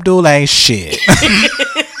 Paul Abdul ain't shit.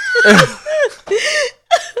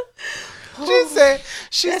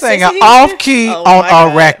 She That's sang it. an off key Oh, on my a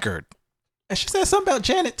God. record. And she said something about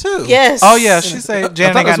Janet too. Yes. Oh yeah, she said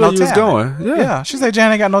Janet ain't got no that's where talent. you was going. Yeah. She said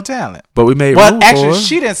Janet ain't got no talent. But we made Well, room actually, for her.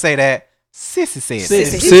 she didn't say that. Sissy said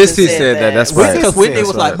Sissy. that. Sissy said that. That's right. Because Whitney That's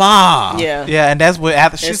was right. like, "Mom." Yeah. Yeah, and that's what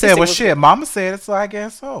after she And said, Sissy "Well, was- shit, Mama said it, so I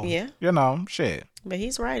guess so." Yeah. You know, shit, But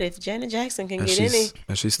he's right. If Janet Jackson can And get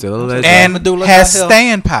any, she's still a legend. and Medulla has got help.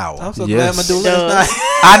 staying power. I'm so Yes. glad Medulla Duh. is not.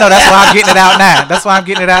 I know that's why I'm getting it out now. That's why I'm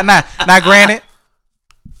getting it out now. Now, granted,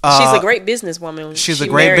 she's a great businesswoman. she's She a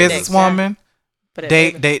great married Dexter. businesswoman. But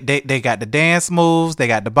They got the dance moves, they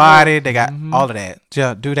got the body, they got all of that.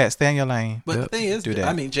 Just do that. Stay in your lane. But the thing is, Do that.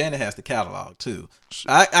 I mean, Janet has the catalog too.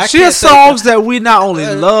 I she can't has say songs that we not only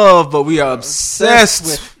love, but we are obsessed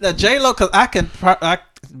with. the J Lo, because I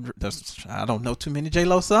don't know too many J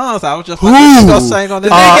Lo songs. I was just Who? go sing on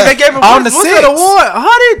this. They gave her on the what's six. that award?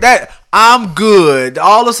 How did that? I'm good.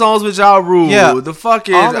 All the songs with y'all rule. Yeah. The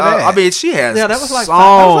fucking. All of that. I mean, she has. Yeah, that was like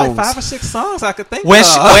songs. 5 or 6 songs I could think When of.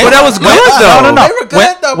 she- But that was good though. No. They were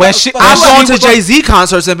good though. When but- she- but I've She gone to was Jay Z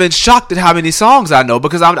concerts and been shocked at how many songs I know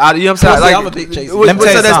because you know what I'm saying. See, Like, I'm a big Jay-Z. Let me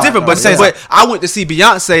tell you so that's something. different. Let me tell you But I went to see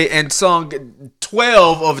Beyonce and sung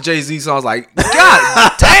 12 of Jay Z songs. Like,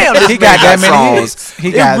 God damn, this He man got that many songs. hits. He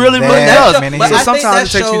It got really that does. many But hits. I think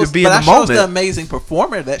sometimes that it takes you to shows- be but in the that shows the moment. amazing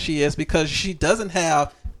performer that she is, because she doesn't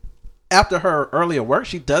have after her earlier work,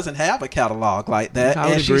 she doesn't have a catalog like that, I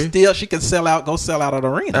would and agree. she can sell out an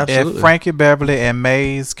arena. Absolutely. If Frankie Beverly and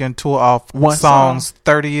Maze can tour off One songs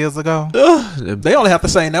 30 years ago, They only have to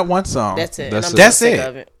sing that one song. That's it. That's And I'm it. so That's sick it.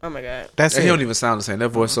 of it. Oh my god. that's And it. he don't even sound the same. That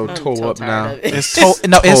voice so I'm tore so up tired now. of it. It's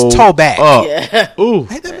it's toe back. Up. Yeah. Ooh.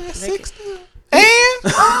 Ain't that man 60?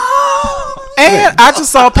 And I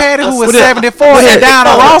just saw Patty, who was What that- 74, and Diana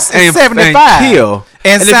Ross is And 75. Kill.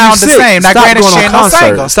 And if you sound the sick, same. Now, stop granted, going she on ain't no concert.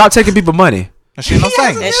 singer. Stop taking people money. She no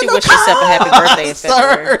singer. And she wished herself a happy birthday in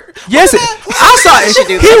February. Sir. Yes, I saw She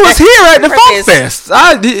do. it. He was here at the Her Funk is- Fest.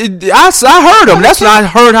 I heard him. That's when I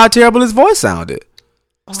heard how terrible his voice sounded.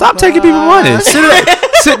 Stop taking people money.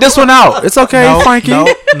 Sit this one out. It's okay, No, Frankie.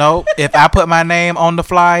 no. If I put my name on the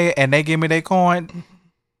flyer and they give me their coin,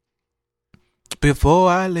 before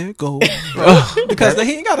I let go, Because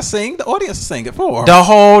he ain't got to sing. The audience will sing it for him. the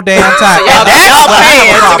whole damn time. Y'all And that's what I have a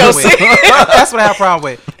paying to problem go with. see. That's what I have a problem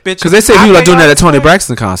with. Bitch, Because they said I people are pay doing that y'all at Tony to-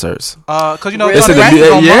 Braxton concerts. Because you know, Really? They Tony said Braxton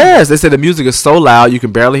don't yes. They said the music is so loud you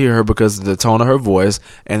can barely hear her because of the tone of her voice,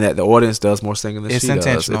 and that the audience does more singing than It's she does.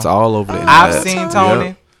 intentional. It's all over the internet. I've seen Tony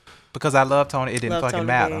Yep. because I love Tony. It didn't Love fucking Tony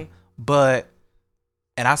matter. B. But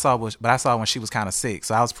I saw when she was kind of sick,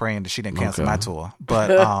 so I was praying that she didn't cancel Okay. my tour,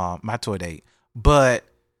 but my tour date. But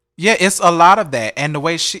yeah, it's a lot of that, and the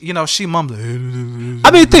way she mumbles.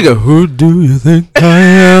 I mean, think of who do you think I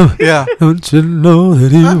am? Yeah, Don't you know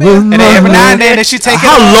that he was and then every mine? now and then she take it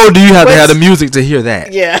How off. low do you have to But- have the music to hear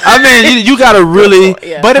that? Yeah. I mean, you got to really.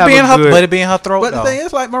 Yeah. But it have be in a her, good- but it be in her throat But the though. thing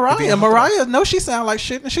is, like Mariah knows she sound like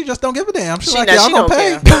shit, and she just don't give a damn. She's She like, know- y'all she gonna don't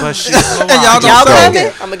pay. care. But she's And Mariah. y'all Y'all So- love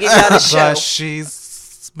it. I'm gonna get y'all the show. But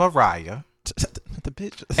she's Mariah, The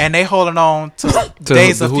bitch. and they holding on to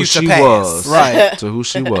days to of who future she past. was. Right. To who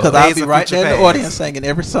she was. Because I'll Days be of right future there in the past. audience singing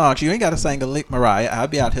every song. You ain't got to sing a lick, Mariah. I'll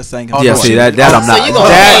be out here singing. Oh, Yeah, no. see that I'm So not. you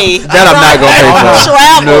gonna pay. That I'm not gonna pay for.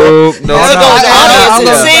 Travel. Nope, To go to the audience I'm and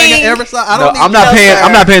gonna sing sing. every song. I No, don't need I'm not no paying. shirt.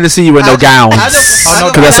 I'm not paying to see you with no gowns.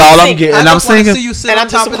 Because Because that's all I'm singing. getting, I and I'm just wanna singing. see you sit And on I'm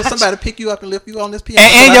top just of it, watching. somebody pick you up and lift you on this piano.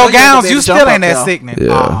 And in So I your know you're gowns, ready you to jump still up ain't that there. sickening.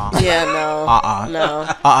 Yeah. Yeah, no.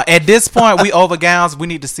 No. At this point, we over gowns. We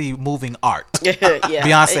need to see moving art. Yeah.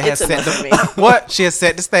 Beyonce has It's set enough for me. the what? She has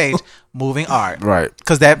set the stage. Moving art, Right.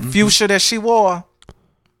 Because that fuchsia that she wore,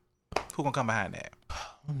 who gonna come behind that?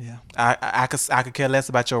 Yeah. I could care less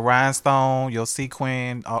about your rhinestone, your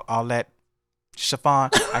sequin, all that chiffon.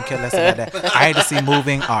 I care less about that. I hate to see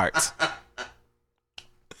moving art.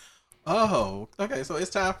 Oh, okay. So it's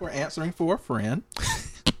time for answering for a friend.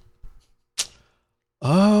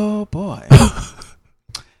 Oh boy.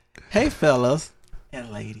 Hey, fellas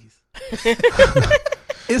and ladies.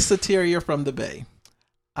 It's Soteria from the Bay.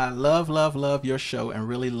 I love your show and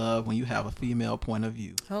really love when you have a female point of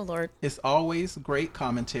view. Oh Lord. It's always great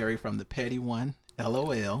commentary from the petty one.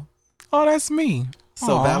 LOL. Oh, that's me.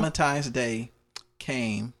 So Aw. Valentine's Day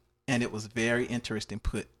came, and it was very interesting.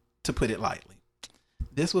 To put it lightly,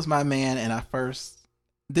 this was my man and our first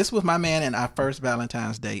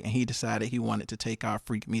Valentine's Day, and he decided he wanted to take our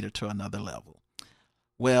freak meter to another level.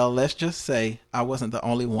 Well, let's just say I wasn't the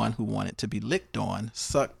only one who wanted to be licked on,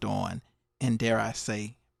 sucked on, and dare I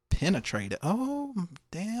say, penetrated. Oh,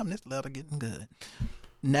 damn, this letter getting good.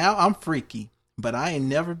 Now I'm freaky, but I ain't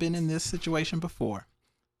never been in this situation before.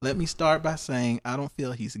 Let me start by saying I don't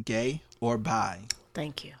feel he's gay or bi.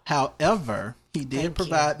 Thank you. However, he did Thank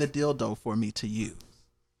provide the dildo for me to use.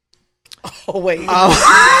 Oh wait.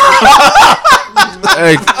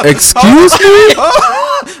 Excuse me.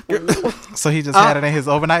 So he just had it in his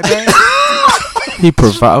overnight bag. He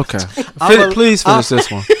provide. Okay. Please finish this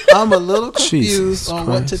one. I'm a little confused Jesus on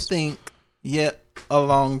what to Christ. think, yet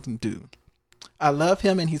along do. I love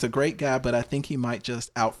him and he's a great guy, but I think he might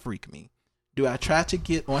just out freak me. Do I try to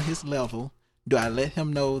get on his level? Do I let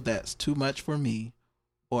him know that's too much for me?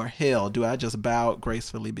 Or hell, do I just bow out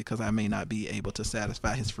gracefully because I may not be able to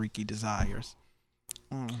satisfy his freaky desires?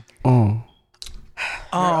 Oh.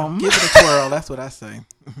 Give it a twirl. That's what I say.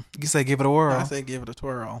 You say give it a I whirl. say give it a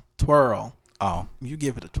twirl. Twirl. Oh, You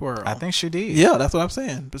give it a twirl. I think she did. Yeah, that's what I'm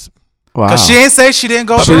saying. But Wow. Because she ain't say she didn't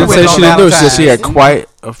go She through didn't with say no she didn't do it. She said she had Valentine's. quite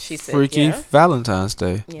a She said, freaky yeah. Valentine's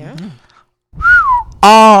Day. Yeah.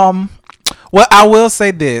 Well, I will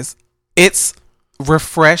say this. It's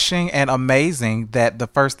refreshing and amazing that the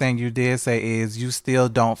first thing you did say is you still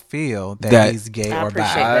don't feel that he's gay I or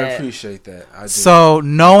appreciate bi. that. appreciate that. I do. So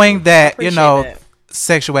knowing that, you Appreciate know, that.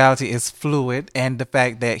 sexuality is fluid and the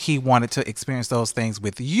fact that he wanted to experience those things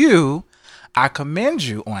with you, I commend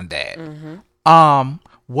you on that.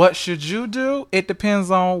 What should you do? It depends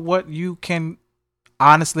on what you can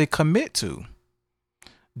honestly commit to.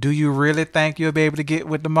 Do you really think you'll be able to get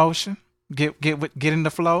with the motion? Get in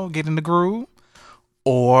the flow, get in the groove?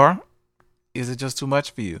 Or Is it just too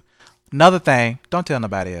much for you? Another thing, don't tell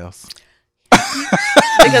nobody else.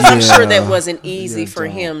 Because I'm sure that wasn't easy for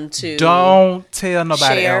him to. Don't tell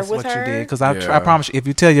nobody share else with what her? you did. Because I promise you, if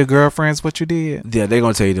you tell your girlfriends what you did, Yeah, they're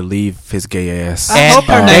gonna tell you to leave his gay ass. I hope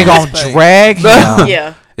her and name they is gonna Faye. drag him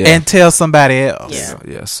Yeah. and tell somebody else. Yeah.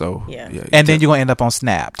 Yeah. So Yeah. And then you're gonna end up on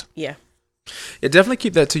Snapped. Yeah. Yeah, definitely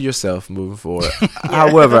keep that to yourself moving forward.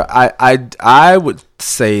 However, I would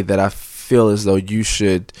say that I feel as though you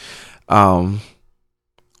should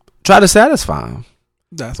try to satisfy him.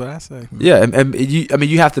 That's what I say. Yeah, and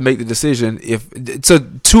you have to make the decision if so.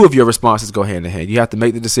 Two of your responses go hand in hand. You have to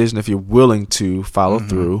make the decision if you're willing to follow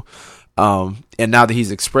through. And now that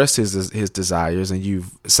he's expressed his desires, and it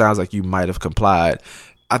sounds like you might have complied.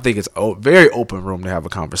 I think it's a very open room to have a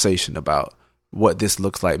conversation about what this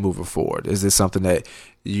looks like moving forward. Is this something that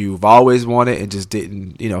you've always wanted and just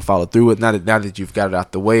didn't, follow through with? Now that you've got it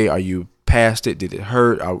out the way, are you past it? Did it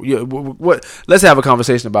hurt? What? Let's have a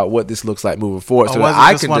conversation about what this looks like moving forward, so that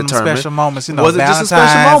I can one of them determine. special moments, Was it just a special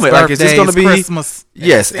Valentine's, moment? Like, is this going to be Christmas?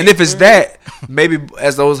 Yes, and if it's that, maybe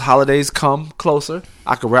as those holidays come closer,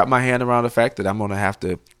 I can wrap my hand around the fact that I'm going to have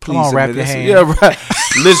to please on, him wrap in your this. hand. Yeah, right.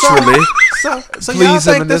 Literally. So Please y'all him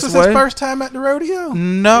think in this this was his way? first time at the rodeo?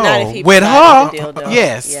 No, Not if he with provided her, the dildo.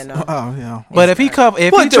 yes. Yeah, no. Oh yeah. But if he Well,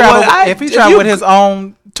 traveled you- with his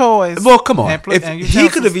own toys, Well, come on. and If you he tell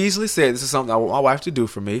could some- have easily said, "This is something I want my wife to do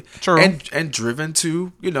for me," True. and driven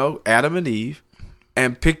to Adam and Eve,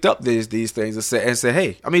 and picked up these things and said,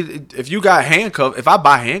 "Hey, I mean, if you got handcuffed, if I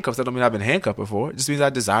buy handcuffs, that don't mean I've been handcuffed before. It just means I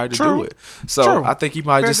desire to True. do it." So True. I think he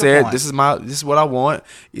might have Very just good said, point. "This is what I want."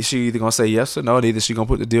 Is she either gonna say yes or no? And either she gonna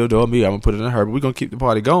put the dildo on me, or I'm gonna put it in her. But we're gonna keep the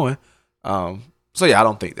party going. So yeah, I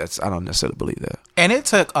don't necessarily believe that. And it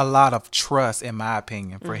took a lot of trust, in my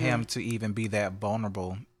opinion, for Mm-hmm. him to even be that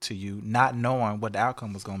vulnerable to you, not knowing what the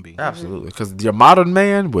outcome was going to be. Absolutely, because your modern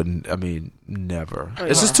man wouldn't. I mean, never. Oh,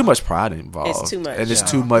 It's yeah. just too much pride involved. It's too much, and it's yeah.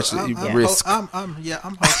 too much I'm risk. hoping.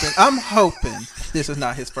 I'm hoping this is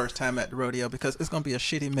not his first time at the rodeo because it's gonna be a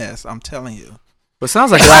shitty mess. I'm telling you. But it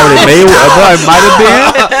sounds like it already made. Well, it might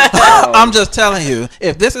have been. I'm just telling you.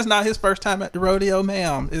 If this is not his first time at the rodeo,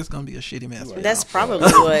 ma'am, it's gonna be a shitty mess. That's probably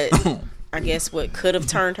what could have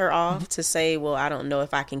turned her off to say, well, I don't know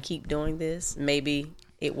if I can keep doing this. Maybe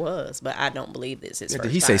it was, but I don't believe this is.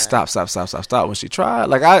 Did he say stop when she tried?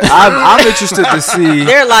 Like I'm interested to see.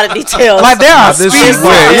 There are a lot of details. Like there are This speed is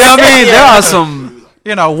where, you know what I mean? There are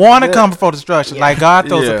some. warning come before destruction. Like God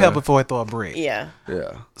throws a Yeah. pebble before he throws a brick. Yeah.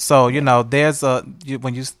 Yeah. So there's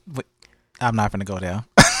I'm not gonna go there.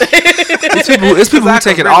 It's people who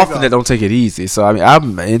take it really often that don't take it easy. So I mean,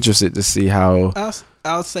 I'm interested to see how.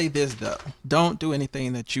 I'll say this though: don't do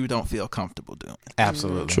anything that you don't feel comfortable doing.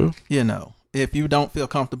 Absolutely True. If you don't feel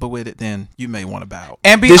comfortable with it, then you may want to bow.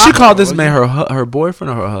 And be Did she honest- call this man her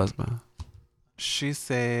boyfriend or her husband, She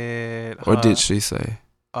said, or did she say?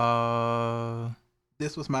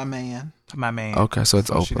 This was my man. my man? Okay, so it's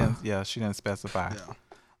So she open. didn't specify.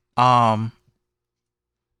 Yeah.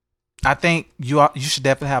 I think you should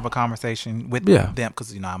definitely have a conversation with Yeah. them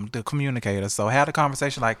because I'm the communicator. So have the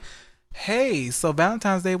conversation like, hey, so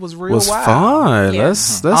Valentine's Day was real Was wild. fun. Yeah.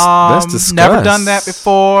 Let's discuss. Never done that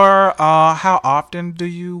before. How often do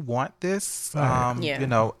you want this? Right.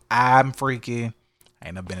 Yeah. I'm freaky. I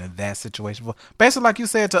ain't never been in that situation before. Basically, like you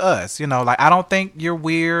said to us, like I don't think you're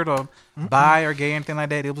weird or bi or gay or anything like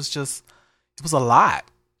that. It was a lot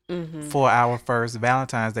for our first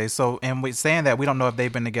Valentine's Day. So, and with saying that, we don't know if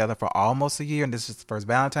they've been together for almost a year and this is the first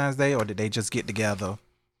Valentine's Day, or did they just get together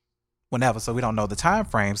whenever? So we don't know the time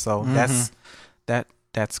frame. So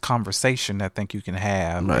that's conversation I think you can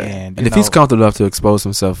have. Right. And if he's comfortable enough to expose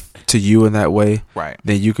himself to you in that way, right.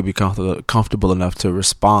 then you could be comfortable enough to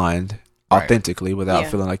respond Right. authentically without Yeah.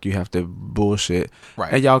 feeling like you have to bullshit.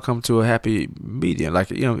 Right. And y'all come to a happy medium. Like,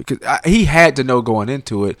 because he had to know going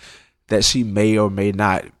into it that she may or may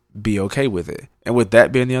not be okay with it. And with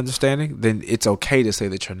that being the understanding, then it's okay to say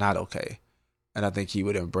that you're not okay. And I think he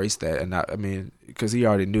would embrace that. And because he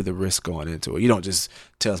already knew the risk going into it. You don't just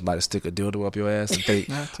tell somebody to stick a dildo up your ass and think,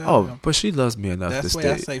 I tell oh, you. but she loves me enough That's to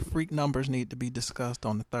why I stay. say freak numbers need to be discussed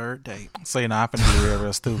on the third date. So I'm finna be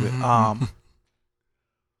real stupid.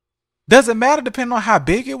 Does it matter depending on how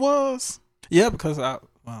big it was? Yeah, because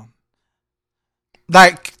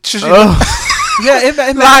Like, should she, Oh. Yeah,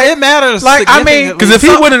 it matters. Like, I mean, because if he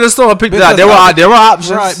went in the store and picked it out, there were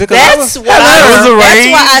options. Right, because That's why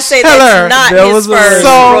I say that's not his first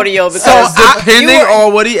rodeo, because depending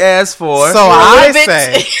on what he asked for. So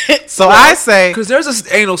I say, because there's an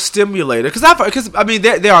anal stimulator. Because I mean,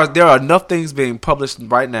 there are enough things being published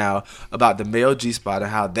right now about the male G-spot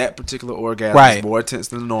and how that particular orgasm is more intense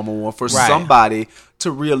than the normal one for somebody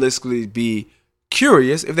to realistically be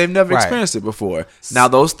curious if they've never experienced it before. Now,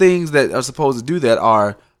 those things that are supposed to do that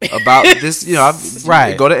are about this,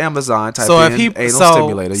 go to Amazon, type in anal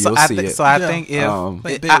stimulator, you'll see it. So I think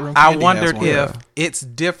I wondered if it's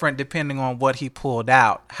different depending on what he pulled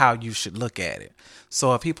out, how you should look at it.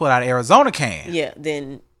 So if he pulled out Arizona can,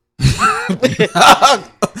 then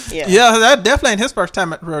yeah, that definitely ain't his first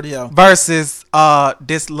time at rodeo. Versus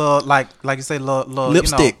this little like you say little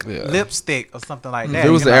lipstick, lipstick or something like that. If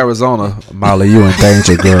it was Arizona, Molly, you in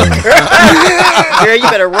danger, girl. Girl, you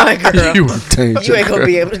better run, girl. You in danger. You ain't gonna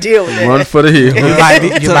be able to deal with that. Run for the hill. You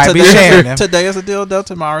might be sharing them. Today is a dildo,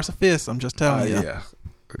 tomorrow is a fist. I'm just telling you. Yeah.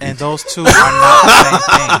 And those two are not the same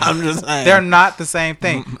thing. I'm just saying. They're not the same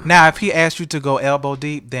thing. Now, if he asked you to go elbow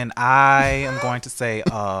deep, then I am going to say,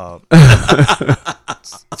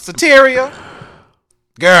 Soteria,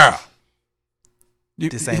 girl,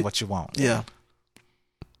 this ain't what you want. Yeah.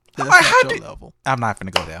 That's not your level. I'm not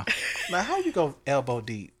finna go there. Like, how you go elbow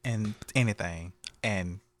deep in anything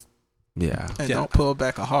and don't pull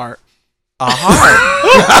back a heart. A heart.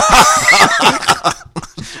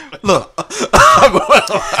 Look.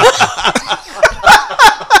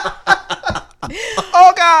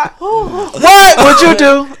 Oh God. What would you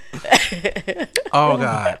do? Oh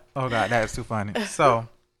God, that is too funny. So,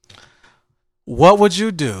 what would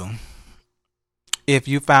you do if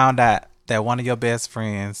you found out that one of your best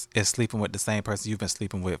friends is sleeping with the same person you've been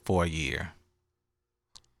sleeping with for a year?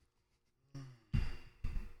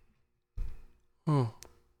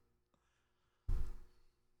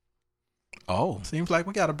 Oh, seems like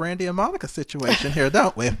we got a Brandy and Monica situation here,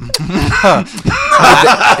 don't we? If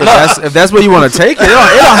that's where you want to take it, it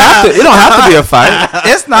don't have to be a fight.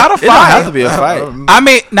 It's not a fight. It don't have to be a fight. I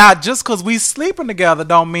mean, now just because we sleeping together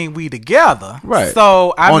don't mean we together, right?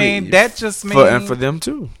 So I mean, that just means and for them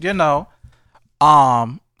too,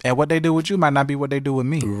 and what they do with you might not be what they do with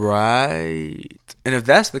me, right? And if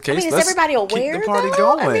that's the case, is everybody aware? Keep the party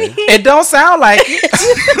going. It don't sound like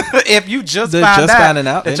it. If you just finding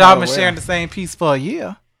out that y'all been sharing the same piece for a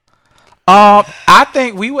year, I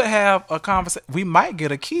think we would have a conversation. We might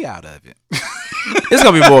get a key out of it. It's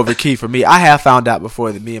gonna be more of a key for me. I have found out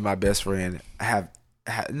before that me and my best friend have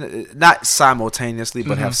not simultaneously,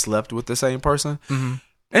 but have slept with the same person, and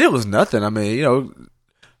it was nothing. I mean,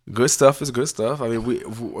 good stuff is good stuff. I mean,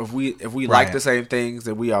 if we like the same things,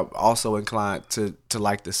 then we are also inclined to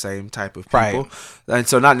like the same type of people. Right. And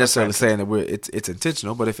so, not necessarily saying that it's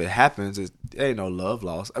intentional, but if it happens, it ain't no love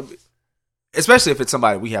lost. I mean, especially if it's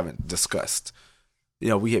somebody we haven't discussed. Me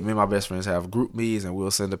and my best friends have group meetings, and we'll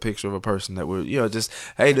send a picture of a person that we're, just,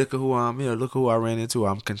 hey, look at who look who I ran into.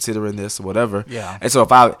 I'm considering this or whatever. Yeah. And so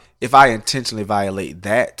if I intentionally violate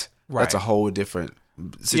that, that's a whole different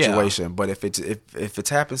situation. Yeah. But if it's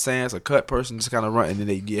happenstance, a cut person just kind of running, and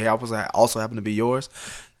they also happen to be yours,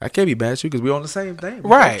 I can't be mad at you because we're on the same thing.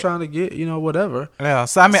 We're trying to get whatever. Yeah.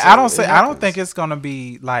 So I mean, I don't think it's gonna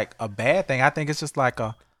be like a bad thing. I think it's just like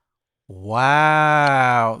a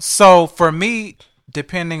wow. So for me,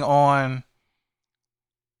 depending on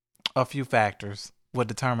a few factors, would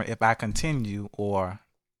determine if I continue or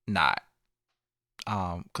not.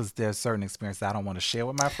 Because there's certain experiences I don't want to share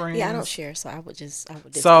with my friends. Yeah, I don't share, so I would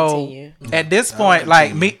discontinue. So at this point,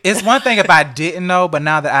 like me, it's one thing if I didn't know, but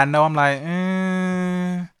now that I know, I'm like,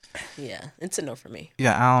 yeah, it's a no for me.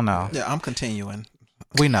 Yeah, I don't know. Yeah, I'm continuing.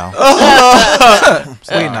 We know.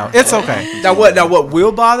 We know. It's okay. Now what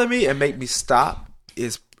will bother me and make me stop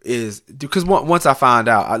is because once I find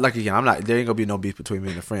out, there ain't gonna be no beef between me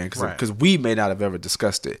and a friend because we may not have ever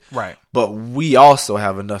discussed it, right? But we also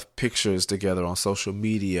have enough pictures together on social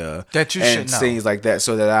media that you should know, things like that,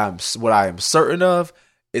 so that what I am certain of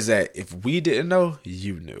is that if we didn't know,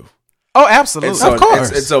 you knew. Oh, absolutely, so, of course.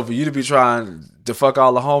 And so for you to be trying to fuck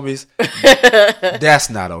all the homies, that's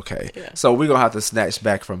not okay. Yeah. So we're gonna have to snatch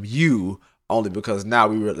back from you only because now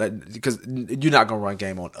because you're not gonna run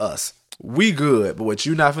game on us. We good, but what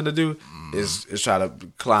you not finna do is try to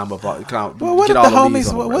climb up. Well, what if the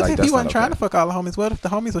homies? What if he wasn't trying to fuck all the homies? What if the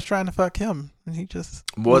homies was trying to fuck him and he was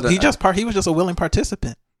just a willing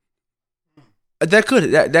participant? That could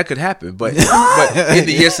happen, but in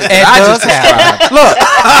the instance it does happen. Look,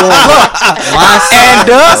 and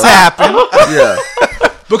does happen. Yeah.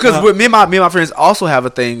 Because with me and my friends also have a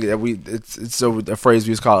thing that it's a phrase we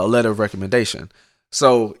use called a letter of recommendation.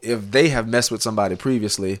 So if they have messed with somebody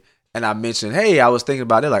previously, and I mentioned, hey, I was thinking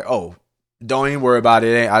about it, like, oh, don't even worry about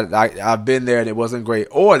it. I've been there and it wasn't great.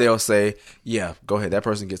 Or they'll say, yeah, go ahead. That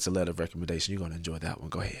person gets a letter of recommendation. You're going to enjoy that one.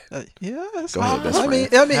 Go ahead. Yeah, it's go ahead, best I mean,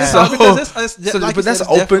 friend. it's So- because it's so- like but you that's said,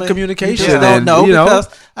 open definitely- communication You just and, don't know you know. because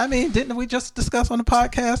I mean, didn't we just discuss on the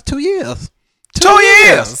podcast 2 years? 2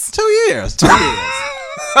 years. 2 years. 2 years.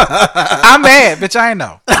 I'm mad, bitch. I ain't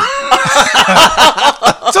know.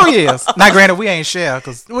 2 years. Now, granted, we ain't share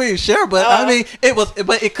because We ain't sure, but I mean,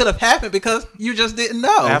 but it could have happened because you just didn't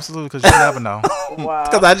know. absolutely, because you never know. Wow.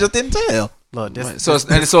 Because I just didn't tell. Look, this So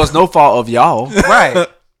it's no fault of y'all. right.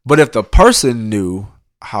 But if the person knew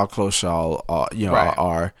how close y'all are, Right.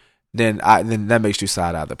 are, then that makes you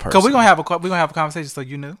side eye the person. Because we're gonna have a conversation. So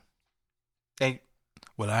you knew. Hey,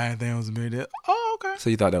 well, I didn't think it was gonna be that. Oh, okay. So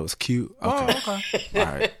you thought that was cute? Okay. Oh, okay. All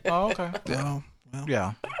right. Oh, okay. Well, well.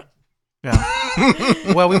 Yeah.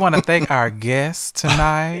 Yeah. Well, we want to thank our guests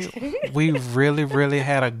tonight. We really, really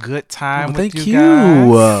had a good time with Thank you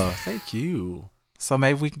guys. Thank you. So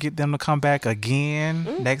maybe we can get them to come back again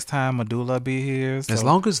next time. Medulla be here. So. As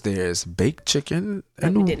long as there's baked chicken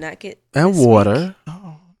That we and did not get and this water,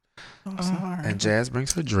 Oh, I'm sorry. and Jazz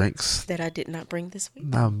brings her drinks, week, that I did not bring this week.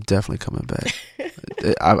 I'm definitely coming back.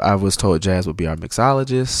 I was told Jazz would be our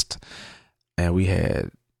mixologist, and we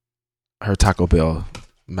had her Taco Bell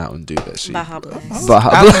Mountain Dew that she. Baja Blast. Baja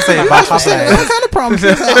I was gonna say Baja What Blast. kind of problems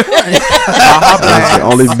is that? Baja That's the Blast.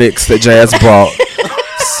 only mix that Jazz brought.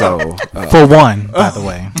 So For one, by the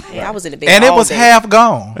way, Yeah, I was in the bed and it all was day. half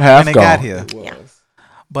gone half when it gone. got here. Yeah.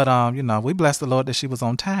 But we bless the Lord that she was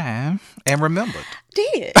on time and remembered.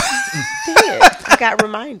 Did. I got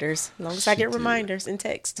reminders. As long as I get reminders in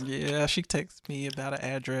text. Yeah, she texted me about an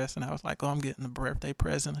address, and I was like, "Oh, I'm getting a birthday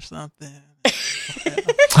present or something."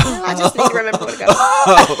 I just need to remember where to go.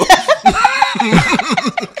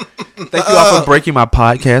 Thank you all for breaking my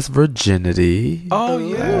podcast virginity. Oh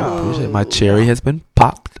yeah. Appreciate it. My cherry has been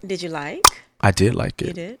popped. Did you like? I did like it.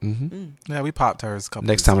 You did? hmm Yeah, we popped hers a couple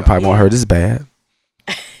Next weeks time I ago. probably won't hurt as bad.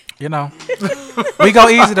 You know, we go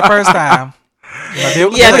easy the first time. Yeah,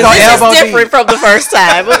 we but go this elbow is deep. different from the first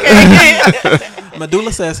time, okay?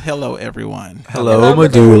 Medulla says, "Hello, everyone." Hello,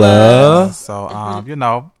 Medulla.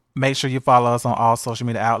 So, make sure you follow us on all social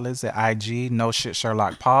media outlets at IG, No Shit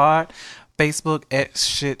Sherlock Pod, Facebook at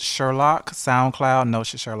Shit Sherlock, SoundCloud, No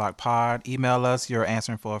Shit Sherlock Pod. Email us your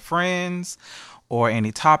answering for friends or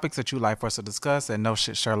any topics that you'd like for us to discuss at No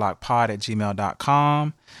Shit Sherlock Pod at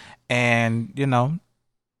gmail.com. And,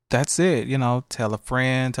 that's it. Tell a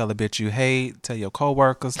friend, tell a bitch you hate, tell your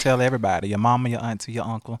coworkers, tell everybody, your mama, your auntie, your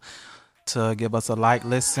uncle, to give us a like,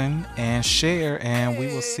 listen, and share. And we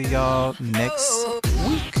will see y'all next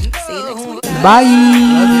week. See you next week.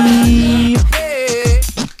 Bye.